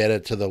listen better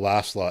to the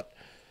last lot.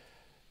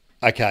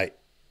 Okay.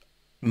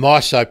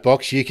 My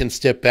soapbox, you can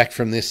step back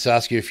from this,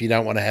 Saskia, if you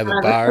don't want to have a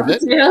bar of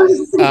it.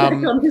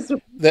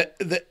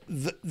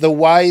 The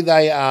way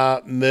they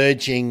are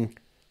merging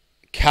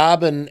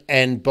carbon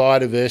and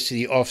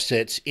biodiversity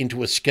offsets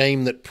into a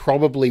scheme that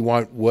probably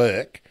won't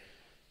work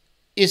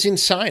is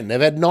insane.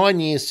 They've had 9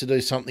 years to do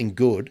something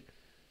good.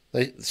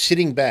 They're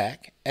sitting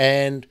back,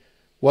 and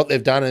what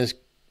they've done is,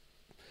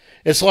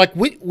 it's like,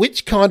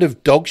 which kind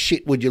of dog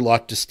shit would you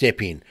like to step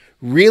in?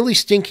 Really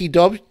stinky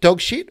dog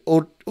shit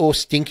or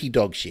stinky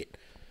dog shit?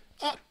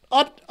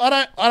 I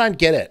don't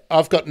get it.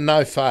 I've got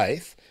no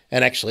faith.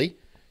 And actually,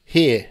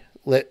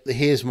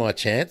 here's my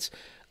chance.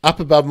 Up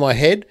above my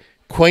head,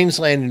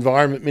 Queensland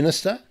Environment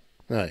Minister.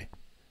 No,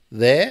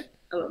 there.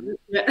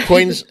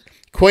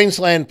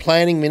 Queensland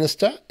Planning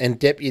Minister and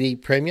Deputy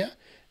Premier,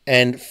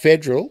 and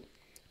Federal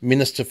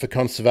Minister for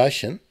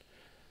Conservation.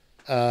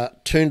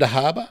 Toondah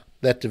Harbour,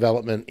 that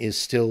development is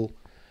still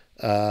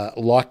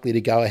likely to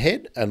go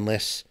ahead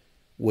unless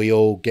we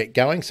all get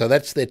going. So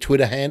that's their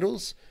Twitter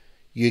handles.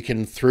 You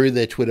can, through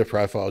their Twitter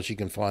profiles, you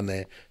can find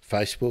their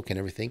Facebook and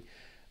everything.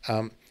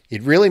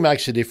 It really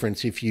makes a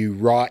difference if you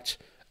write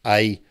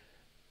an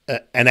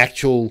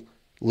actual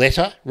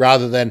letter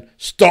rather than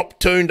 "Stop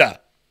Toondah."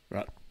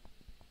 Right?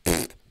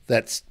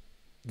 That's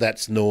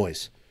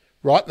noise.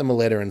 Write them a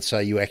letter and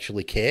say you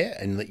actually care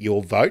and that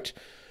your vote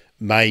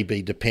may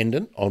be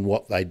dependent on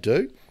what they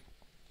do.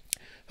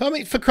 I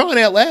mean, for crying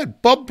out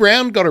loud, Bob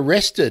Brown got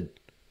arrested.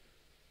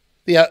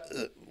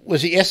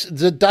 Was it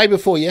the day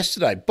before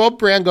yesterday? Bob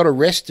Brown got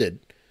arrested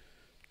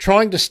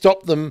trying to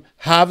stop them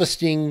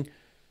harvesting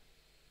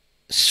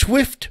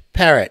swift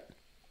parrot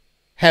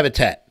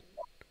habitat.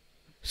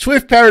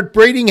 Swift parrot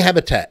breeding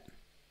habitat.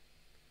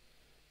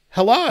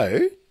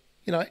 Hello?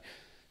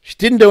 She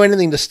didn't do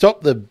anything to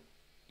stop the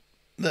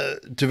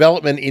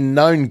development in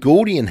known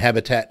Gordian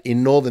habitat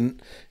in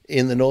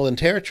the Northern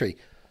Territory.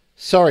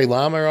 Sorry,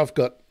 Llama, I've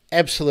got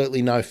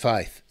absolutely no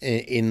faith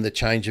in the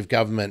change of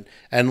government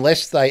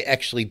unless they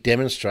actually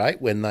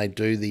demonstrate when they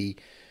do the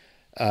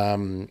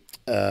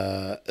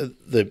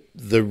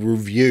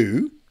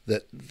review,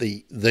 that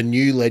the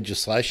new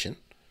legislation,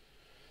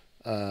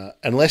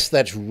 unless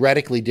that's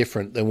radically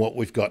different than what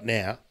we've got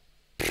now.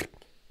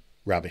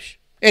 Rubbish.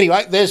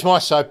 Anyway, there's my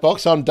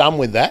soapbox. I'm done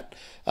with that.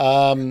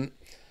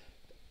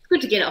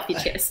 Good to get off your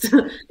chest.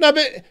 No,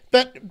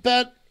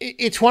 but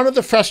it's one of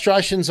the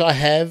frustrations I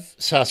have,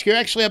 Saskia.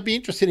 Actually, I'd be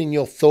interested in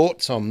your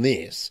thoughts on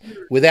this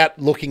without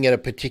looking at a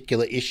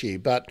particular issue.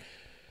 But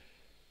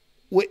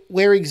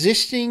we're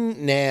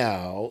existing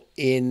now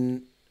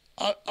in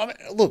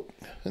Look,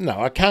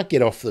 no, I can't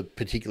get off the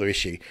particular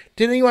issue.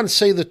 Did anyone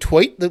see the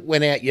tweet that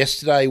went out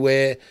yesterday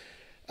where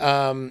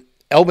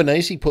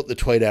Albanese put the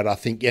tweet out, I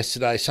think,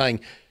 yesterday saying,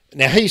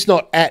 now he's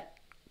not at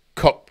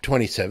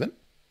COP27.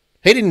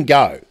 He didn't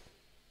go,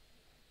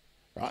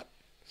 right?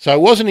 So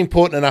it wasn't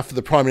important enough for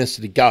the Prime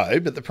Minister to go,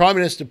 but the Prime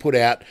Minister put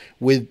out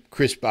with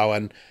Chris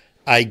Bowen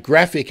a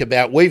graphic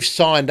about we've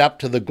signed up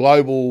to the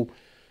global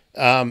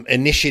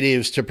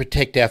initiatives to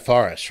protect our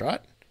forests,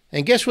 right?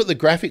 And guess what the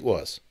graphic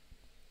was?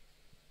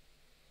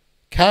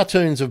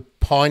 Cartoons of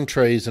pine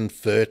trees and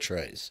fir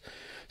trees.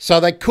 So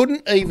they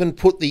couldn't even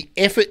put the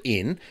effort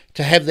in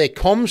to have their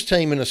comms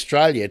team in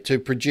Australia to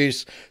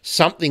produce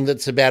something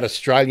that's about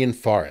Australian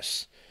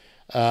forests.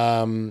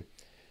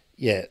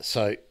 Yeah,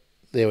 so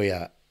there we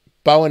are.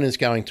 Bowen is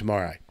going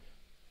tomorrow.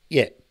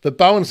 Yeah, but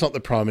Bowen's not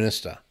the Prime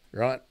Minister,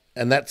 right?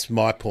 And that's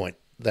my point,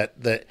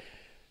 that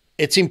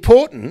it's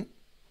important,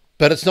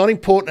 but it's not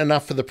important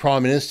enough for the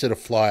Prime Minister to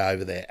fly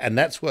over there. And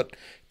that's what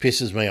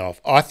pisses me off.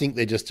 I think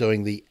they're just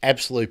doing the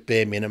absolute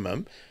bare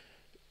minimum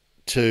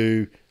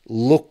to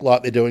look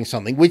like they're doing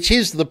something, which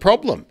is the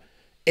problem.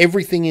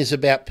 Everything is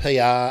about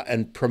PR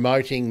and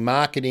promoting,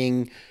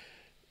 marketing,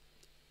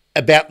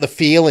 about the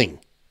feeling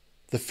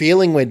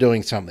we're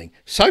doing something.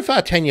 So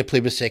far, Tanya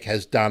Plibersek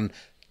has done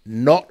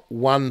not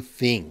one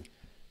thing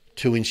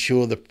to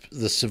ensure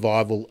the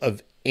survival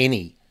of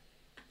any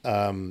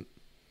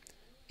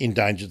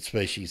endangered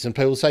species. And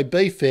people say,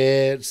 be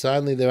fair,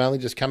 they've only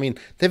just come in.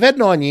 They've had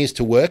 9 years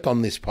to work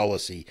on this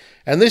policy.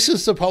 And this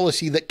is the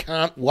policy that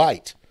can't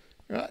wait,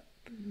 right?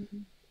 Mm-hmm.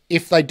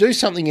 If they do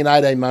something in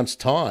 18 months'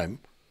 time,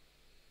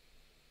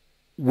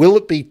 will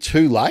it be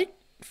too late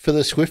for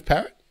the swift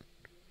parrot?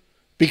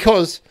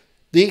 Because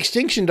the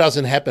extinction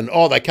doesn't happen,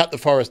 they cut the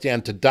forest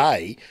down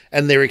today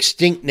and they're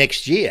extinct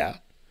next year.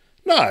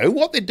 No,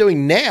 what they're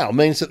doing now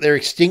means that they're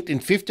extinct in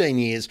 15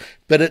 years,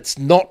 but it's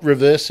not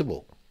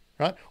reversible,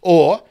 right?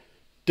 Or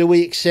do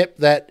we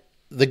accept that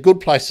the good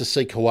place to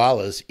see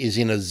koalas is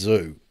in a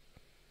zoo?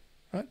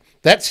 Right?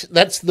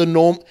 That's the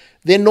norm.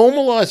 They're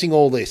normalising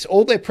all this.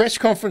 All their press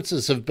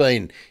conferences have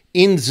been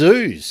in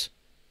zoos,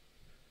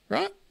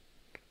 right?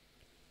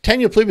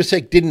 Tanya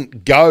Plibersek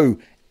didn't go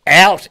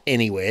out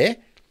anywhere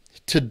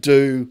to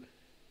do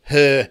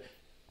her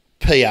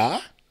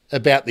PR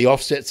about the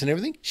offsets and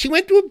everything. She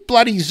went to a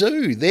bloody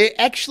zoo. They're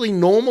actually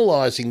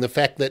normalising the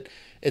fact that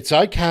it's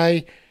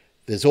okay,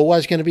 there's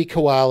always going to be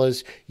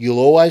koalas, you'll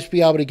always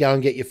be able to go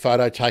and get your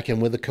photo taken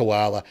with a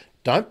koala.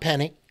 Don't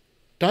panic.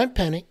 Don't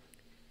panic.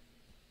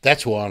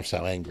 That's why I'm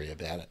so angry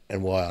about it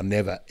and why I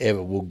never,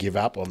 ever will give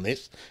up on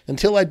this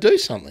until they do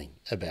something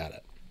about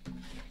it.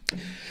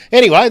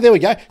 Anyway, there we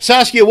go.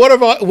 Saskia,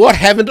 what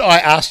haven't I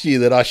asked you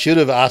that I should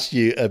have asked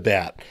you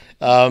about?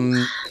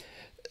 What's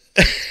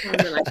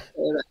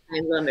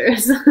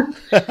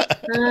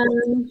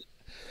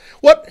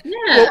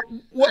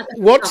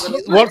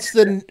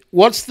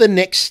the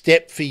next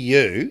step for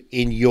you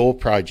in your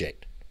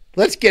project?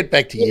 Let's get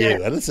back to you.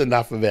 That's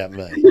enough about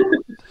me.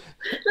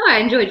 No, I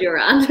enjoyed your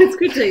rant. It's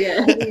good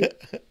to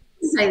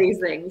say these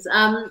things.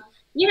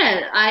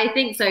 Yeah, I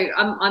think so.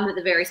 I'm at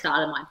the very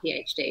start of my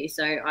PhD,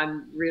 so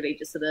I'm really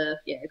just sort of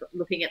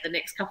looking at the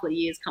next couple of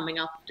years coming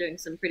up, doing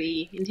some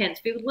pretty intense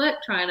field work,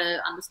 trying to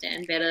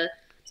understand better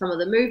some of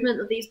the movement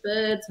of these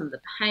birds, some of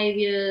the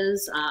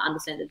behaviours,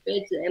 understand the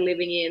beds that they're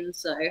living in.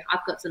 So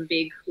I've got some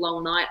big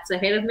long nights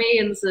ahead of me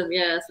and some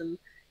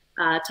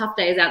tough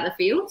days out in the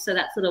field. So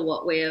that's sort of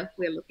what we're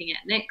looking at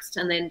next.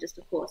 And then just,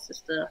 of course,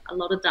 just a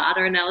lot of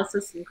data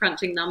analysis and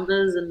crunching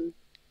numbers and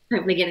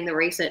hopefully getting the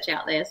research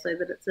out there so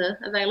that it's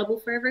available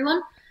for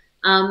everyone.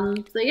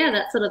 So yeah,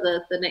 that's sort of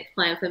the next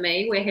plan for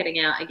me. We're heading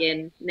out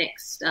again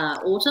next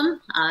autumn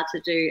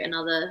to do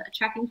another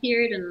tracking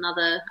period and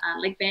another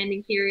leg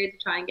banding period to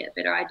try and get a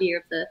better idea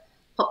of the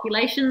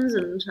populations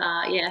and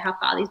how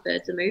far these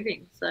birds are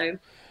moving. So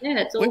yeah,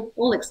 it's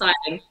all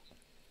exciting.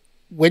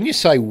 When you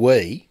say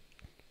we,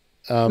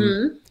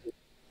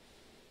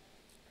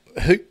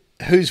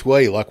 who's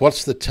we? Like,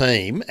 what's the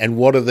team, and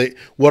what are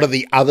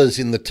the others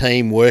in the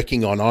team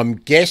working on? I'm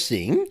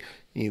guessing,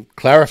 you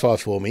clarify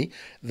for me,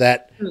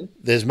 that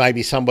there's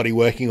maybe somebody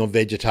working on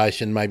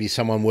vegetation, maybe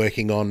someone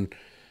working on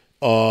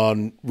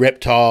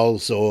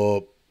reptiles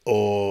or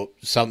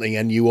something,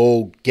 and you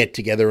all get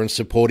together and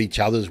support each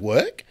other's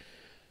work.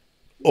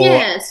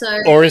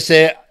 Or is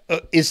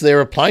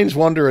there a Plains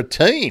Wanderer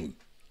team?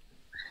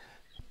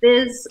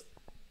 There's.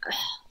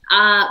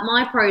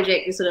 My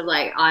project is sort of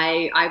like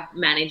I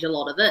manage a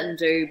lot of it and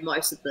do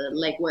most of the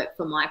legwork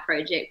for my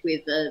project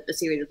with a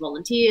series of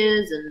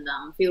volunteers and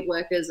field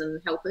workers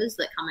and helpers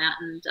that come out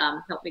and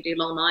help me do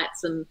long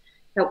nights and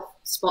help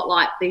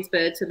spotlight these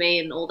birds for me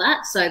and all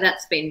that. So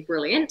that's been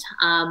brilliant.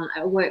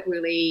 I work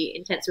really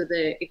intense with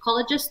the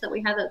ecologists that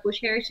we have at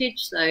Bush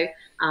Heritage. So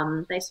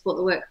they support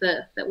the work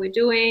that we're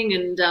doing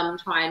and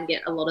try and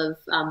get a lot of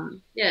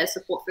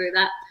support through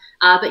that.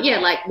 But yeah,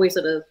 like we're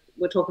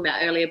talking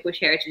about earlier, Bush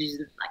Heritage is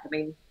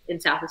in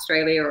South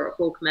Australia or at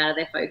Bulkamata,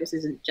 their focus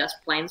isn't just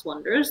Plains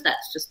Wanderers.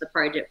 That's just the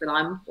project that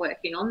I'm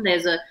working on.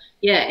 There's a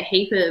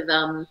heap of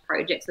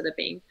projects that are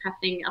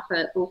happening up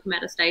at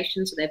Bulkamata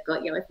Station. So they've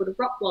got yellow-footed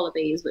rock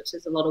wallabies, which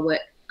is a lot of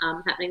work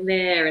happening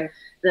there, and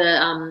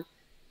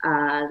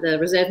the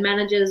reserve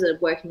managers are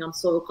working on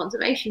soil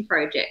conservation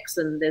projects,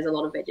 and there's a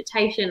lot of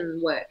vegetation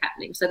work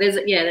happening. So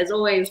there's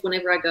always,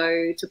 whenever I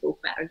go to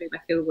Bulkamata and do my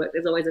field work,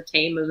 there's always a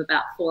team of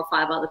about 4 or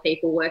 5 other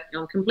people working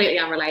on completely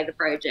unrelated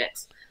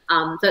projects.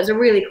 So it's a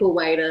really cool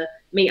way to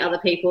meet other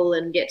people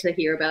and get to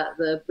hear about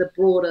the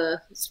broader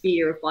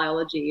sphere of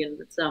biology. And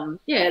it's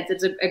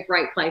it's a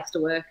great place to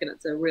work, and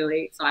it's a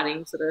really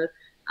exciting sort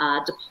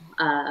of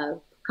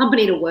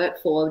company to work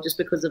for, just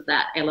because of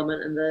that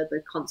element and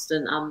the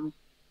constant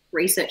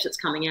research that's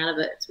coming out of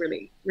it. It's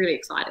really, really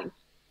exciting.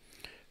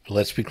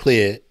 Let's be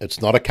clear,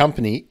 it's not a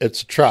company,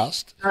 it's a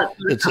trust.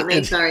 It's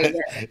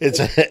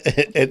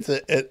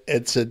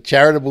a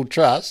charitable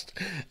trust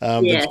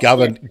that's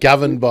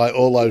governed by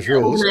all those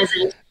rules.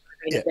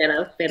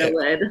 Better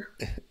word.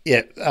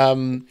 Yeah,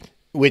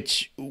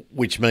 which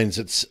means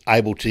it's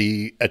able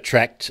to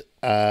attract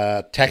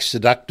tax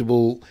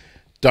deductible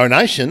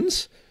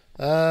donations.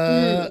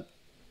 Now,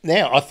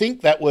 I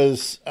think that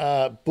was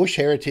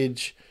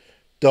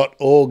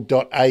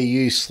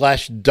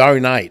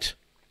bushheritage.org.au/donate.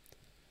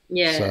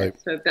 Yeah, so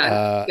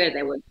go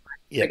their website.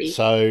 Yeah,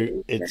 so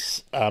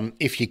it's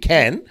if you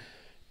can,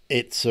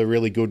 it's a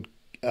really good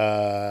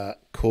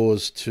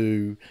cause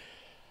to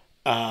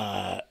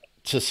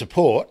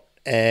support.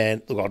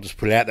 And look, I'll just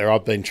put it out there.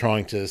 I've been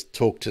trying to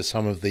talk to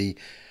some of the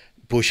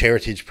bush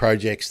heritage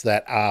projects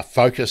that are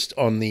focused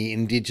on the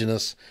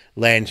Indigenous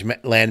land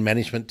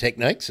management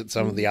techniques at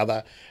some of the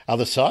other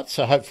sites.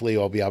 So hopefully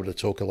I'll be able to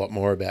talk a lot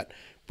more about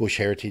Bush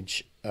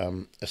Heritage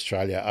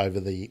Australia over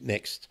the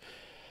next,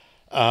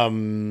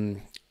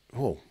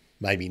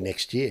 maybe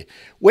next year.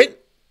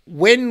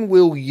 When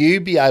will you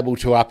be able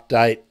to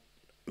update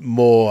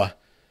more,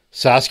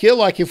 Saskia?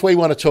 Like, if we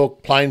want to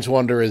talk Plains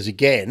Wanderers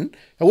again,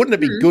 wouldn't it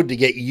be good to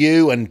get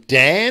you and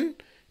Dan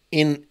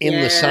in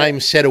the same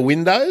set of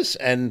windows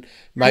and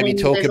maybe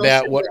talk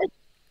about what...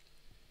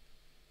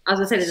 I was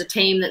going to say, there's a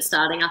team that's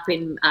starting up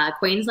in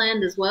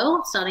Queensland as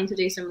well, starting to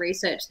do some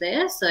research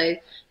there. So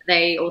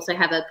they also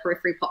have a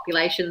periphery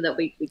population that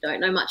we don't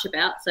know much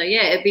about. So,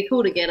 yeah, it'd be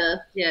cool to get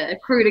a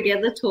crew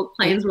together, talk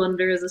Plains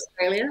Wanderers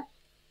Australia.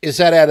 Is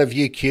that out of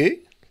UQ?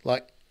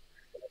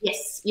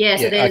 Yes. Yeah,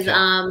 so there's...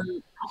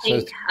 Okay. I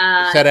think, is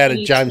that out of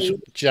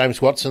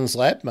James Watson's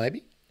lab,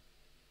 maybe?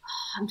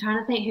 I'm trying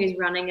to think who's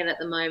running it at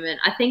the moment.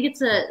 I think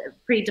it's a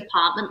pretty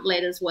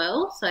department-led as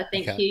well. So I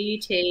think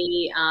QUT,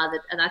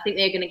 and I think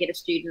they're going to get a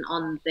student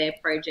on their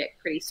project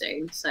pretty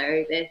soon.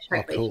 So there's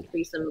hopefully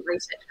be some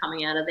research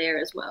coming out of there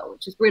as well,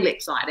 which is really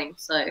exciting.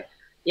 So,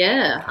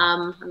 yeah,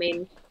 I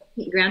mean,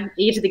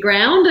 ear to the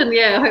ground, and,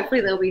 yeah,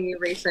 hopefully there'll be new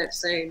research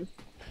soon.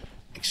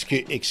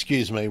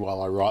 Excuse me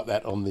while I write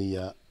that on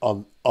the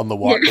whiteboard.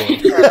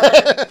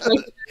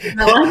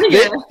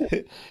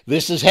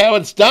 This is how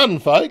it's done,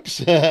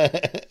 folks.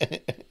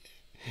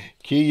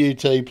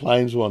 QUT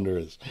Plains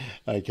Wanderers.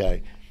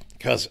 Okay,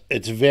 because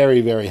it's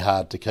very, very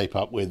hard to keep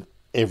up with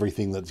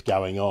everything that's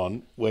going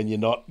on when you're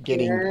not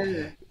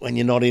when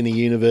you're not in a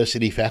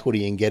university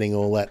faculty and getting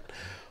all that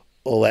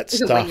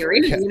stuff. When you're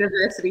in a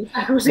university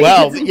faculty.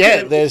 Well,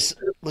 yeah, there's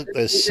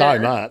so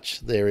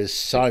much. There is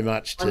so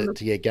much to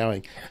get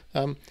going.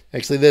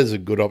 Actually, there's a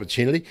good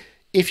opportunity.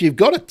 If you've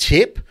got a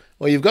tip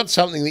or you've got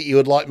something that you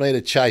would like me to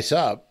chase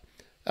up,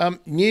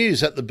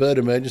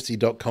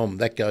 news@thebirdemergency.com.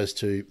 That goes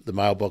to the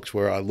mailbox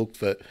where I look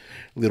for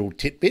little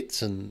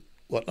tidbits and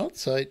whatnot.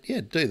 So,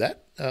 yeah, do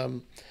that.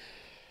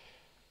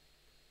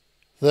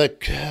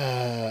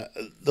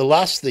 The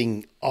last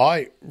thing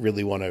I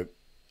really want to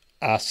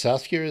ask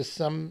Saskia is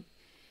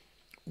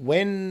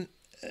when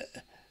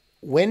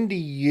do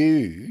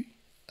you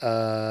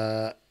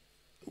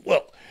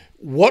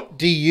what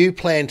do you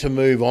plan to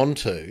move on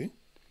to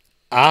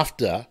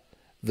after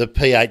the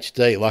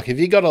PhD? Like, have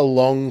you got a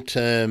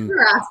long-term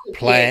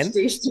plan?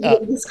 Look,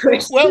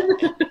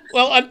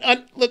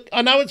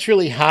 I know it's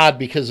really hard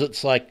because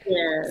it's like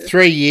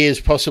 3 years,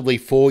 possibly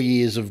 4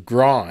 years of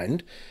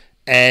grind.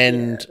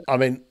 And I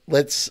mean,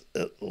 let's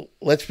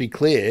be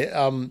clear.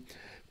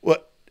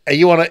 What are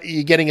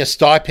you getting a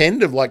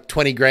stipend of like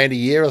 20 grand a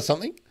year or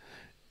something?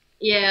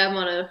 Yeah, I'm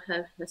on a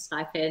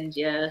stipend.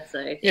 Yeah,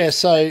 so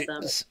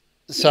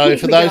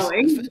for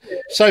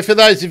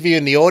those of you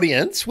in the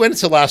audience,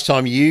 when's the last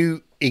time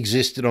you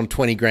existed on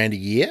 20 grand a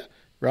year?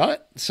 Right.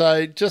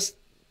 So just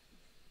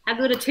have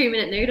a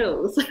 2-minute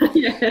noodles.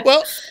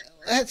 Well,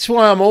 that's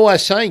why I'm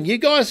always saying you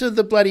guys are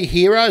the bloody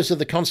heroes of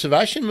the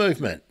conservation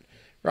movement,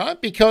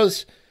 right?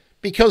 Because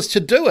to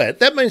do it,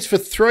 that means for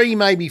 3,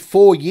 maybe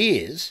 4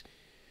 years,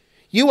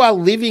 you are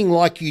living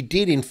like you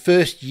did in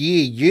first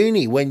year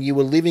uni when you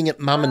were living at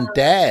mum and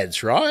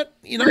dad's, right?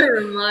 You know,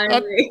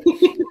 remind me.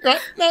 Right?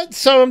 No,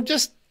 so I'm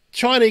just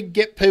trying to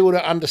get people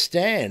to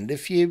understand.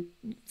 If you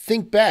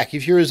think back,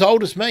 if you're as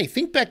old as me,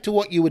 think back to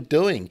what you were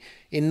doing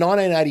in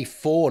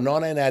 1984,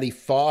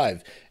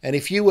 1985, and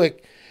if you were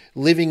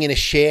living in a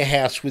share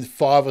house with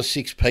 5 or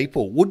 6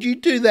 people. Would you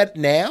do that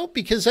now?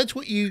 Because that's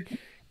what you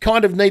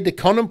kind of need to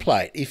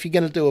contemplate if you're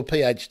going to do a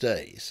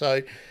PhD.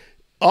 So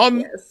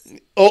Yes.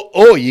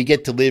 or you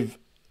get to live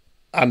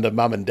under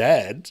mum and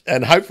dad,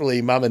 and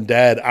hopefully mum and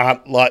dad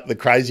aren't like the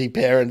crazy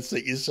parents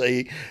that you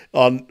see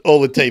on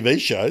all the TV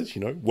shows.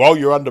 You know, while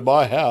you're under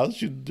my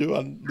house, you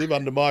live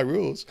under my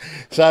rules.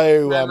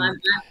 So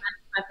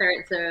My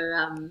parents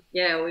are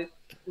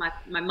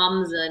my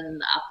mum's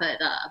up at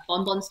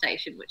Bonbon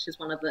Station, which is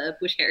one of the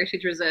Bush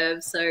Heritage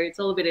Reserves. So it's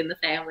all a bit in the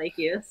family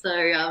here.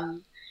 So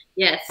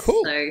yes,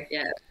 cool. So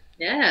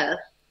yeah.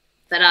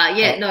 But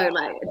no,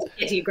 like to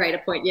get to your greater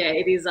point, yeah,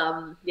 it is.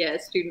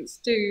 Students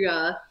do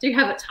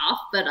have it tough,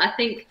 but I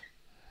think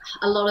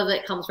a lot of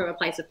it comes from a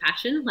place of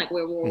passion. Like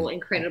we're all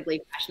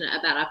incredibly passionate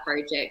about our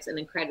projects and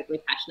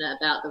incredibly passionate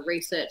about the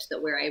research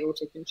that we're able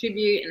to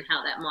contribute and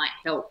how that might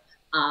help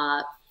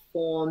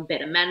form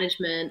better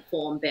management,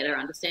 form better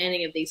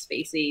understanding of these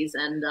species.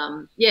 And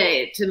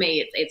to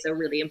me, it's a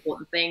really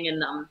important thing.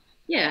 And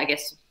I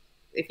guess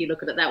if you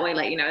look at it that way,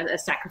 like, you know, a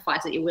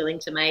sacrifice that you're willing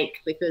to make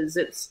because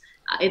it's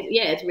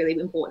really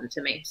important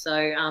to me.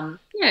 So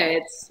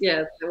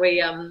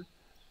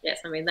yes,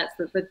 I mean, that's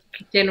the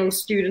general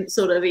student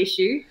sort of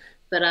issue.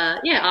 But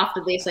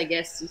after this, I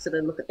guess you sort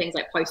of look at things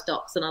like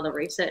postdocs and other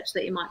research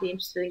that you might be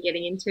interested in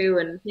getting into,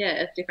 and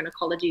different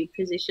ecology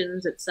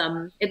positions.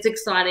 It's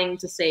exciting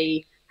to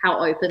see how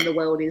open the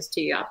world is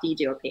to you after you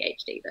do a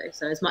PhD, though.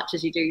 So as much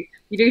as you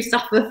do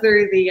suffer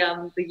through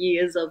the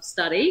years of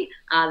study,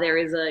 there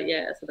is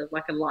sort of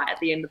like a light at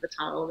the end of the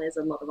tunnel. There's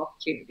a lot of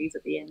opportunities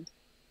at the end.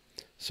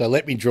 So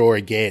let me draw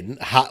again,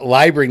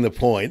 labouring the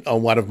point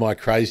on one of my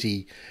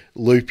crazy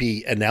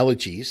loopy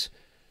analogies.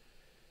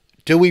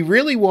 Do we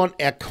really want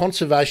our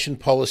conservation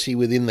policy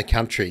within the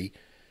country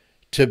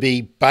to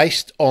be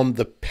based on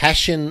the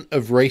passion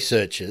of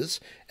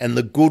researchers and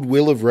the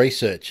goodwill of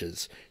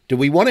researchers? Do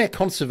we want our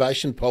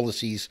conservation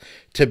policies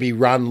to be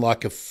run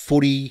like a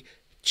footy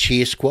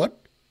cheer squad?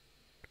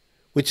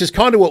 Which is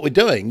kind of what we're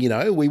doing, you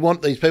know. We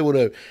want these people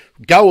to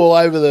go all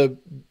over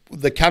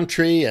the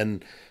country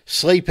and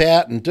sleep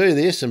out and do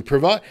this and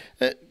provide.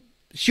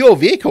 It's your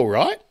vehicle,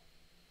 right?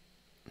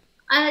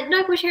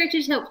 No, Bush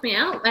Heritage helped me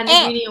out, and the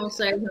uni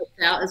also helped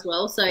out as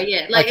well. So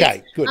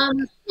okay, good.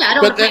 I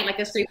don't want to paint like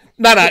a super.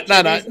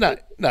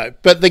 No.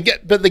 But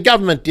the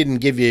government didn't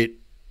give you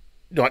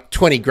like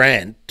 20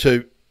 grand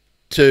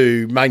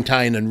to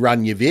maintain and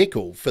run your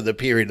vehicle for the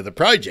period of the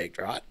project,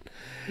 right?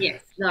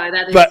 Yes, no,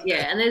 that is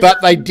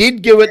but they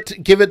did give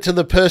it to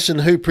the person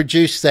who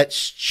produced that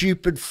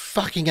stupid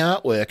fucking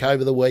artwork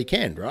over the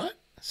weekend, right?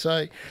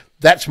 So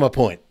that's my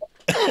point.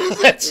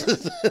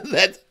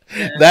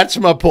 That's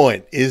my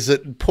point. Is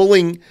that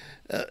pulling?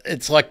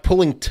 It's like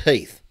pulling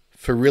teeth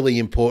for really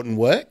important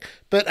work.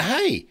 But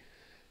hey,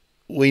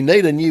 we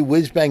need a new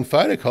whiz bang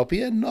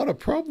photocopier. Not a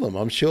problem.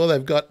 I'm sure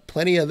they've got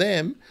plenty of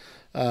them.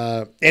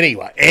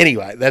 Anyway,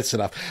 that's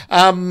enough.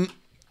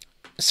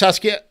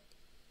 Saskia,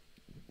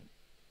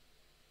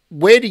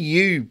 where do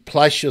you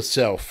place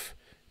yourself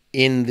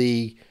in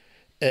the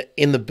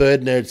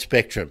bird nerd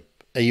spectrum?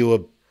 Are you a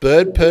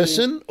bird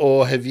person,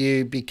 or have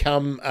you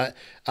become?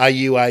 Are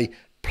you a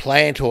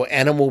plant or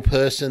animal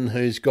person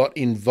who's got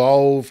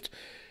involved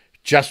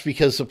just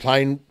because the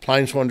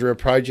Plains Wanderer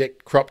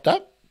project cropped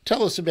up?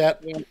 Tell us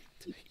about.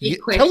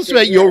 Tell us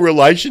about your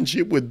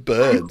relationship with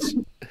birds.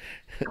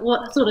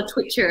 What sort of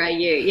twitcher are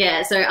you?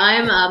 Yeah, so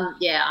I'm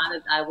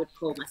I would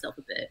call myself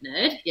a bird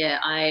nerd. Yeah,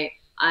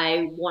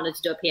 I wanted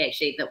to do a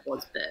PhD that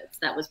was birds.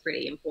 That was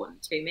pretty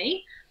important to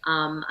me.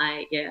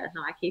 I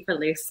keep a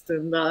list,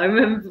 and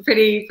I'm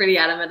pretty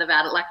adamant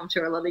about it, like I'm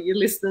sure a lot of your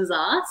listeners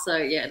are. So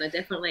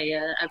definitely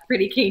a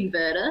pretty keen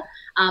birder.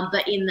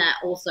 But in that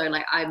also,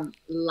 like, I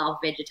love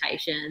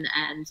vegetation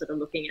and sort of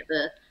looking at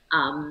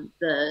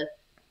the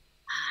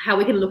how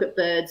we can look at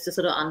birds to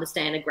sort of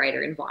understand a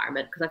greater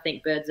environment, because I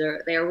think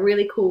they're a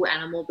really cool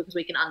animal because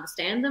we can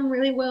understand them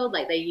really well.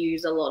 Like, they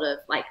use a lot of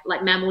like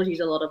mammals use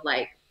a lot of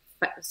like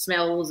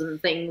smells and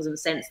things and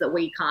scents that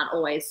we can't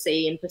always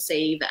see and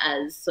perceive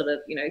as sort of,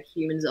 you know,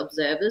 humans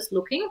observers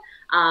looking.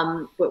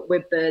 But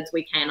with birds,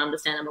 we can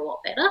understand them a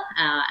lot better,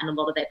 and a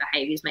lot of their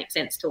behaviours make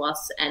sense to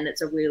us, and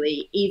it's a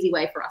really easy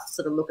way for us to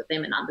sort of look at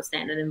them and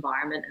understand an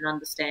environment and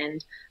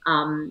understand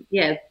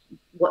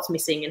what's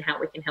missing and how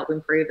we can help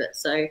improve it.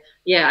 So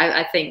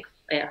I think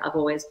I've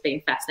always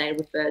been fascinated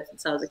with birds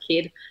since I was a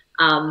kid.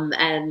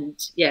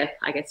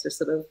 I guess this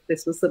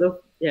was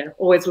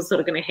always was sort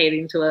of going to head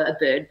into a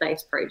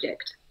bird-based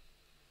project.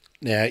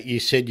 Now, you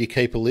said you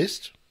keep a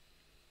list?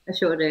 I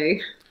sure do.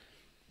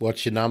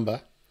 What's your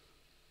number?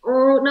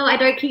 Oh, no, I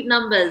don't keep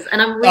numbers,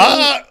 and I'm really.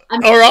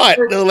 All right.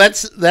 Well,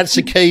 that's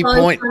a key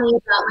point. Funny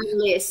about my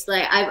list.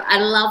 Like, I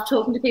love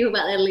talking to people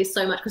about their list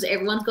so much because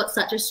everyone's got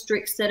such a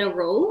strict set of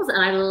rules,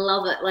 and I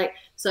love it. Like,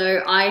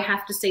 so I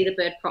have to see the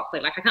bird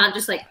properly. Like, I can't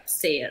just like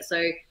see it.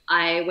 So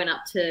I went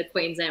up to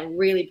Queensland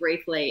really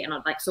briefly, and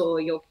I saw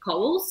your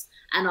corals,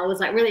 and I was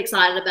like really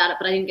excited about it,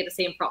 but I didn't get to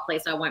see them properly,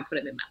 so I won't put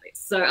them in my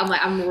list. So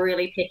I'm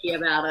really picky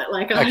about it.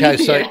 Like, okay,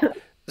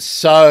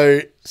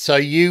 so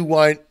you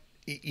won't.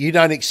 you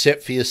don't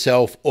accept for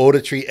yourself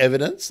auditory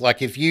evidence?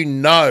 Like if you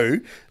know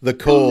the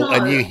call no.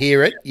 and you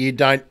hear it, you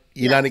don't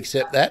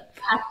accept that?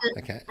 I have to,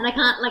 Okay. And I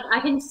can't, like, I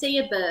can see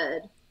a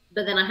bird,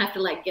 but then I have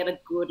to, like, get a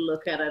good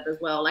look at it as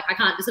well. Like, I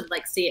can't just,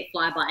 like, see it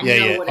fly by and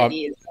know what it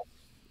is.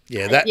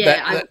 Yeah,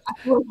 I've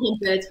worked in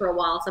birds for a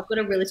while, so I've got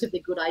a relatively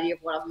good idea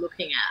of what I'm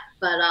looking at.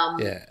 But,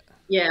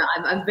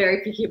 I'm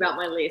very picky about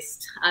my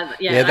list. I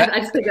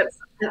just think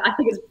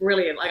it's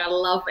brilliant. Like, I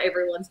love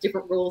everyone's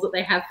different rules that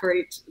they have for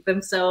each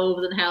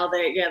themselves and how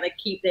they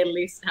keep their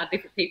list, how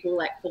different people,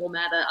 like,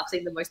 format it. I've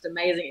seen the most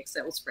amazing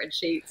Excel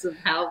spreadsheets of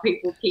how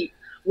people keep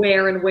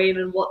where and when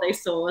and what they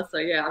saw. So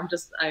yeah,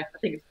 I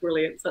think it's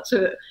brilliant. Such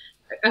a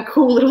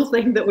cool little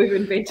thing that we've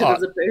invented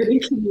as a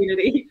birding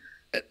community.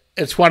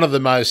 It's one of the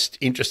most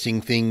interesting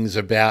things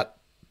about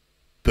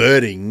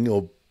birding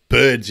or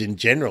birds in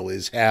general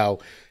is how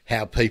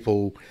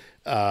people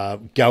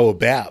go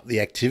about the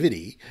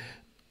activity.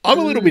 I'm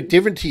a little bit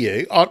different to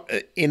you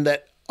in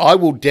that I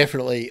will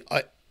definitely.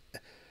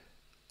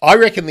 I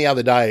reckon the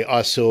other day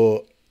I saw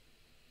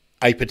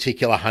a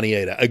particular honey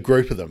eater, a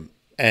group of them.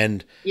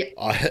 And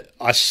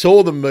I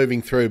saw them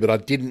moving through, but I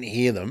didn't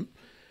hear them.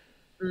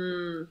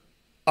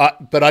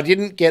 But I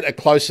didn't get a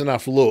close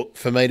enough look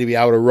for me to be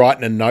able to write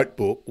in a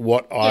notebook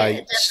what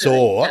I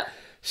saw. Yeah.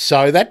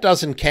 So that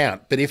doesn't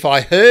count. But if I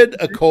heard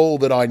a call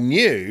that I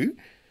knew,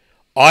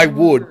 I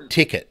would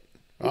tick it.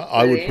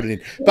 I would put it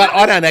in. But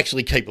I don't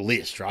actually keep a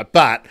list, right?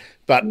 But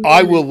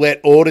I will let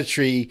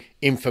auditory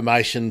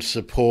information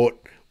support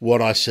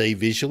what I see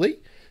visually.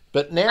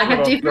 But now I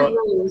have different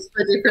rules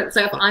for different.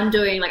 So if I'm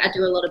doing, like, I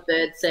do a lot of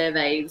bird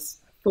surveys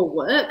for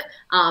work,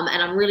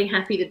 and I'm really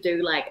happy to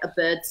do, like, a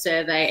bird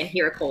survey and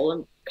hear a call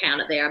and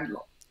count it there. I'm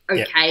not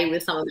okay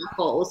with some of my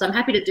calls, so I'm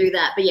happy to do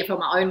that. But yeah, for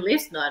my own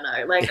list, no,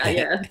 like, so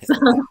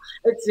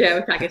it's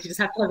I guess you just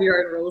have to have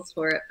your own rules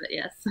for it. But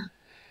yes.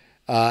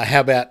 How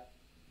about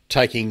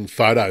taking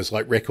photos,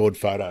 like record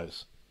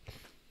photos?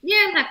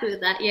 Yeah, I'm happy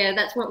with that. Yeah,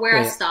 that's where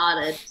I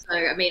started. So,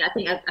 I mean, I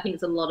think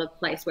it's a lot of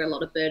place where a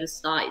lot of birders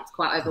start. It's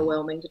quite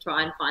overwhelming to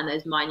try and find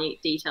those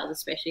minute details,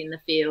 especially in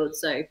the field.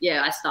 So,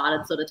 yeah, I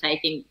started sort of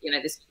taking,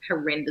 this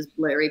horrendous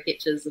blurry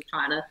pictures of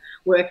trying to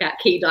work out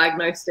key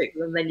diagnostics,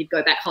 and then you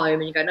go back home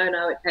and you go,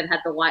 no, it had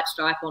the white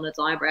stripe on its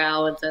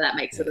eyebrow, and so that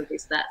makes it of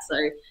this, that. So,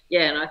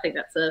 yeah, and I think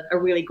that's a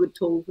really good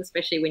tool,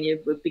 especially when you're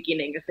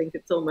beginning. I think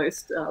it's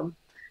almost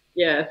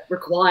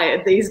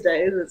required these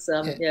days. It's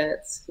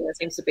it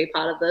seems to be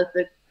part of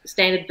the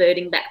standard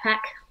birding backpack.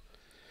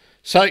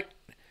 So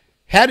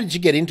how did you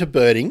get into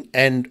birding?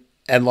 And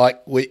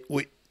like,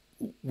 were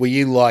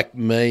you like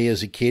me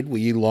as a kid? Were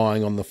you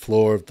lying on the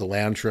floor of the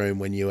lounge room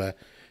when you were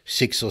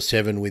 6 or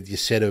 7 with your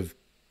set of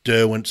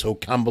Derwents or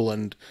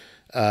Cumberland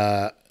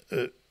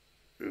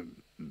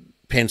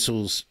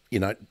pencils,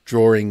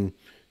 drawing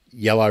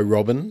yellow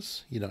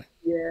robins, Yeah.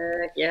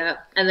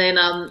 And then,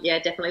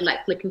 definitely,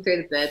 like, flicking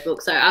through the bird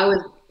book. So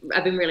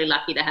I've been really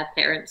lucky to have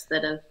parents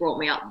that have brought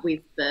me up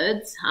with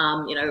birds,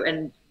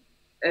 and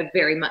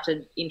very much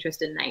an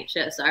interest in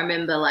nature. So I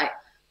remember, like,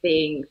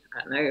 being,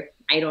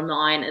 8 or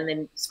 9, and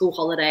then school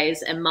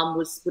holidays, and Mum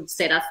would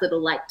set us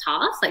little, like,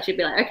 tasks. Like, she'd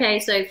be like, okay,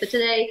 so for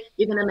today,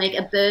 you're going to make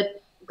a bird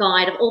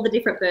guide of all the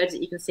different birds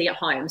that you can see at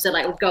home. So,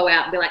 like, we'd go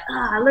out and be like,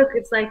 look,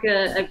 it's like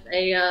a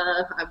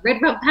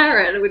red-rumped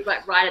parrot, and we'd,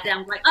 like, write it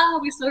down, like,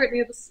 we saw it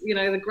near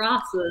the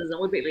grasses, and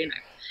we'd be,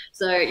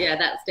 So yeah,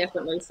 that's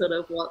definitely sort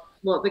of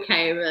what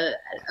became a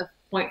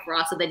point for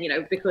us. And then,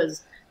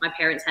 because my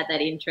parents had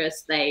that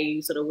interest, they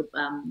sort of would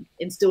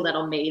instill that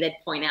on me. They'd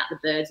point out the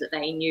birds that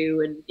they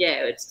knew, and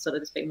it's sort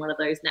of just been one of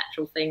those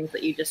natural things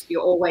that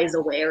you're always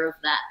aware of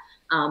that.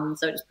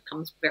 So it just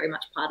becomes very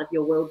much part of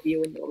your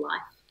worldview in your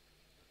life.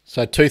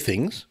 So 2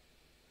 things.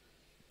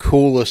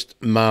 Coolest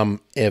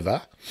mum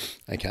ever.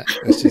 Okay,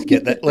 let's just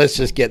get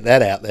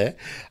that out there.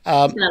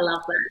 I love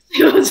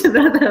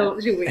that.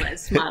 She'll be, like,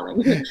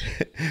 smiling.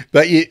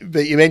 But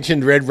you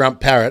mentioned red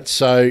rump parrots.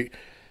 So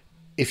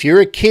if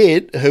you're a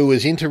kid who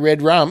was into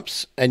red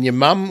rumps and your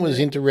mum was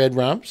into red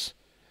rumps,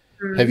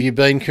 have you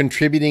been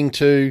contributing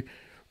to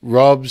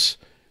Rob's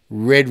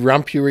red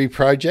rumpury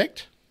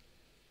project?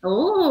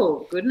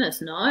 Oh goodness,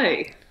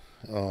 no.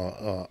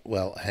 Oh,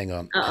 well, hang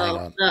on.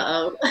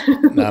 Uh-oh.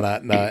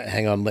 No,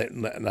 hang on.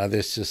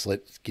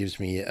 This gives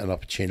me an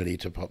opportunity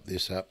to pop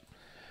this up.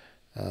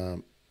 There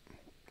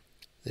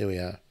we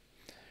are.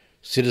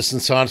 Citizen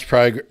Science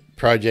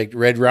Project,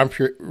 Red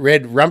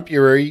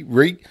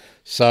Rumpury.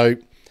 So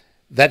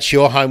that's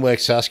your homework,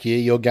 Saskia.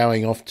 You're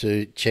going off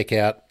to check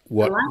out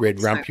what red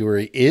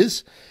rumpury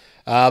is.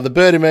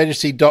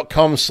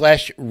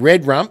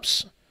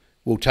 Thebirdemergency.com/redrumps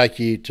will take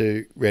you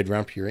to red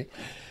rumpury.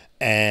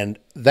 And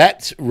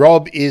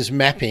Rob is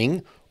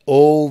mapping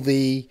all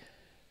the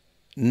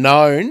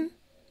known,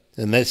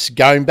 and that's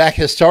going back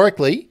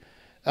historically,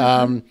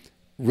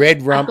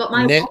 red rump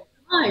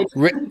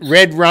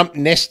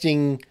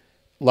nesting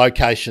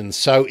locations.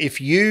 So if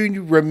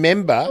you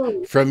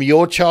remember from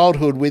your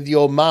childhood with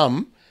your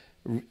mum,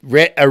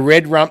 a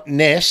red rump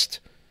nest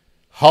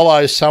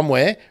hollow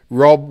somewhere,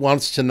 Rob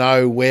wants to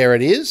know where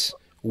it is,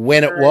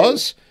 when it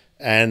was,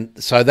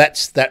 And so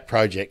that's that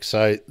project.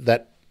 So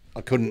that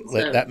I couldn't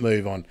let that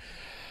move on.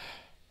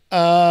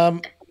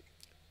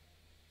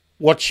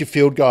 What's your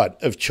field guide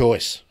of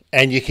choice?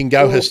 And you can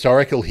go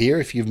historical here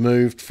if you've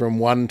moved from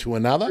one to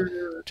another.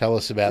 Tell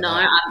us about that. No,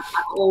 I've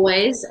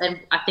always, and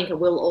I think I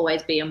will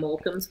always be a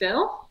Morecambe's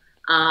girl.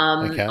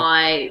 Okay.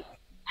 I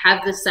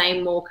have the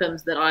same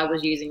Morecambe's that I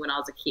was using when I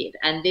was a kid.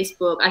 And this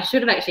book, I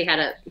should have actually had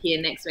it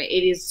here next to me.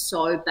 It is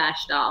so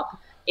bashed up.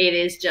 It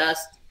is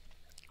just,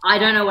 I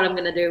don't know what I'm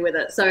going to do with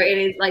it. So it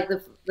is like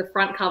the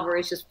front cover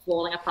is just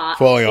falling apart.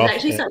 Falling off.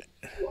 Actually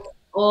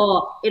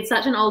it's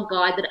such an old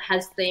guide that it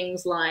has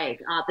things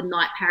like the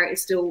night parrot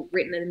is still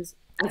written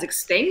as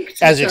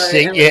extinct. As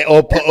extinct, yeah,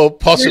 or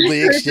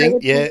possibly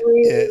extinct, yeah.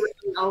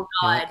 Old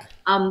guide.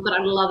 But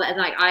I love it. And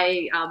like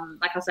I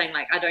was saying,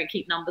 like I don't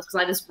keep numbers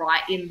because I just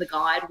write in the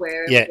guide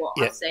where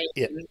I see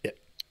any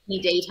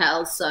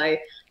details. So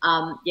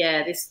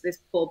this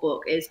poor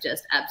book is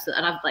just absolute.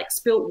 And I've like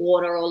spilt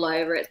water all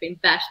over it. It's been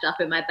bashed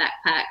up in my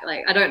backpack.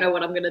 Like I don't know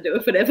what I'm going to do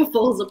if it ever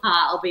falls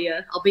apart. I'll be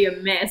a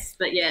mess.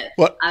 But yeah,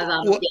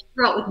 I've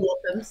grew up with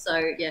Morecambe, so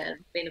yeah,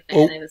 been a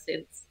fan ever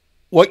since.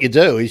 What you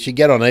do is you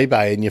get on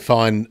eBay and you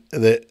find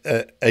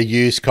a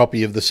used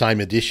copy of the same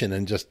edition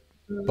and just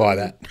buy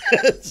that.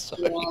 So.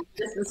 Yeah,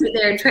 just sit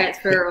there and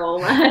transfer all.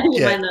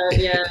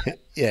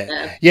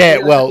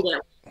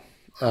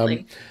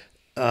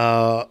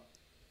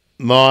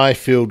 My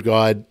field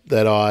guide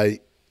that I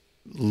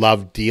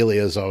loved dearly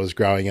as I was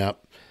growing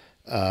up,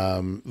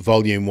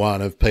 Volume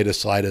 1 of Peter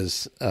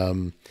Slater's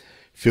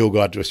Field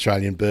Guide to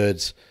Australian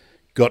Birds,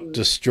 got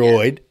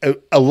destroyed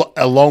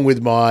along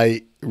with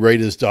my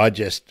Reader's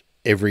Digest.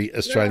 Every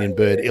Australian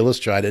Bird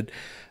Illustrated,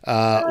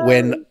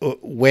 where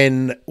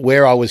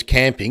I was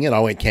camping, and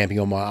I went camping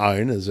on my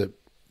own I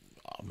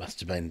must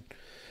have been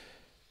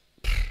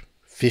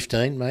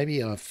 15,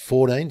 maybe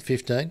 14,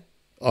 15,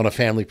 on a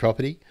family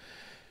property.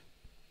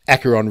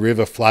 Acheron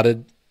River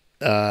flooded.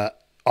 I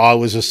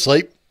was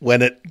asleep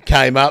when it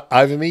came up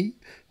over me.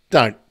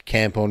 Don't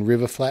camp on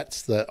river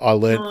flats. I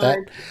learnt that.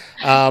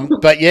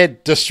 But yeah,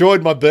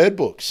 destroyed my bird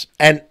books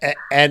and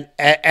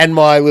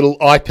my little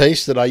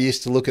eyepiece that I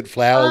used to look at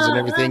flowers and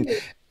everything,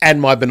 and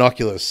my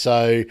binoculars.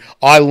 So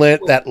I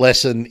learnt that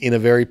lesson in a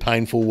very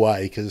painful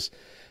way because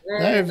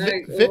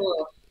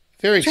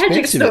very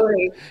expensive.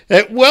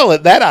 Well,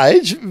 at that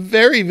age,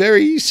 very,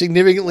 very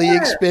significantly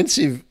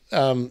expensive.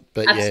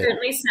 But I've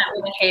certainly sat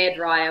with a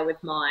hairdryer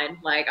with mine.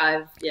 Like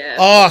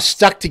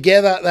stuck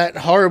together. That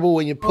horrible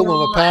when you pull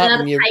them apart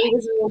and your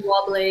pages are all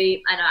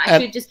wobbly. I know I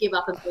should just give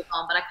up and book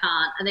on, but I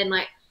can't. And then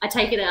like I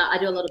take it out. I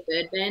do a lot of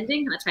bird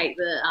banding, and I take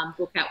the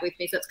book out with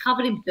me, so it's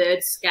covered in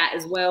bird scat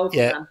as well.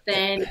 From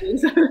banding,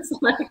 so it's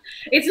like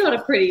it's not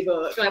a pretty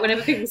book. Like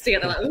whenever people see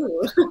it, they're like,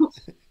 ooh.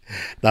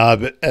 No,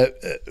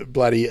 but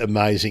bloody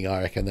amazing.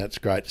 I reckon that's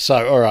great.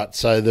 So all right,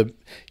 so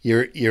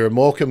you're a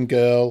Morecambe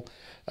girl.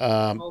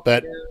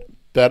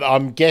 But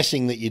I'm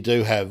guessing that you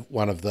do have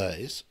one of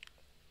these.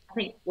 I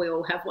think we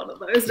all have one of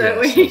those, don't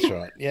we? That's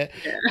right. Yeah.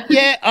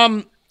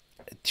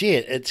 Gee,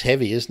 it's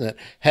heavy, isn't it?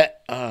 It's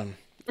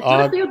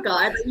not a field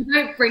guide, but you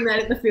don't bring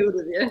that in the field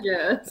with you.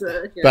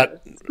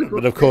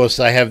 But of course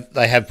they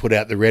have put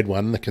out the red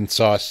one, the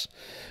concise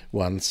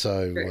one,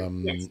 so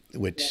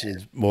which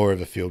is more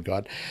of a field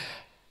guide.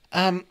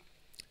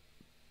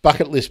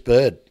 Bucket list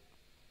bird.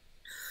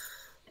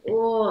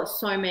 Oh,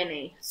 so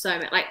many,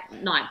 like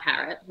night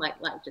parrot, like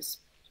just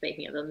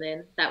speaking of them.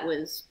 Then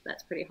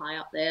that's pretty high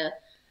up there.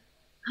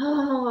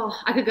 Oh,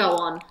 I could go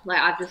on. Like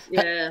I've just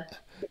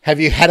Have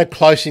you had a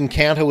close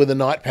encounter with a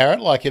night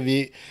parrot? Like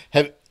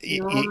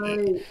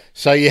no.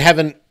 So you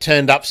haven't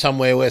turned up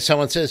somewhere where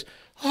someone says,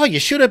 "Oh, you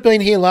should have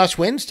been here last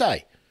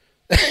Wednesday."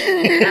 I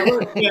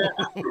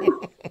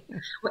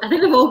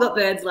think we've all got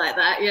birds like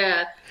that.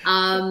 Yeah.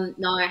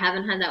 No, I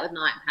haven't had that with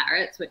night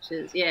parrots, which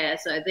is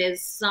so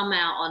there's some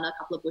out on a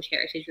couple of bush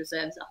heritage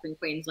reserves up in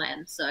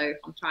Queensland, so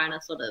I'm trying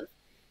to sort of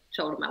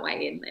shoulder my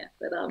way in there.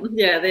 But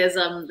there's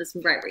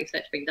some great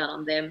research being done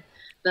on them.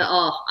 But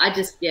all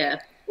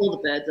the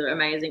birds are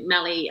amazing.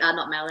 Mallee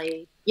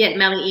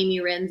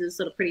emu wrens is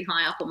sort of pretty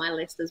high up on my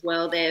list as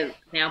well. They're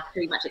now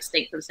pretty much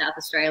extinct from South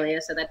Australia,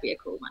 so that'd be a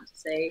cool one to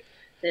see.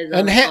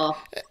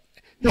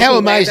 How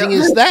amazing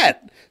is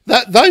that?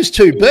 Those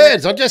two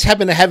birds, I just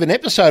happen to have an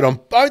episode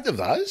on both of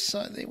those,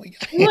 so there we go.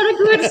 What a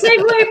good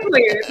segue for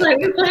you. It's like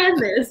we planned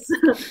this.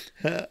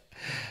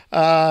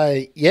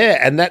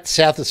 And that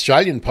South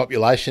Australian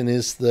population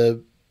is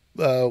the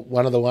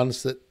one of the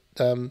ones that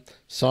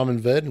Simon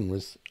Verdon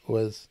was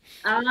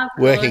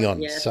working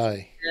on. Yes.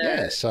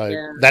 So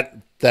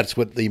that's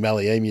what the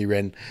Mallee emu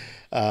wren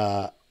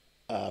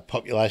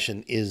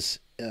population is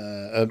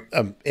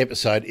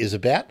episode is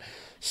about.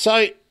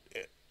 So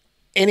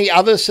any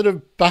other sort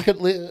of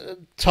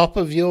top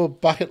of your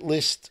bucket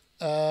list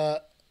there?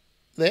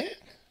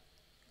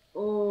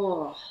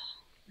 Oh,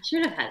 I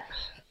should have had.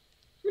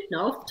 I don't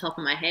know off the top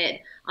of my head.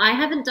 I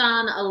haven't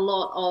done a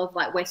lot of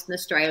like Western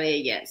Australia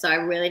yet, so I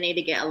really need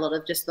to get a lot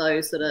of just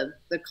those sort of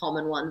the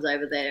common ones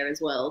over there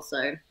as well.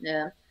 So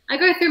yeah, I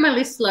go through my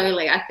list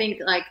slowly. I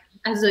think like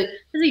as a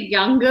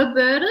younger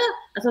birder,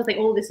 I sort of think,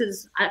 oh, this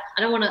is I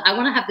don't want to. I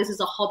want to have this as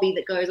a hobby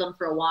that goes on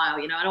for a while.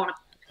 You know, I don't want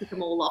to pick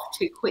them all off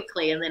too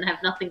quickly and then have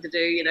nothing to do,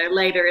 you know,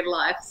 later in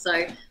life. So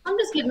I'm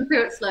just getting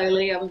through it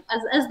slowly.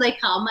 As they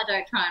come, I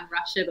don't try and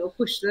rush it or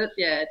push it.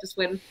 Yeah, just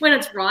when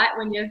it's right,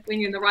 when you're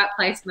in the right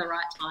place and the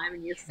right time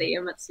and you see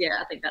them, I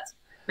think that's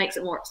makes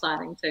it more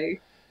exciting too.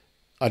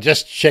 I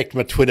just checked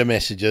my Twitter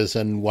messages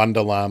and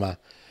Wonder Llama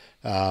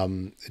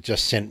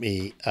just sent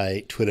me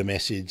a Twitter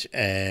message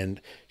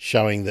and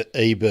showing that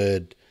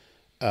eBird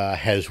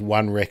has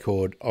one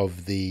record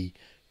of the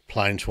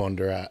Plains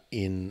Wanderer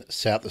in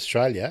South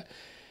Australia,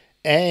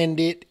 and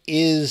it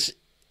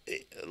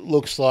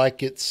looks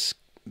like it's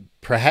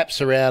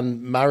perhaps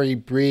around Murray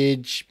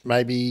Bridge,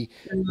 maybe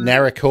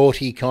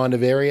Narracoorte kind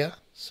of area.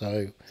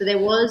 So there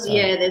was,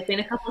 there's been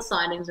a couple of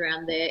sightings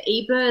around there.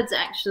 eBirds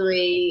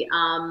actually,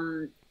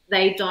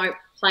 they don't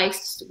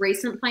place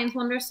recent Plains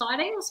Wanderer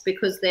sightings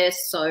because they're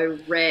so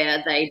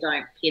rare, they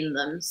don't pin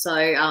them. So,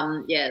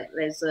 I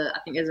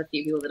think there's a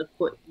few people that have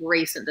put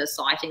recent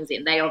sightings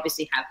in. They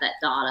obviously have that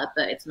data,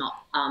 but it's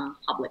not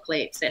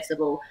publicly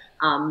accessible.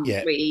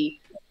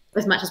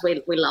 As much as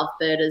we love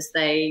birders,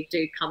 they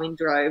do come in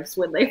droves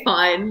when they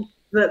find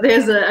that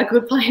there's a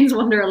good Plains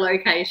Wanderer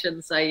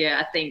location. So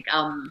I think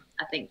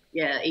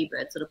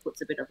eBird sort of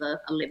puts a bit of a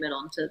limit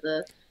onto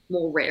the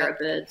more rarer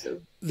birds.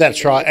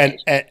 That's right,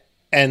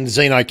 and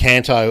Zeno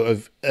Canto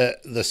of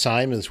the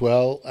same as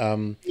well.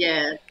 That's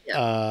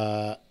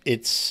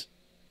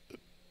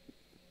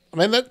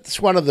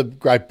one of the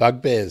great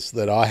bugbears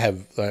that I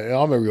have.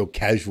 I'm a real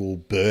casual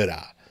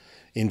birder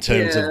in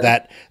terms of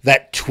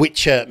that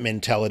twitcher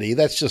mentality.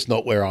 That's just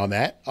not where I'm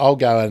at. I'll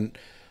go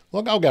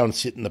and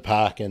sit in the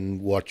park and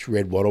watch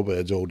red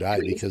wattlebirds all day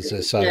because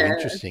they're so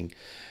interesting.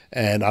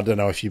 And I don't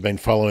know if you've been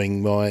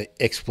following my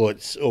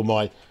exploits or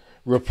my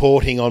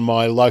reporting on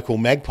my local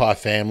magpie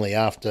family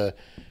after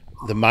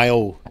the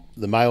male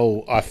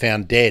I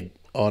found dead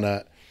on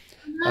a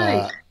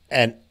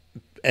and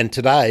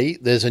today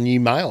there's a new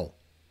male.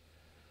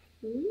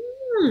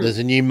 There's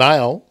a new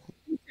male.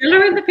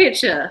 Hello in the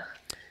picture.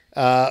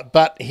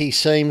 But he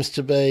seems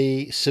to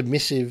be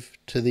submissive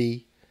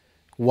to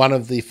one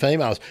of the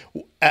females.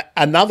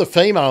 Another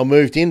female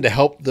moved in to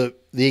help the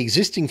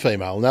existing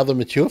female, another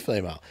mature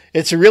female.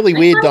 It's a really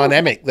weird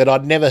dynamic that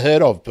I'd never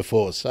heard of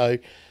before. So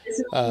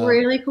it's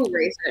really cool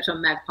research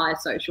on magpie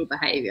social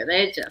behaviour.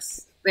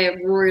 They're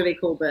a really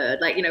cool bird.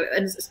 Like, you know,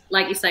 and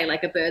like you say,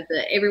 like a bird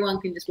that everyone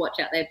can just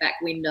watch out their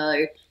back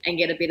window and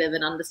get a bit of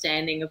an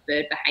understanding of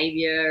bird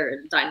behaviour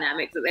and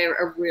dynamics. That they're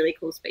a really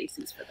cool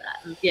species for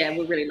that. And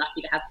we're really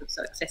lucky to have them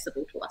so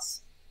accessible to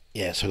us.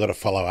 Yeah, so I've got to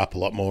follow up a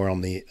lot more on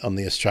the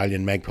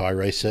Australian magpie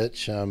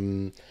research.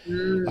 I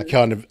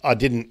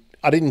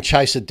didn't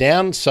chase it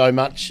down so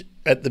much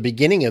at the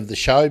beginning of the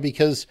show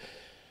because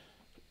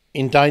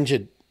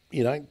endangered,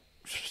 you know,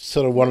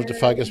 sort of wanted to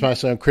focus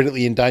mostly on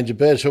critically endangered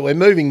birds. So we're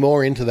moving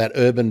more into that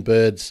urban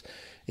birds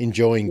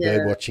enjoying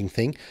bird watching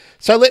thing.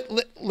 So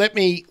let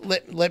me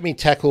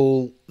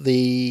tackle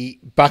the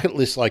bucket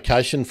list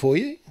location for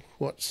you.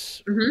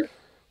 What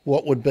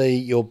would be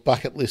your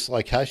bucket list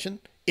location?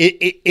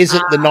 Is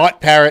it the night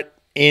parrot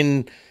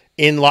in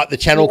like the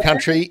Channel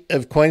Country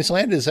of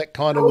Queensland? Is that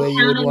kind of where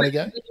you would want to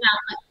go? Like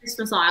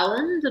Christmas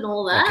Island and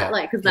all that,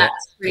 because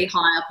that's pretty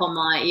high up on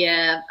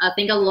my. I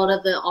think a lot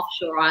of the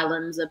offshore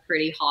islands are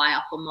pretty high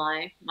up on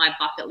my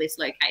bucket list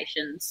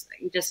locations.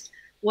 Just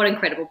what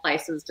incredible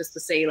places just to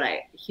see,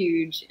 like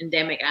huge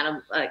endemic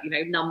animal,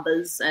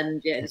 numbers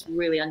and just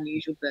really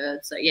unusual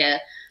birds. So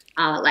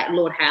like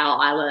Lord Howe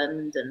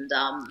Island and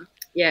a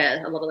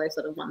lot of those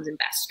sort of ones in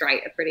Bass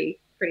Strait are pretty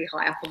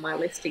high up on my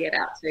list to get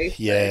out to.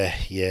 Yeah.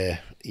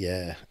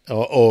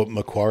 Or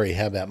Macquarie.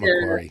 How about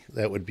Macquarie?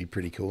 That would be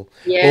pretty cool.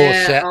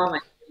 Yeah. Or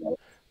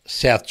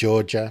South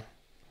Georgia,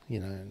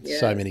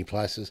 so many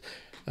places.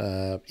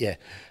 Best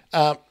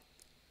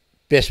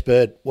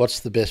bird. What's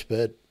the best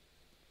bird?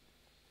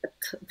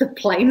 The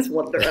Plains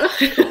Wanderer. What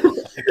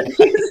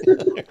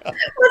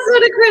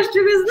sort of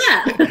question is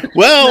that?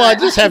 Well, no. I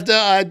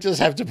just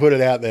have to put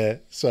it out there.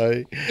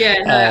 So they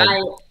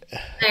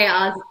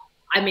are.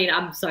 I mean,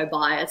 I'm so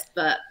biased,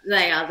 but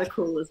they are the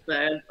coolest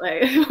bird.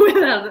 Like,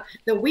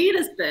 the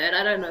weirdest bird,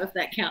 I don't know if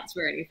that counts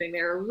for anything.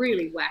 They're a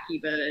really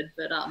wacky bird,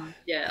 but I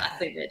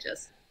think they're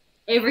just,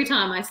 every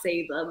time I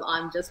see them,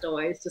 I'm just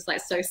always just like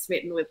so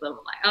smitten with them.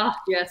 I'm like, oh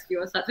yes, you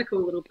are such a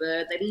cool little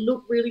bird. They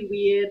look really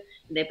weird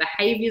and their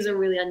behaviors are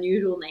really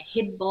unusual and they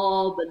head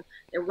bob and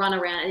they run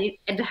around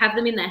and to have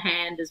them in their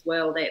hand as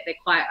well, they're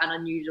quite an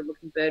unusual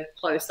looking bird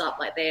close up.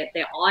 Like their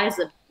eyes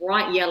are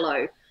bright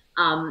yellow.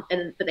 But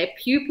their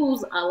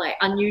pupils are like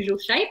unusual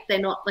shape. They're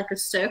not like a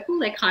circle.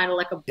 They're kind of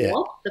like a blob.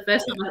 Yeah. The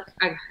first time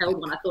I held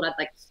one, I thought I'd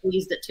like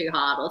squeezed it too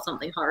hard or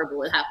something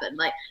horrible had happened.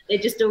 Like they're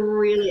just a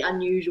really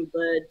unusual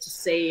bird to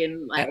see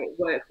and like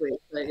work with.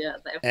 So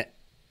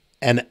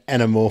and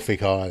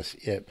anamorphic eyes.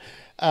 Yep.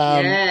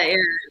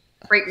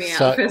 Freak me out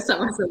the first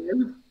time I saw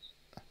them.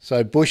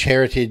 So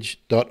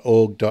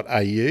bushheritage.org.au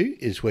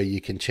is where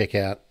you can check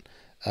out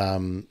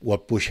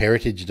what Bush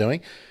Heritage is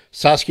doing.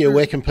 Saskia,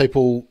 where can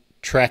people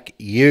track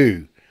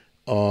you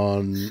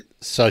on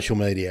social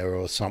media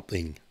or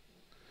something?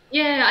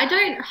 Yeah, I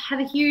don't have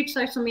a huge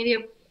social media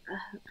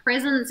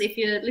presence. If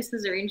your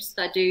listeners are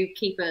interested, I do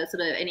keep a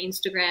sort of an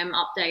Instagram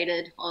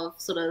updated of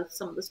sort of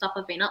some of the stuff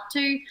I've been up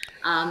to.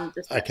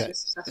 Okay.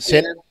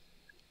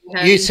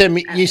 You send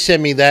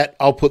me that.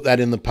 I'll put that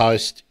in the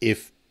post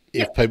if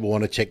people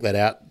want to check that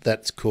out.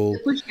 That's cool. The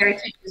Bush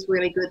Heritage is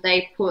really good.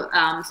 They put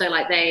so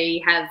like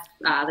they have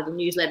little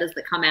newsletters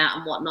that come out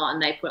and whatnot,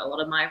 and they put a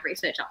lot of my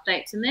research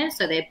updates in there.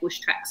 So their Bush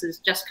Tracks has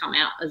just come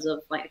out as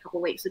of like a couple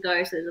of weeks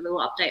ago. So there's a little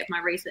update of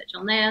my research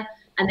on there,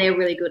 and they're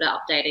really good at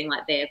updating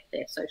like their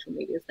social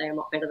medias. They're a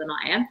lot better than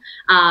I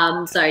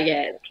am. So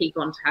yeah, keep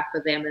on track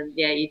with them, and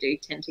yeah, you do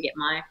tend to get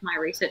my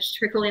research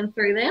trickle in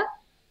through there.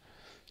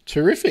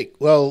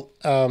 Terrific. Well,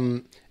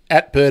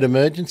 at Bird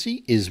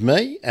Emergency is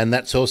me, and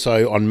that's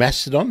also on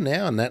Mastodon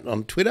now, and that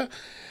on Twitter.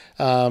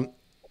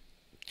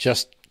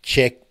 Just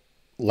check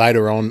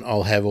later on.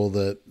 I'll have all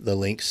the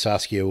links.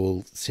 Saskia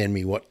will send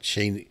me what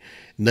she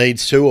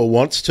needs to or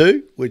wants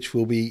to, which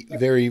will be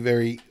very,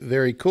 very,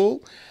 very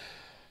cool.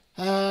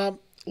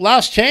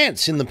 Last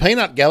chance in the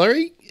Peanut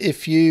Gallery.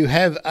 If you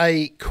have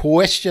a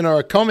question or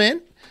a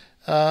comment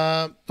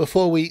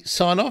before we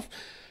sign off,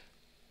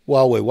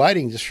 while we're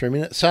waiting just for a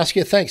minute,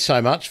 Saskia, thanks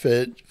so much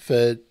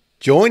for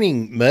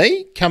joining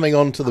me, coming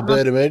on to the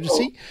Bird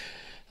Emergency.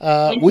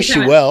 Wish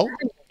you well.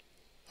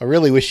 I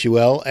really wish you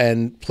well,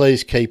 and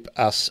please keep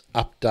us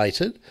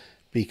updated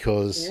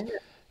because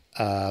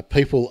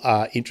people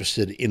are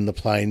interested in the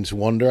Plains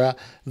Wanderer.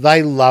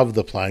 They love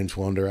the Plains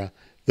Wanderer,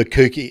 the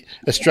kooky,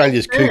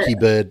 Australia's kooky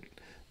bird,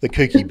 the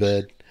kooky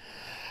bird.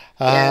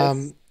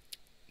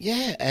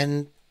 Yeah,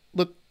 and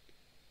look,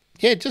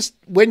 yeah, just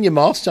when your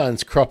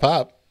milestones crop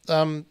up,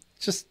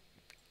 just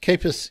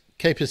keep us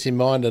in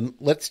mind, and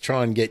let's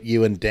try and get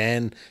you and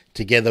Dan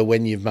together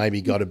when you've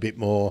maybe got a bit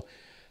more,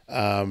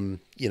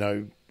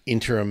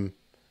 interim.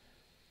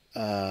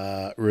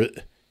 Do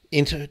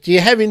you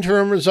have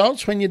interim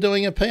results when you're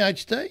doing a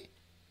PhD?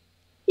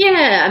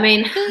 Yeah, I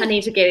mean, I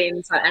need to get in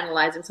and start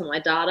analysing some of my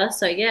data.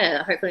 So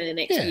yeah, hopefully in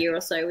the next year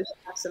or so we should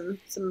have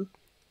some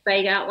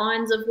vague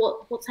outlines of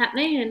what's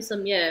happening and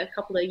a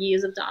couple of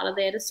years of data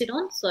there to sit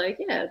on. So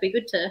yeah, it'd be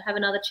good to have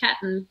another chat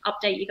and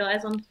update you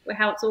guys on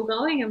how it's all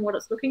going and what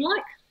it's looking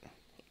like.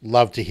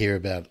 Love to hear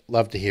about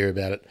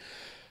it.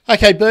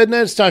 Okay, bird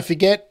nerds, don't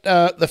forget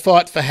the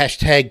fight for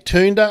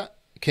 #Toonda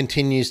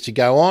continues to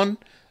go on.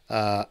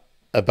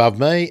 Above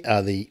me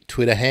are the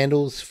Twitter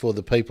handles for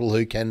the people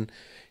who can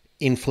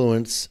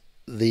influence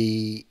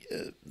the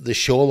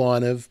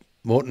shoreline of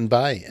Moreton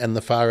Bay and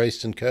the Far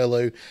Eastern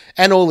Curlew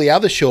and all the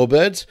other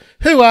shorebirds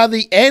who are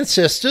the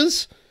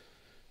ancestors,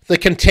 the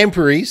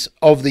contemporaries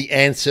of the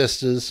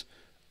ancestors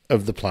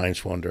of the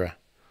Plains Wanderer.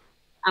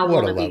 I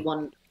want to be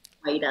one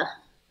later.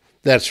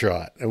 That's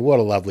right. And what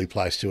a lovely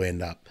place to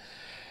end up.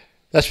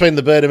 That's been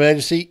the Bird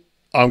Emergency.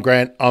 I'm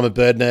Grant. I'm a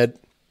bird nerd.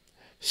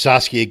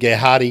 Sakia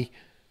Gerhardy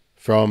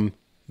from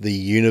the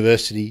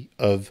University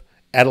of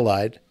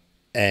Adelaide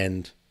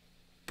and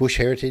Bush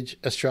Heritage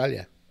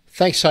Australia.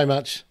 Thanks so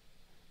much.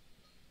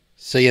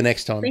 See you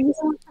next time. Thank you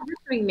so much for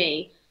having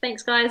me.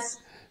 Thanks, guys.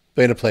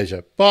 Been a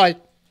pleasure. Bye.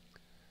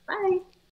 Bye.